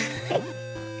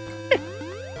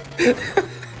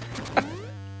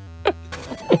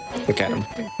 Look at him.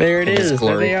 There it In his is. There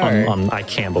glory. they are. I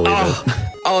can't believe it.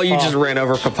 Oh, you just ran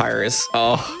over Papyrus.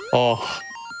 Oh, Oh,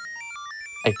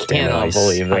 I cannot Nice.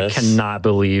 believe this. I cannot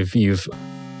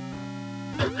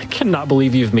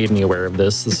believe you've made me aware of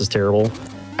this. This is terrible.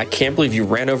 I can't believe you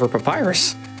ran over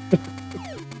Papyrus.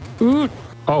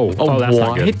 Oh, that's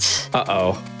not good.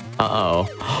 Uh-oh. Oh.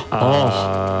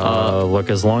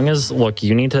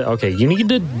 You need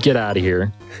to get out of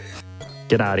here.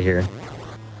 Get out of here.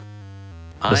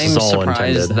 This I'm is all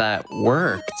surprised intended. that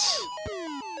worked.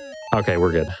 Okay,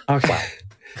 we're good. Okay.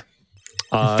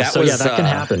 That so yeah, was, that can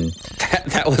happen.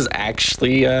 That was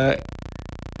actually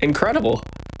incredible.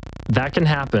 That can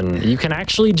happen. You can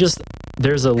actually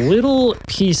there's a little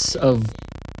piece of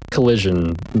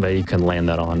collision that you can land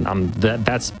that on.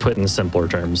 That's put in simpler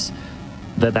terms.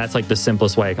 That's like the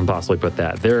simplest way I can possibly put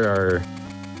that.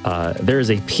 There's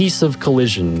a piece of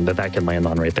collision that can land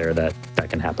on right there that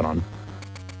can happen on.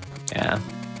 Yeah.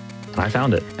 I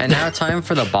found it. And now time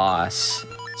for the boss.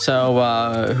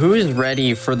 So, who is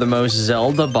ready for the most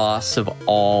Zelda boss of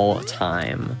all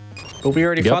time? But we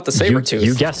already Yep, fought the Sabertooth.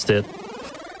 You guessed it.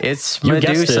 It's You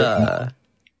guessed Medusa.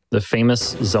 The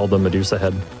famous Zelda Medusa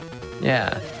head.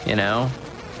 Yeah, you know?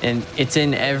 And it's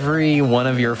in every one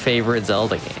of your favorite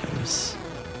Zelda games.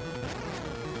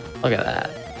 Look at that.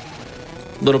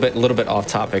 little bit off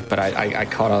topic, but I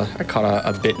caught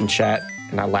a bit in chat,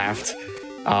 and I laughed.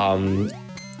 I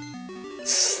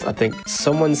think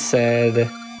someone said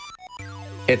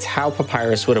it's how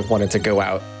Papyrus would have wanted to go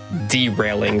out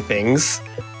derailing things.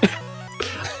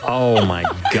 Oh my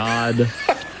god.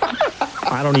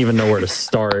 I don't even know where to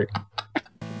start.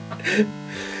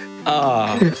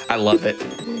 I love it.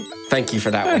 Thank you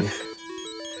for that one.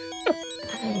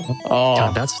 Oh,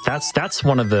 God, that's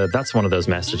one of those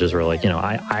messages where, like, you know,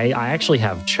 I actually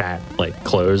have chat like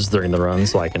closed during the run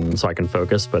so I can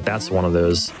focus, but that's one of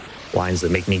those lines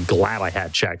that make me glad I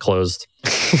had chat closed.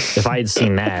 If I had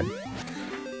seen that,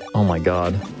 oh my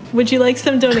god. Would you like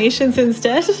some donations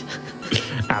instead?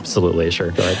 Absolutely,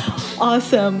 sure. Go ahead.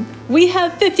 Awesome. We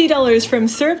have $50 from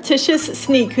Surreptitious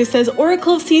Sneak, who says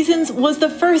Oracle of Seasons was the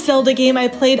first Zelda game I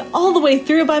played all the way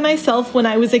through by myself when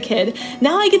I was a kid.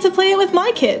 Now I get to play it with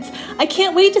my kids. I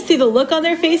can't wait to see the look on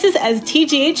their faces as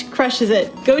TGH crushes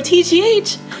it. Go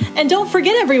TGH! And don't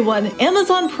forget, everyone,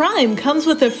 Amazon Prime comes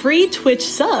with a free Twitch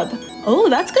sub. Oh,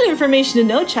 that's good information to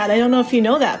know, chat. I don't know if you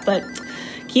know that, but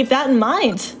keep that in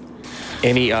mind.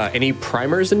 Any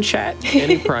primers in chat?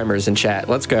 Any primers in chat?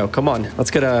 Let's go. Come on. Let's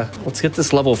get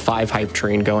this level 5 hype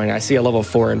train going. I see a level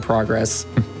 4 in progress.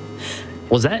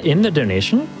 Was that in the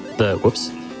donation? The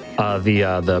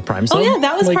Prime sub? Oh yeah,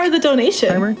 that was part of the donation.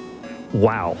 Timer?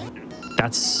 Wow.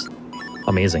 That's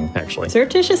amazing, actually.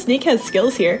 Surreptitious Sneak has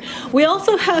skills here. We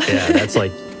also have Yeah, that's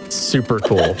like super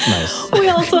cool. Nice. We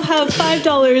also have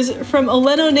 $5 from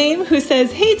Oleno Name, who says,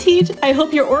 "Hey Teej, I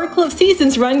hope your Oracle of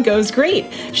Seasons run goes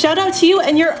great. Shout out to you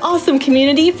and your awesome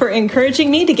community for encouraging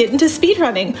me to get into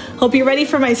speedrunning. Hope you're ready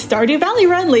for my Stardew Valley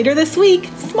run later this week.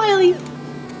 Smiley."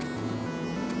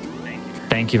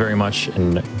 Thank you very much,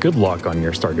 and good luck on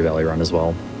your Stardew Valley run as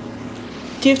well.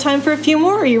 Do you have time for a few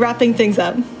more, or are you wrapping things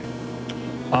up?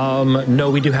 No,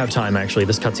 we do have time, actually.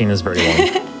 This cutscene is very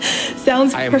long.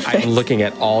 Sounds perfect. I'm looking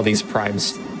at all these prime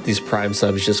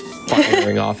subs just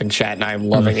firing off in chat, and I'm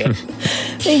loving it.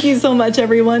 Thank you so much,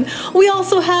 everyone. We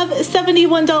also have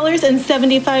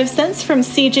 $71.75 from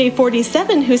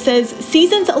CJ47, who says,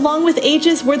 "Seasons along with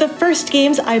Ages were the first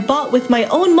games I bought with my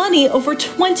own money over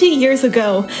 20 years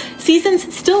ago.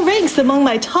 Seasons still ranks among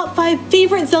my top 5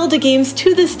 favorite Zelda games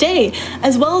to this day,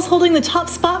 as well as holding the top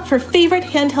spot for favorite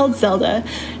handheld Zelda.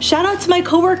 Shout out to my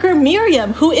coworker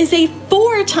Miriam, who is a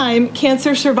 4-time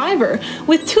cancer survivor,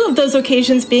 with 2 of those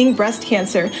occasions being breast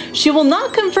cancer. She will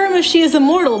not confirm if she is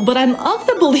immortal, but I'm of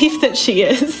the belief that she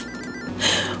is."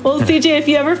 Well, CJ, if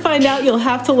you ever find out, you'll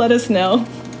have to let us know.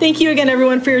 Thank you again,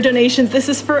 everyone, for your donations. This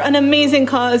is for an amazing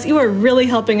cause. You are really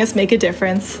helping us make a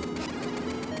difference.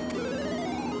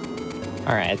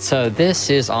 all right. So this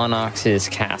is Onyx's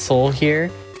castle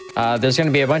here. There's going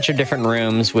to be a bunch of different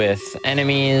rooms with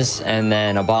enemies and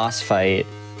then a boss fight.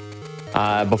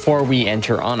 Before we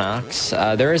enter Onyx,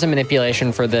 there is a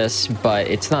manipulation for this, but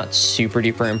it's not super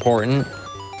duper important.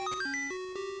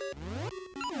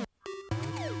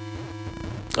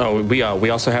 Oh, we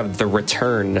also have the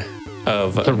return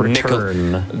of The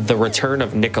return. the return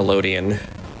of Nickelodeon.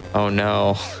 Oh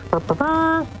no.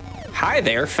 Hi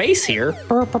there, Face here.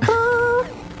 Oh,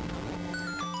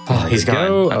 he's gone.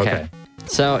 Go. Okay.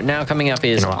 So now coming up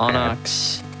is You know what,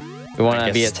 Onyx. We want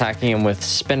to be attacking him with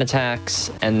spin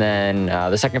attacks, and then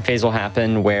the second phase will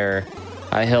happen where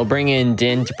he'll bring in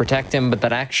Din to protect him, but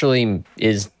that actually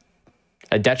is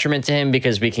a detriment to him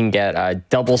because we can get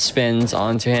double spins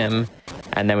onto him,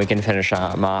 and then we can finish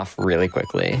him off really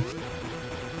quickly.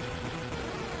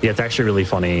 Yeah, it's actually really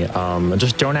funny.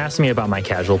 Just don't ask me about my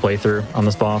casual playthrough on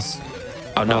this boss.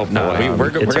 Oh no, boy. we're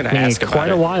going to ask about quite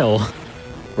it. a while.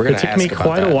 We're going It to took ask me about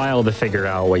quite that. a while to figure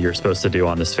out what you're supposed to do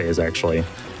on this phase, actually.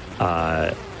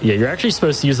 Yeah, you're actually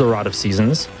supposed to use the Rod of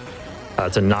Seasons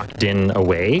to knock Din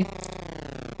away,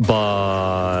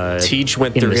 but Teach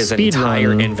went in through the his speed entire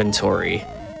run- inventory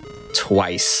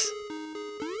twice.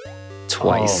 Oh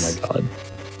my god!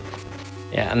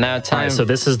 Yeah, and now All time. right, so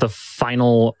this is the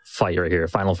final fight right here,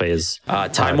 final phase.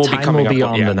 Time will be coming up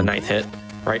on the 9th hit,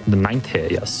 right? The 9th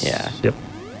hit, yes. Yeah. Yep.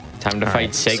 time to All fight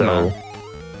right, Sigma. so-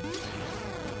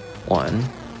 1,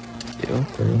 2,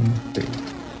 3.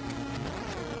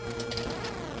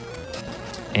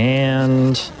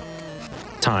 And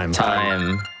time.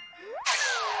 GG.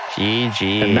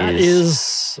 And that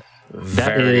is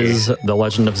The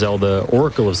Legend of Zelda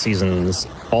Oracle of Seasons,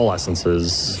 all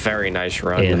essences. Very nice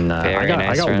run. Very I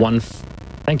nice got run. one.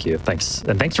 Thank you. Thanks.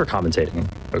 And thanks for commentating,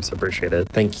 folks. I appreciate it.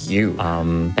 Thank you.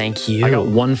 Thank you. I got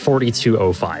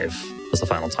 142.05 was the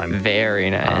final time. Very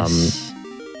nice.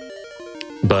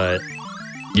 But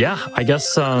yeah, I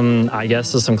guess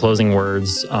as some closing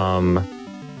words,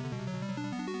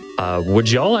 Would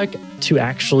y'all like to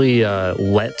actually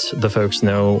let the folks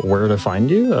know where to find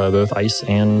you, both Ice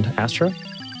and Astra?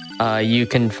 You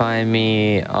can find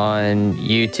me on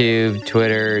YouTube,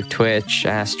 Twitter, Twitch,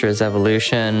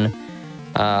 AstrasEvolution.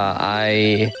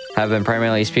 I have been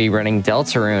primarily speedrunning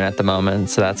Deltarune at the moment,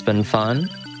 so that's been fun.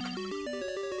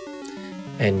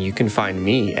 And you can find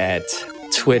me at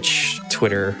Twitch,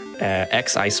 Twitter,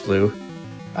 xIceblue.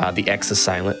 The X is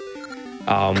silent.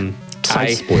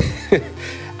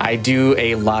 I do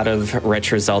a lot of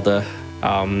retro Zelda.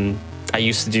 I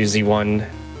used to do Z1,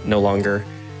 no longer.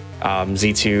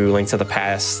 Z2, Link to the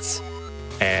Past.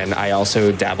 And I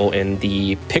also dabble in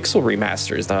the Pixel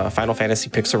remasters, the Final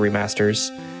Fantasy Pixel remasters.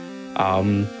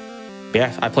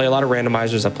 Yeah, I play a lot of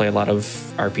randomizers. I play a lot of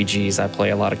RPGs. I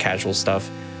play a lot of casual stuff.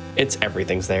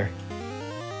 Everything's there.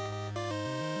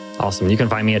 Awesome. You can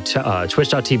find me at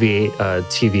twitch.tv,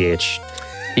 TVH.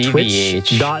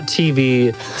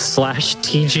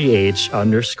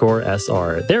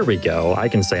 Twitch.tv/TGH_SR. There we go. I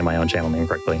can say my own channel name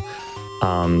correctly.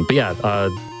 But yeah,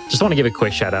 just want to give a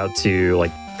quick shout out to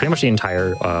like pretty much the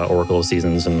entire Oracle of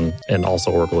Seasons and also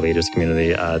Oracle of Ages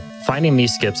community. Finding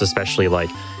these skips, especially like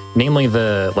namely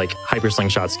the like Hyper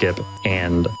Slingshot skip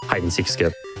and Hide and Seek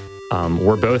skip,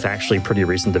 were both actually pretty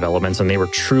recent developments, and they were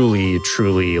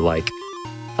truly like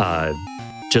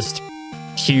just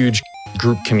huge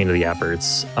group community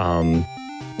efforts.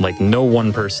 Like no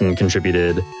one person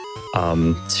contributed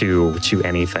to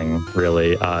anything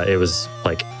really. It was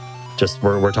like just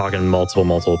we're talking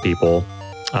multiple people.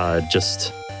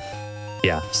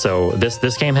 Yeah. So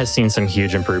this game has seen some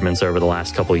huge improvements over the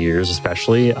last couple of years,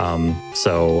 especially.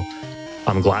 So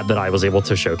I'm glad that I was able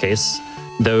to showcase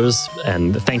those,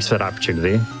 and thanks for that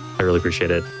opportunity. I really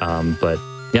appreciate it. But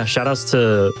yeah, shout outs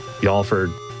to y'all for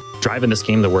driving this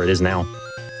game to where it is now.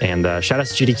 And shout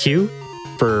outs to GDQ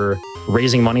for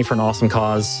raising money for an awesome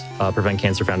cause, Prevent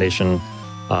Cancer Foundation,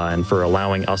 and for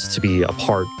allowing us to be a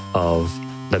part of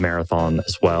the marathon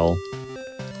as well.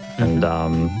 And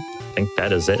I think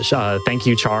that is it. Thank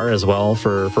you, Char, as well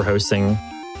for hosting.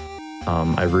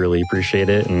 I really appreciate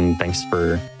it, and thanks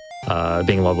for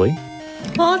being lovely.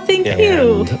 Oh, thank you.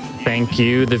 And thank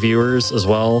you, the viewers, as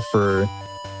well, for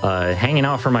hanging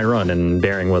out for my run and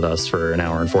bearing with us for an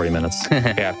hour and 40 minutes.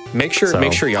 Yeah, make sure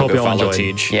y'all go follow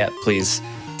Tej. Yep. Please.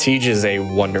 Tej is a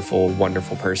wonderful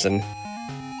person.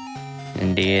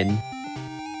 Indeed.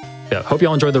 Yeah, hope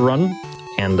y'all enjoyed the run,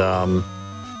 and I'll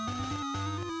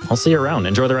see you around.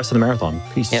 Enjoy the rest of the marathon.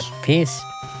 Peace. Yep. Peace.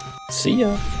 See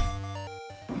ya.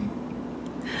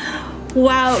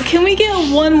 Wow, can we get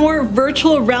one more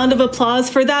virtual round of applause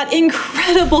for that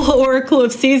incredible Oracle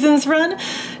of Seasons run?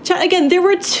 Again, there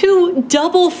were 2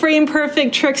 double frame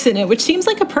perfect tricks in it, which seems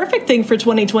like a perfect thing for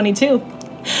 2022.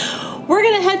 We're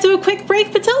gonna head to a quick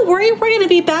break, but don't worry, we're gonna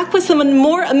be back with some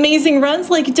more amazing runs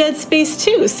like Dead Space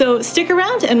 2, so stick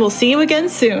around and we'll see you again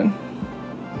soon.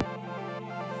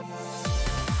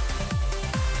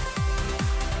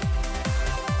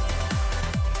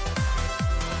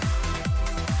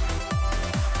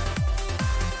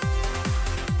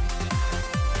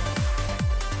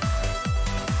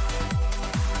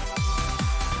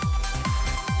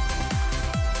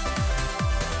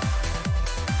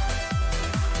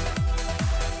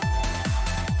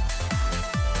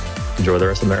 Enjoy the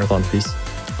rest of the marathon. Peace.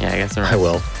 Yeah, I guess I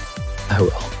will.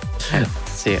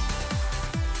 See you.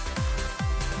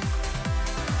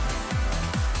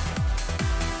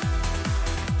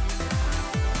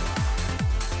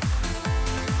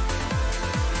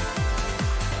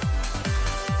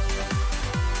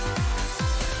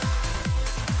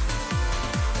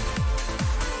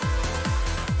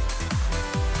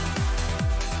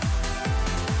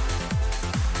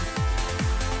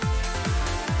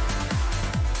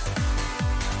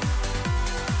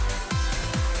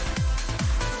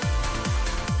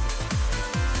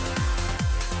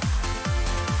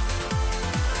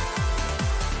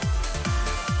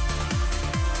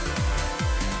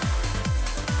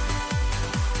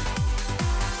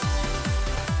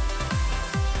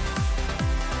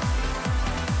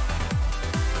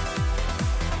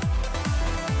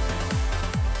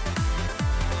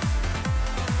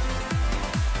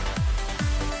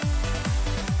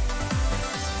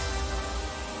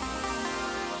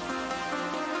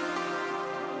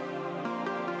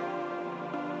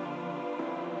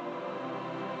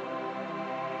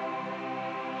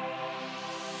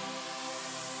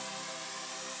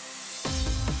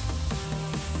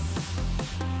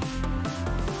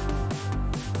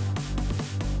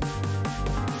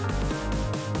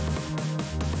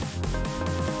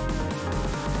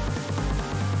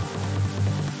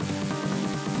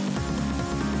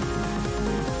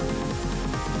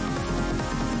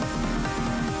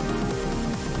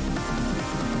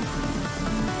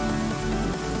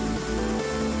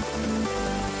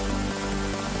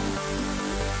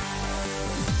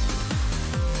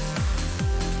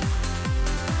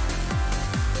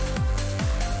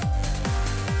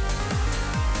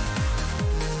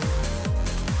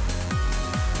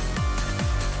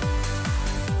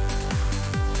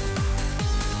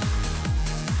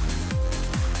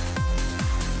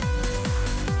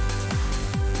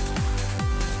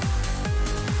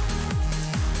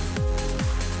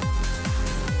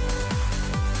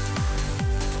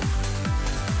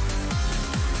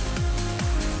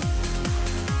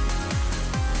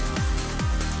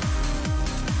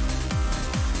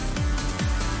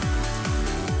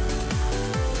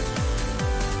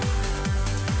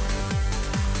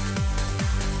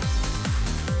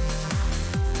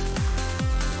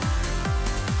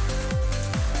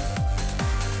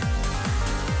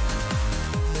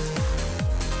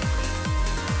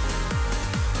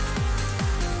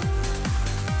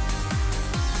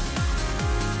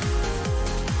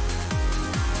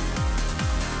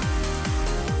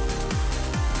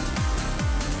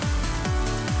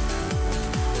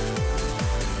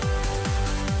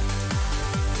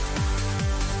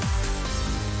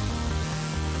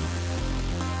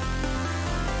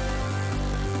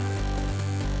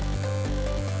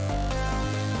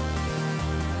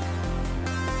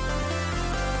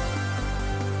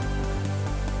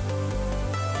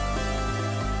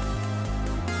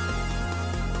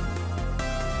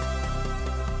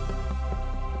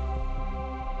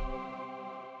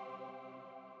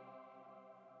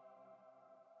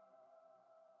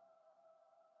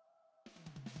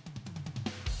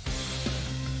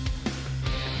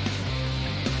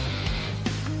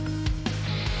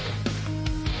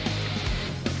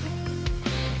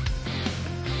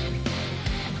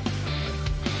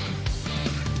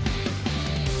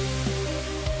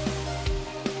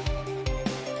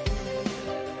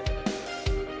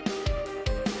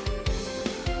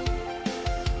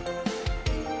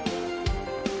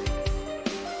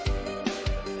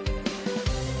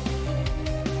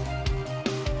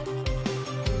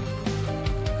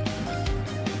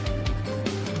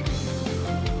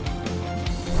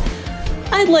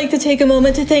 I'd like to take a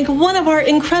moment to thank one of our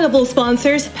incredible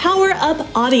sponsors, Power Up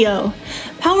Audio.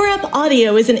 Power Up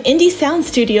Audio is an indie sound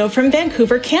studio from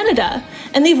Vancouver, Canada,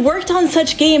 and they've worked on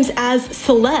such games as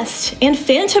Celeste and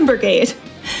Phantom Brigade.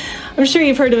 I'm sure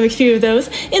you've heard of a few of those.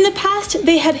 In the past,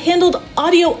 they had handled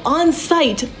audio on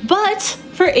site, but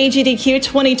for AGDQ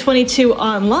 2022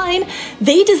 online,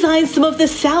 they designed some of the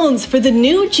sounds for the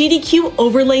new GDQ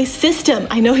overlay system.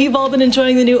 I know you've all been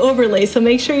enjoying the new overlay, so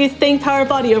make sure you thank Power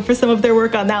Up Audio for some of their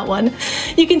work on that one.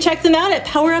 You can check them out at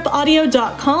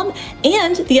powerupaudio.com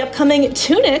and the upcoming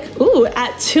Tunic,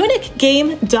 at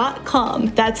tunicgame.com.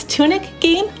 That's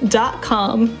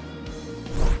tunicgame.com.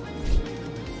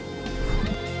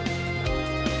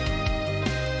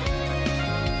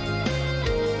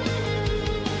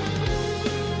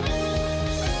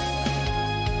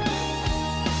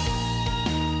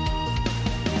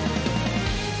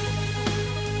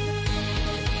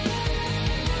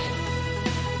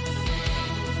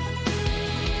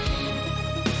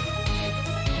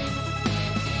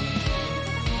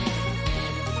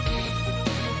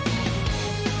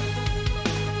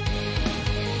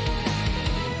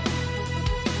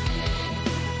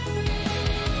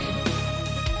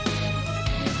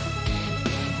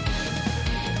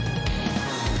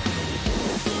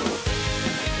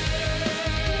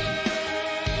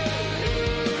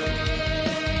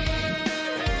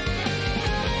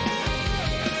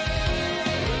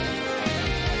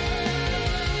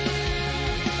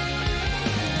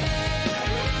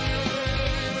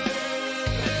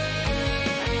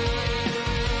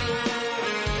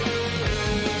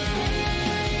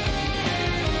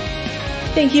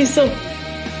 Thank you so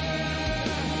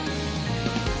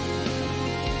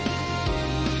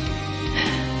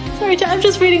Sorry, I'm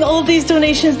just reading all of these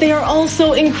donations. They are all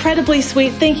so incredibly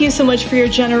sweet. Thank you so much for your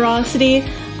generosity.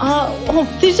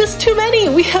 There's just too many.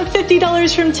 We have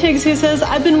 $50 from Tiggs, who says,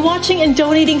 I've been watching and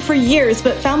donating for years,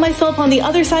 but found myself on the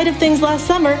other side of things last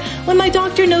summer when my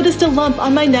doctor noticed a lump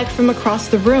on my neck from across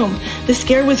the room. The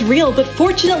scare was real, but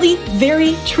fortunately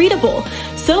very treatable.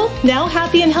 So now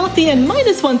happy and healthy and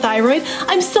 -1 thyroid,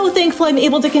 I'm so thankful I'm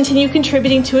able to continue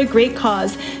contributing to a great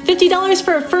cause. $50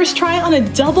 for a first try on a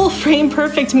double frame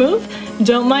perfect move?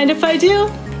 Don't mind if I do.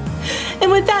 And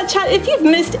with that, chat, if you've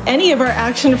missed any of our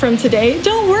action from today,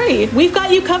 don't worry. We've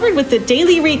got you covered with the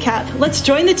daily recap. Let's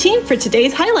join the team for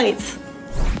today's highlights.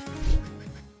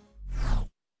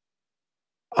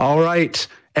 All right.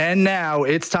 And now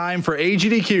it's time for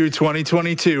AGDQ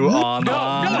 2022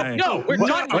 online. No, we're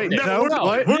not. Wait, No.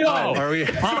 Are we?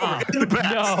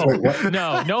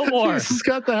 No more. He's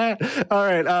got the hat. All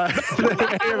right.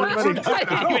 Hey, everybody. I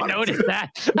didn't even notice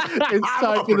that. It's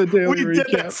time for the daily recap. We did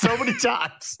that so many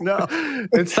times. No.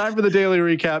 It's time for the daily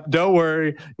recap. Don't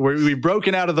worry. We've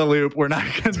broken out of the loop. We're not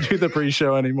going to do the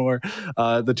pre-show anymore.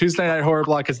 The Tuesday Night Horror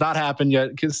Block has not happened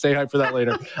yet. Stay hyped for that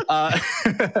later.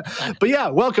 But yeah,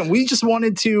 welcome. We just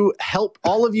wanted to help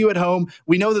all of you at home.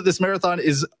 We know that this marathon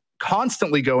is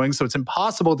constantly going, so it's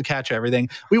impossible to catch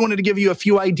everything. We wanted to give you a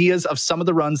few ideas of some of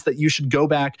the runs that you should go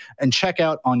back and check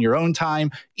out on your own time,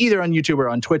 either on YouTube or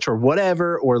on Twitch or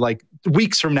whatever, or like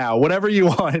weeks from now, whatever you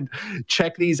want.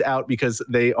 Check these out because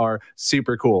they are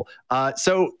super cool.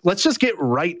 So let's just get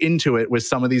right into it with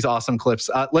some of these awesome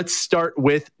clips. Let's start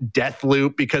with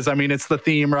Deathloop because I mean it's the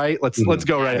theme, right? Let's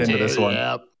go right into this one.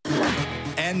 Yep.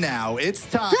 And now it's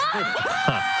time.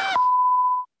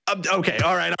 Okay,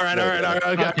 all right.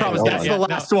 Okay, I promise that's the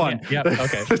last one. Yeah,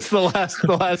 okay. It's the last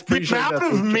pre-show. The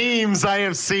amount of memes I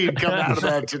have seen come out of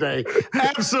that today.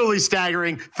 Absolutely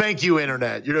staggering. Thank you,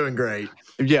 Internet. You're doing great.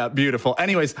 Yeah, beautiful.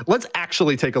 Anyways, let's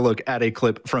actually take a look at a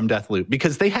clip from Deathloop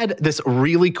because they had this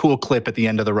really cool clip at the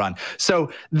end of the run. So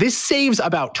this saves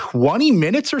about 20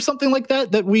 minutes or something like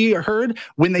that we heard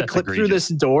when they clip through this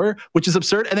door, which is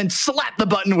absurd, and then slap the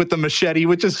button with the machete,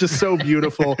 which is just so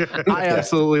beautiful. I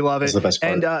absolutely love it. That's the best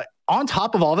part. And on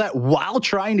top of all that, while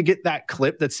trying to get that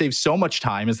clip that saves so much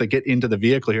time as they get into the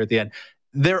vehicle here at the end,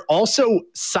 they're also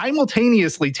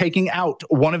simultaneously taking out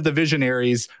one of the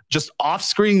visionaries just off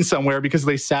screen somewhere because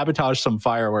they sabotaged some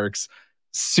fireworks.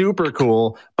 Super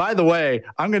cool. By the way,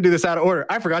 I'm going to do this out of order.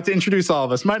 I forgot to introduce all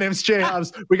of us. My name's Jay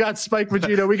Hobbs. We got Spike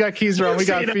Vegito. We got Keysron. We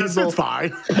got Feasel.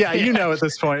 Fine. Yeah, you know at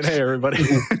this point. Hey, everybody.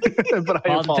 But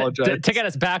I apologize. To get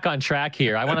us back on track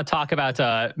here, I want to talk about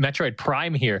Metroid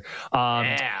Prime here.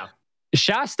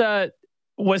 Shasta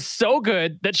was so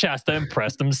good that Shasta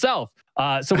impressed himself.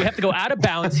 So we have to go out of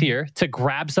bounds here to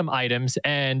grab some items,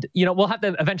 and we'll have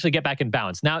to eventually get back in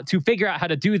bounds. Now, to figure out how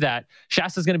to do that,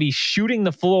 Shasta's going to be shooting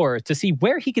the floor to see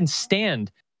where he can stand,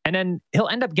 and then he'll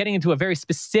end up getting into a very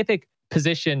specific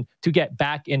position to get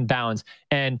back in bounds.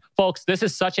 And folks, this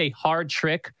is such a hard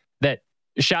trick that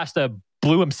Shasta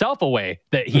blew himself away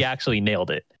that he actually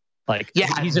nailed it. Like, Yeah,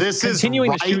 he's this just is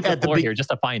continuing to right shoot the at the floor here just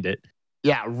to find it.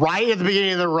 Yeah, right at the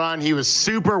beginning of the run, he was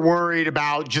super worried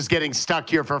about just getting stuck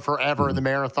here for forever in the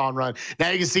marathon run. Now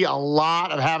you can see a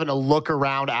lot of having to look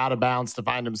around out of bounds to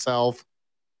find himself.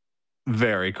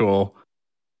 Very cool.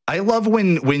 I love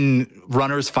when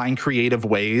runners find creative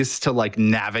ways to like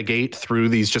navigate through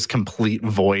these just complete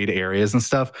void areas and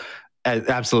stuff.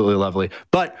 Absolutely lovely.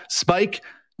 But Spike,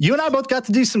 you and I both got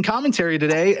to do some commentary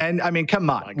today, and I mean, come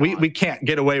on, we can't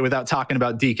get away without talking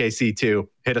about DKC 2.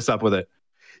 Hit us up with it.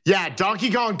 Yeah,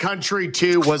 Donkey Kong Country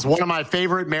 2 was one of my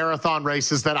favorite marathon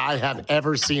races that I have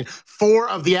ever seen. 4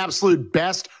 of the absolute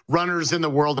best runners in the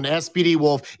world, and SPD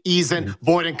Wolf, Ezen,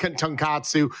 Void, and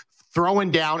Tonkatsu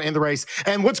throwing down in the race.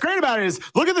 And what's great about it is,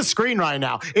 look at the screen right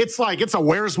now. It's like it's a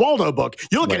Where's Waldo book.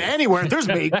 You look at anywhere, there's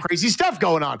big crazy stuff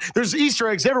going on. There's Easter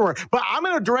eggs everywhere. But I'm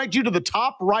going to direct you to the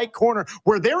top right corner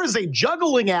where there is a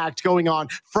juggling act going on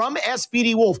from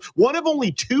SPD Wolf, one of only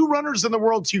 2 runners in the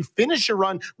world to finish a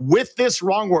run with this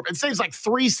wrong warp. It saves like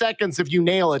 3 seconds if you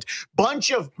nail it.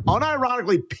 Bunch of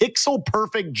unironically pixel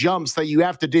perfect jumps that you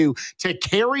have to do to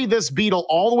carry this beetle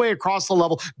all the way across the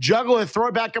level, juggle it, throw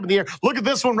it back up in the air. Look at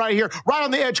this one right here. Right on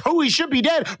the edge. Oh, he should be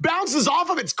dead. Bounces off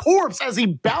of its corpse as he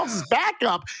bounces back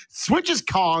up, switches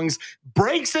Kongs,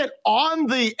 breaks it on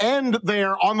the end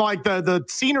there on like the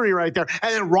scenery right there,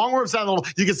 and then wrong warps down a little.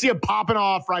 You can see it popping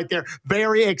off right there.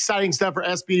 Very exciting stuff for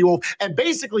SPD Wolf, and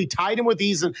basically tied him with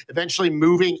ease and eventually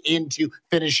moving into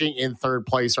finishing in 3rd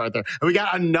place right there. And we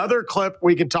got another clip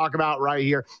we can talk about right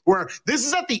here where this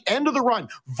is at the end of the run.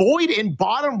 Void in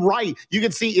bottom right, you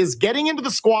can see, is getting into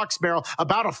the Squawks barrel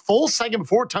about a full second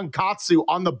before Tonkatsu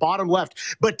on the bottom left,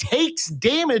 but takes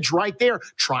damage right there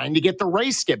trying to get the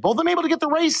race skip. Both of them able to get the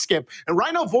race skip. And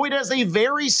right now, Void has a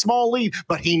very small lead,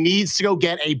 but he needs to go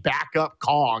get a backup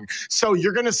Kong. So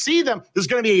you're going to see them. There's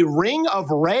going to be a ring of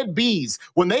red bees.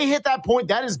 When they hit that point,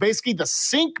 that is basically the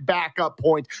sync backup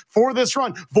point for this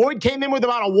run. Void came in with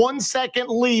about a 1-second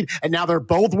lead, and now they're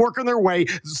both working their way,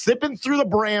 zipping through the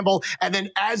bramble. And then,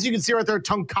 as you can see right there,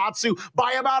 Tonkatsu,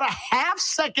 by about a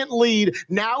half-second lead,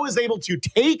 now is able to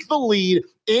take the lead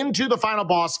into the final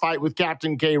boss fight with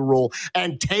Captain K. Rool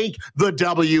and take the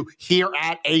W here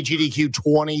at AGDQ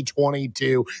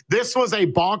 2022. This was a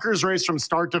bonkers race from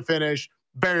start to finish.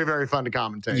 Very, very fun to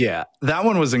commentate. Yeah, that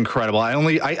one was incredible. I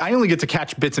only get to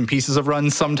catch bits and pieces of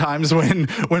runs sometimes when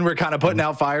we're kind of putting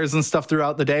out fires and stuff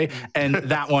throughout the day, and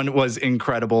that one was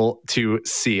incredible to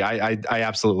see. I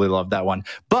absolutely loved that one.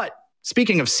 But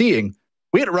speaking of seeing,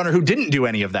 we had a runner who didn't do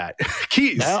any of that.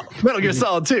 Keys, Metal Gear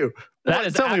Solid 2. That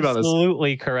is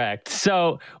absolutely correct.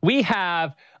 So we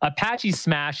have Apache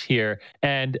Smash here,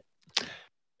 and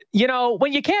you know,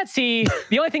 when you can't see,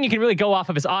 the only thing you can really go off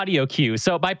of is audio cue.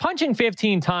 So by punching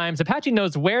 15 times, Apache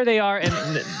knows where they are. And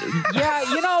yeah,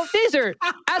 you know, these are,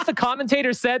 as the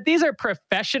commentator said, these are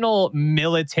professional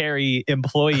military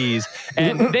employees.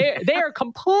 And they are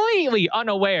completely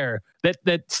unaware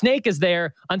that Snake is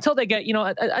there until they get, you know,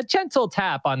 a gentle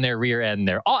tap on their rear end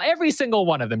there. Every single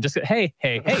one of them just, hey,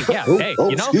 yeah, hey,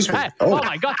 you know, oh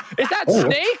my God, is that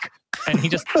Snake? And he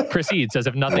just proceeds as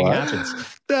if nothing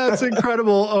happens. That's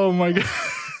incredible. Oh my God.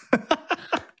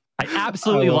 I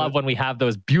absolutely love when we have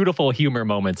those beautiful humor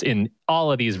moments in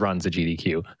all of these runs of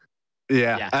GDQ.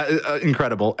 Yeah.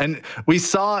 Incredible. And we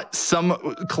saw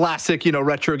some classic, you know,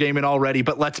 retro gaming already,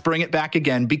 but let's bring it back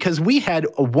again because we had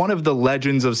one of the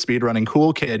legends of speedrunning,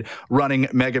 Cool Kid, running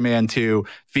Mega Man 2.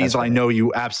 Feasel, right. I know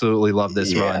you absolutely love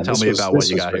this run. Tell me about what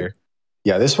you got here.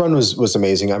 Yeah, this run was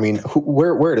amazing. I mean,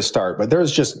 where to start? But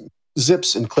there's just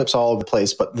zips and clips all over the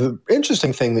place. But the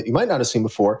interesting thing that you might not have seen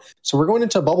before, so we're going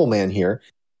into Bubble Man here,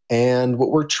 and what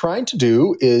we're trying to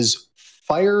do is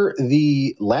fire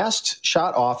the last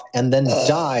shot off and then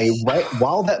die right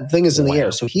while that thing is in the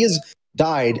air. So he has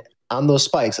died on those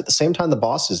spikes at the same time the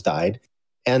boss has died.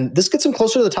 And this gets him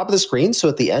closer to the top of the screen, so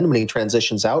at the end when he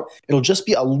transitions out, it'll just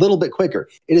be a little bit quicker.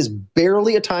 It is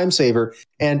barely a time saver,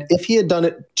 and if he had done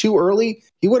it too early,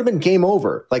 he would have been game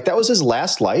over. Like, that was his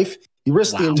last life. He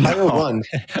risked the entire run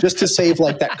just to save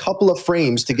like that couple of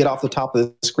frames to get off the top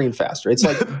of the screen faster. It's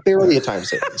like barely a time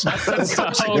saver. That's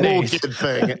such a cool kid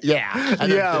thing. Yeah.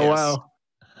 Yeah, wow.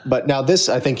 But now this,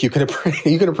 I think you can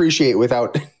appreciate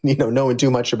without knowing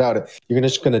too much about it. You're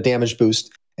just going to damage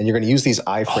boost, and you're going to use these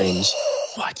iframes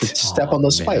to step on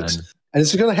those spikes. And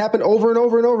it's going to happen over and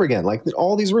over and over again, like in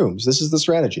all these rooms. This is the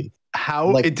strategy.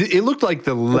 It looked like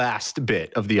the last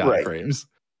bit of the iframes.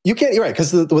 You can't. You're right,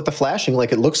 because with the flashing,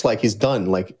 like it looks like he's done,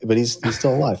 like, but he's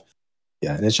still alive.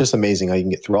 Yeah, and it's just amazing how you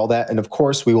can get through all that. And of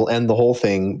course, we will end the whole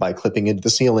thing by clipping into the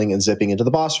ceiling and zipping into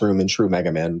the boss room in true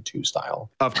Mega Man 2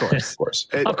 style. Of course. Of course.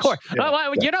 Of course. Yeah. Oh,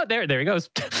 well, you know, there he goes.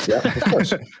 Yeah, of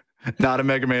course. Not a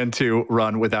Mega Man 2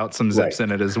 run without some zips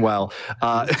in it as well.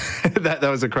 That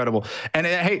was incredible. And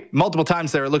hey, multiple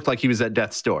times there, it looked like he was at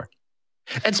death's door.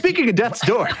 And speaking of death's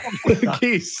door,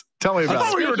 Keith, tell me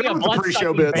about it. we were done with the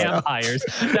pre-show bits. Vampires.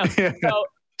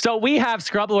 So we have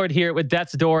Scrublord here with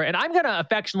Death's Door, and I'm going to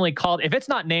affectionately call it, if it's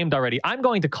not named already, I'm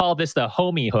going to call this the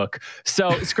homie hook.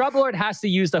 So Scrublord has to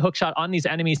use the hook shot on these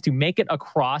enemies to make it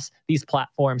across these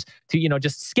platforms to, you know,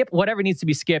 just skip whatever needs to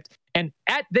be skipped. And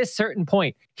at this certain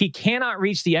point, he cannot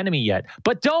reach the enemy yet.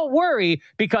 But don't worry,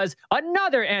 because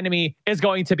another enemy is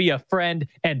going to be a friend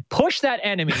and push that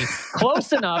enemy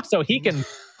close enough so he can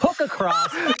hook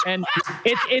across, and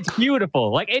it's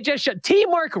beautiful. Like, it just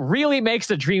teamwork really makes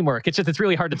the dream work. It's just, it's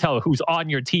really hard to tell who's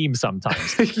on your team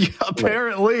sometimes. Yeah,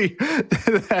 apparently.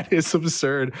 That is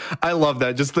absurd. I love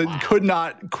that. Just could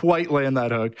not quite land that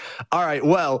hook. All right,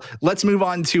 well, let's move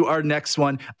on to our next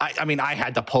one. I mean, I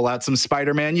had to pull out some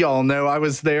Spider-Man. Y'all know I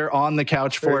was there on the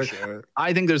couch for it. Sure.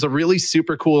 I think there's a really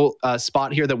super cool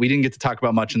spot here that we didn't get to talk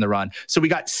about much in the run. So we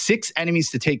got 6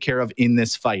 enemies to take care of in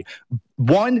this fight.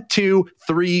 1, 2,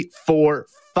 3, 4,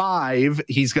 5.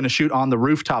 He's going to shoot on the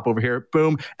rooftop over here.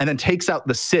 Boom. And then takes out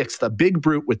the 6th, a big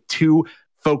brute with 2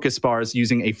 focus bars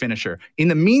using a finisher. In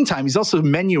the meantime, he's also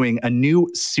menuing a new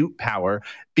suit power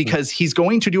because he's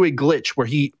going to do a glitch where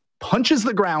he punches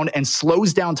the ground and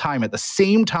slows down time at the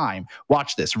same time.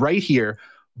 Watch this right here.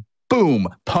 Boom,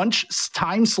 punch,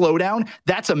 time slowdown.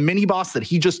 That's a mini boss that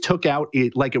he just took out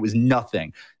like it was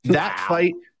nothing. That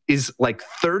fight is like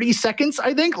 30 seconds,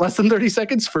 I think, less than 30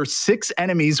 seconds for 6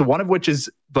 enemies, one of which is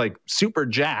like super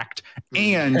jacked,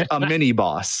 and a mini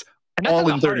boss. And that's all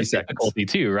like in 30 seconds. Difficulty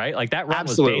too, right? Like that run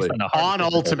Absolutely. was based on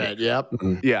Ultimate. Yep.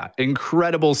 Yeah,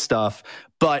 incredible stuff.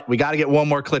 But we got to get one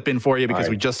more clip in for you because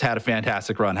we just had a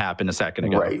fantastic run happen a second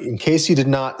ago. Right. In case you did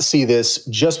not see this,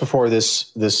 just before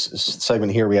this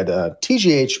segment here, we had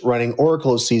TGH running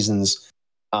Oracle of Seasons,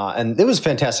 and it was a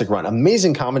fantastic run.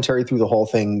 Amazing commentary through the whole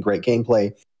thing, great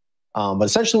gameplay. But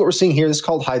essentially what we're seeing here, this is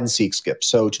called hide and seek skip.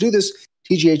 So to do this,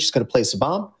 TGH is going to place a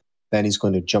bomb. Then he's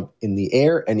going to jump in the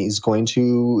air, and he's going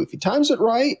to, if he times it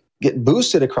right, get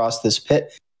boosted across this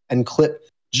pit and clip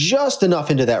just enough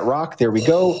into that rock. There we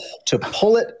go, to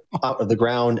pull it out of the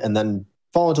ground and then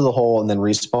fall into the hole and then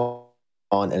respawn.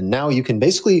 And now you can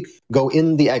basically go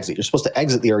in the exit. You're supposed to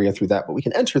exit the area through that, but we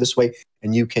can enter this way,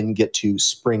 and you can get to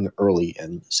spring early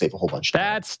and save a whole bunch of time.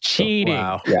 That's cheating.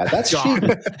 Wow. Yeah, that's cheating.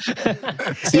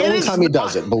 It's the only time he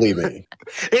does it, believe me.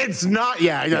 It's not,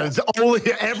 it's only,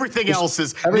 everything else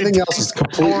is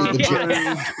completely legit.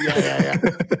 Yeah.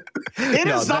 It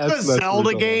is not the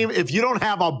Zelda game if you don't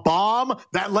have a bomb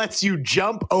that lets you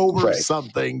jump over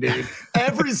something, dude.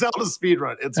 Every Zelda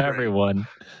speedrun, it's everyone. Great.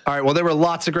 All right, well, there were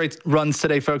lots of great runs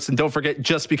today, folks. And don't forget,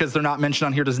 just because they're not mentioned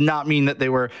on here does not mean that they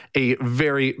were a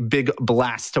very big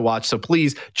blast to watch. So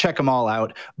please check them all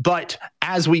out. But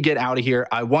as we get out of here,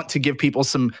 I want to give people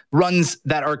some runs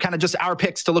that are kind of just our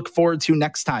picks to look forward to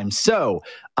next time. So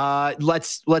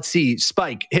let's see.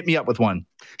 Spike, hit me up with one.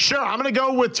 Sure, I'm going to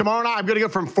go with tomorrow night. I'm going to go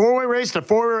from 4-way race to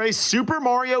 4-way race, Super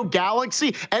Mario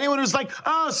Galaxy. Anyone who's like,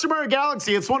 oh, Super Mario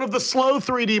Galaxy, it's one of the slow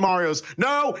 3D Marios.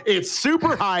 No, it's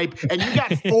super hype, and you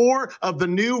got 4 of the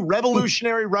new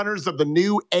revolutionary runners of the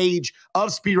new age of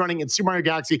speedrunning in Super Mario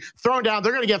Galaxy thrown down.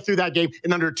 They're going to get through that game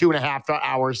in under 2.5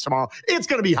 hours tomorrow. It's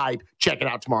going to be hype. Check it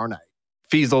out tomorrow night.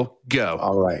 Fiesel, go.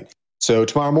 All right. So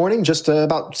tomorrow morning, just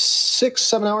about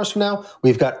 6-7 hours from now,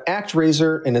 we've got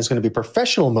ActRaiser, and it's going to be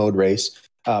professional mode race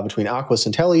between Aquas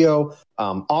and Telio.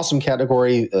 Awesome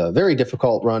category, very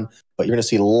difficult run, but you're going to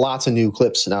see lots of new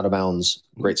clips and out of bounds.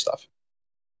 Great stuff.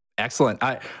 Excellent.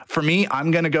 For me,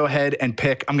 I'm going to go ahead and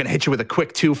pick, I'm going to hit you with a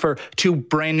quick 2 for 2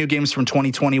 brand new games from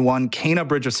 2021, Kena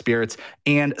Bridge of Spirits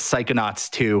and Psychonauts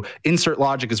 2. Insert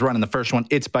Logic is running the first one.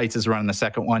 It's Bytes is running the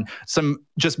second one. Some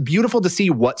just beautiful to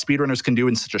see what speedrunners can do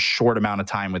in such a short amount of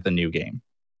time with a new game.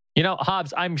 You know,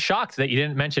 Hobbs, I'm shocked that you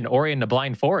didn't mention Ori and the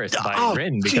Blind Forest by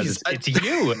Rin, because it's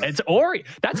you. It's Ori.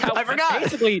 That's how I forgot.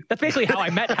 That's basically how I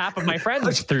met half of my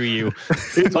friends through you.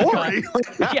 It's Ori.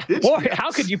 Ori.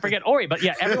 How could you forget Ori? But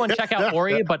yeah, everyone check out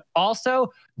Ori. But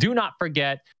also, do not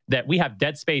forget that we have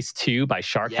Dead Space 2 by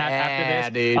Sharkhat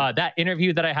after this. That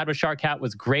interview that I had with Sharkhat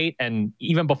was great. And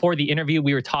even before the interview,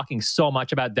 we were talking so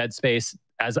much about Dead Space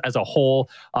as a whole.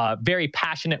 Very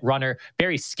passionate runner,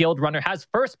 very skilled runner, has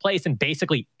first place in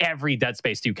basically every Dead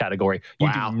Space 2 category.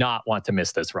 You do not want to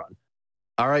miss this run.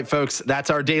 All right, folks, that's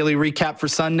our daily recap for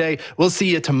Sunday. We'll see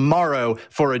you tomorrow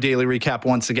for a daily recap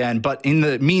once again. But in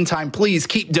the meantime, please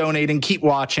keep donating, keep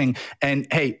watching, and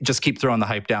hey, just keep throwing the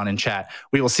hype down in chat.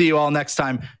 We will see you all next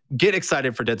time. Get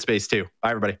excited for Dead Space 2.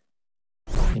 Bye, everybody.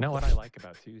 You know what I like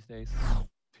about Tuesdays?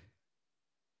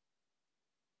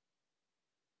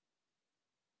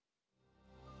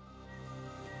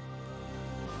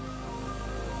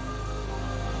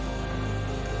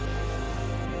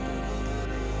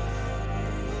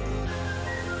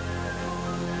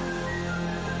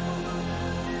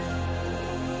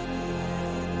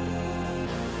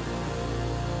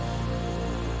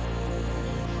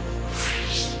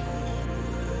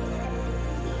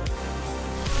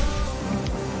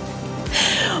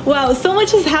 Wow, so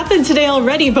much has happened today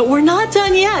already, but we're not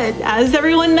done yet. As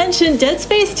everyone mentioned, Dead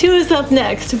Space 2 is up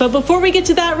next. But before we get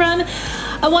to that run,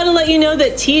 I want to let you know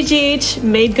that TGH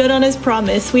made good on his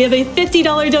promise. We have a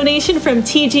 $50 donation from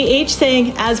TGH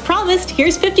saying, as promised,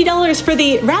 here's $50 for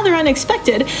the rather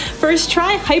unexpected first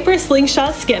try hyper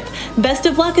slingshot skip. Best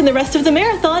of luck in the rest of the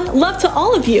marathon. Love to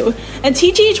all of you. And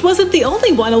TGH wasn't the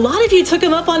only one. A lot of you took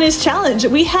him up on his challenge.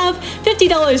 We have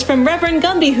 $50 from Reverend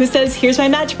Gumby, who says, here's my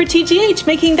match for TGH,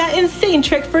 making that insane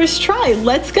trick first try.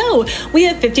 Let's go. We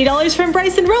have $50 from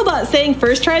Bryson Robot saying,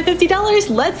 first try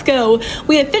 $50. Let's go.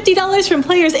 We have $50 from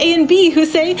players A and B who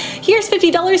say, here's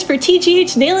 $50 for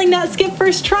TGH nailing that skip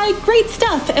first try. Great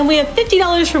stuff. And we have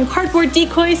 $50 from Cardboard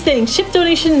Decoy saying, ship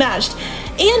donation matched.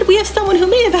 And we have someone who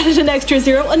may have added an extra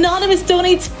zero. Anonymous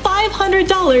donates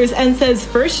 $500 and says,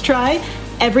 first try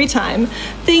every time.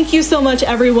 Thank you so much,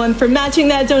 everyone, for matching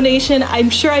that donation. I'm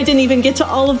sure I didn't even get to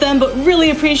all of them, but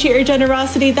really appreciate your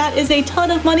generosity. That is a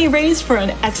ton of money raised for an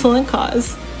excellent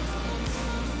cause.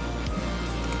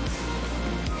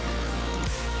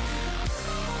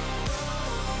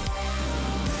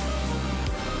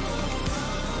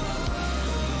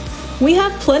 We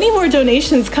have plenty more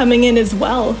donations coming in as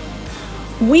well.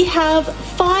 We have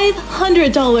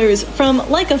 $500 from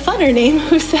Like a Funner name,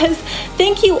 who says,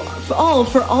 thank you all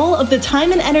for all of the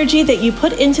time and energy that you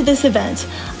put into this event.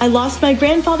 I lost my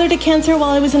grandfather to cancer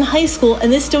while I was in high school,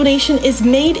 and this donation is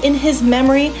made in his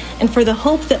memory and for the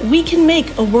hope that we can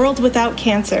make a world without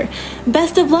cancer.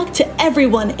 Best of luck to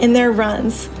everyone in their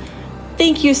runs.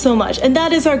 Thank you so much. And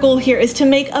that is our goal here, is to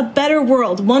make a better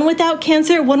world, one without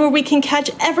cancer, one where we can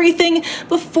catch everything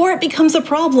before it becomes a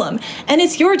problem. And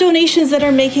it's your donations that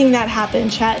are making that happen,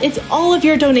 chat. It's all of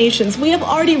your donations. We have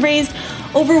already raised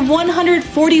over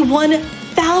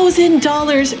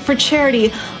 $141,000 for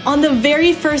charity on the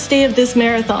very first day of this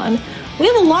marathon. We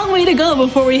have a long way to go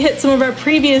before we hit some of our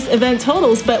previous event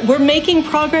totals, but we're making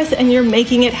progress and you're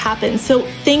making it happen. So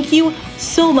thank you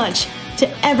so much to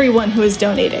everyone who is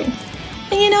donating.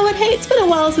 And you know what? Hey, it's been a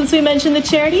while since we mentioned the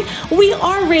charity. We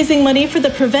are raising money for the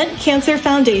Prevent Cancer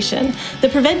Foundation. The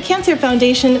Prevent Cancer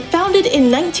Foundation, founded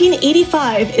in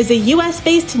 1985, is a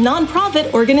US-based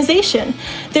nonprofit organization.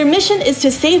 Their mission is to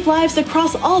save lives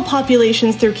across all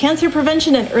populations through cancer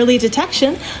prevention and early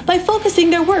detection by focusing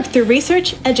their work through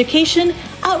research, education,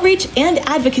 outreach, and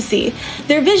advocacy.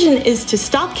 Their vision is to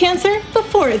stop cancer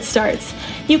before it starts.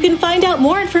 You can find out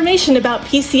more information about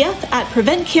PCF at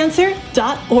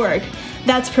preventcancer.org.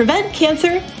 That's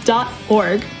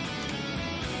preventcancer.org.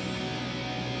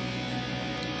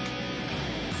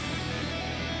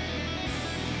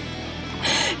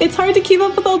 It's hard to keep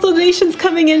up with all the donations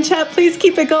coming in, chat. Please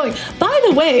keep it going. By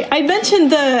the way, I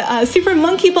mentioned the Super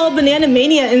Monkey Ball Banana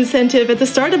Mania incentive at the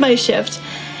start of my shift.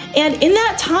 And in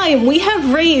that time, we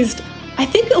have raised, I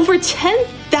think, over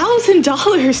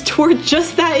 $10,000 toward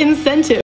just that incentive.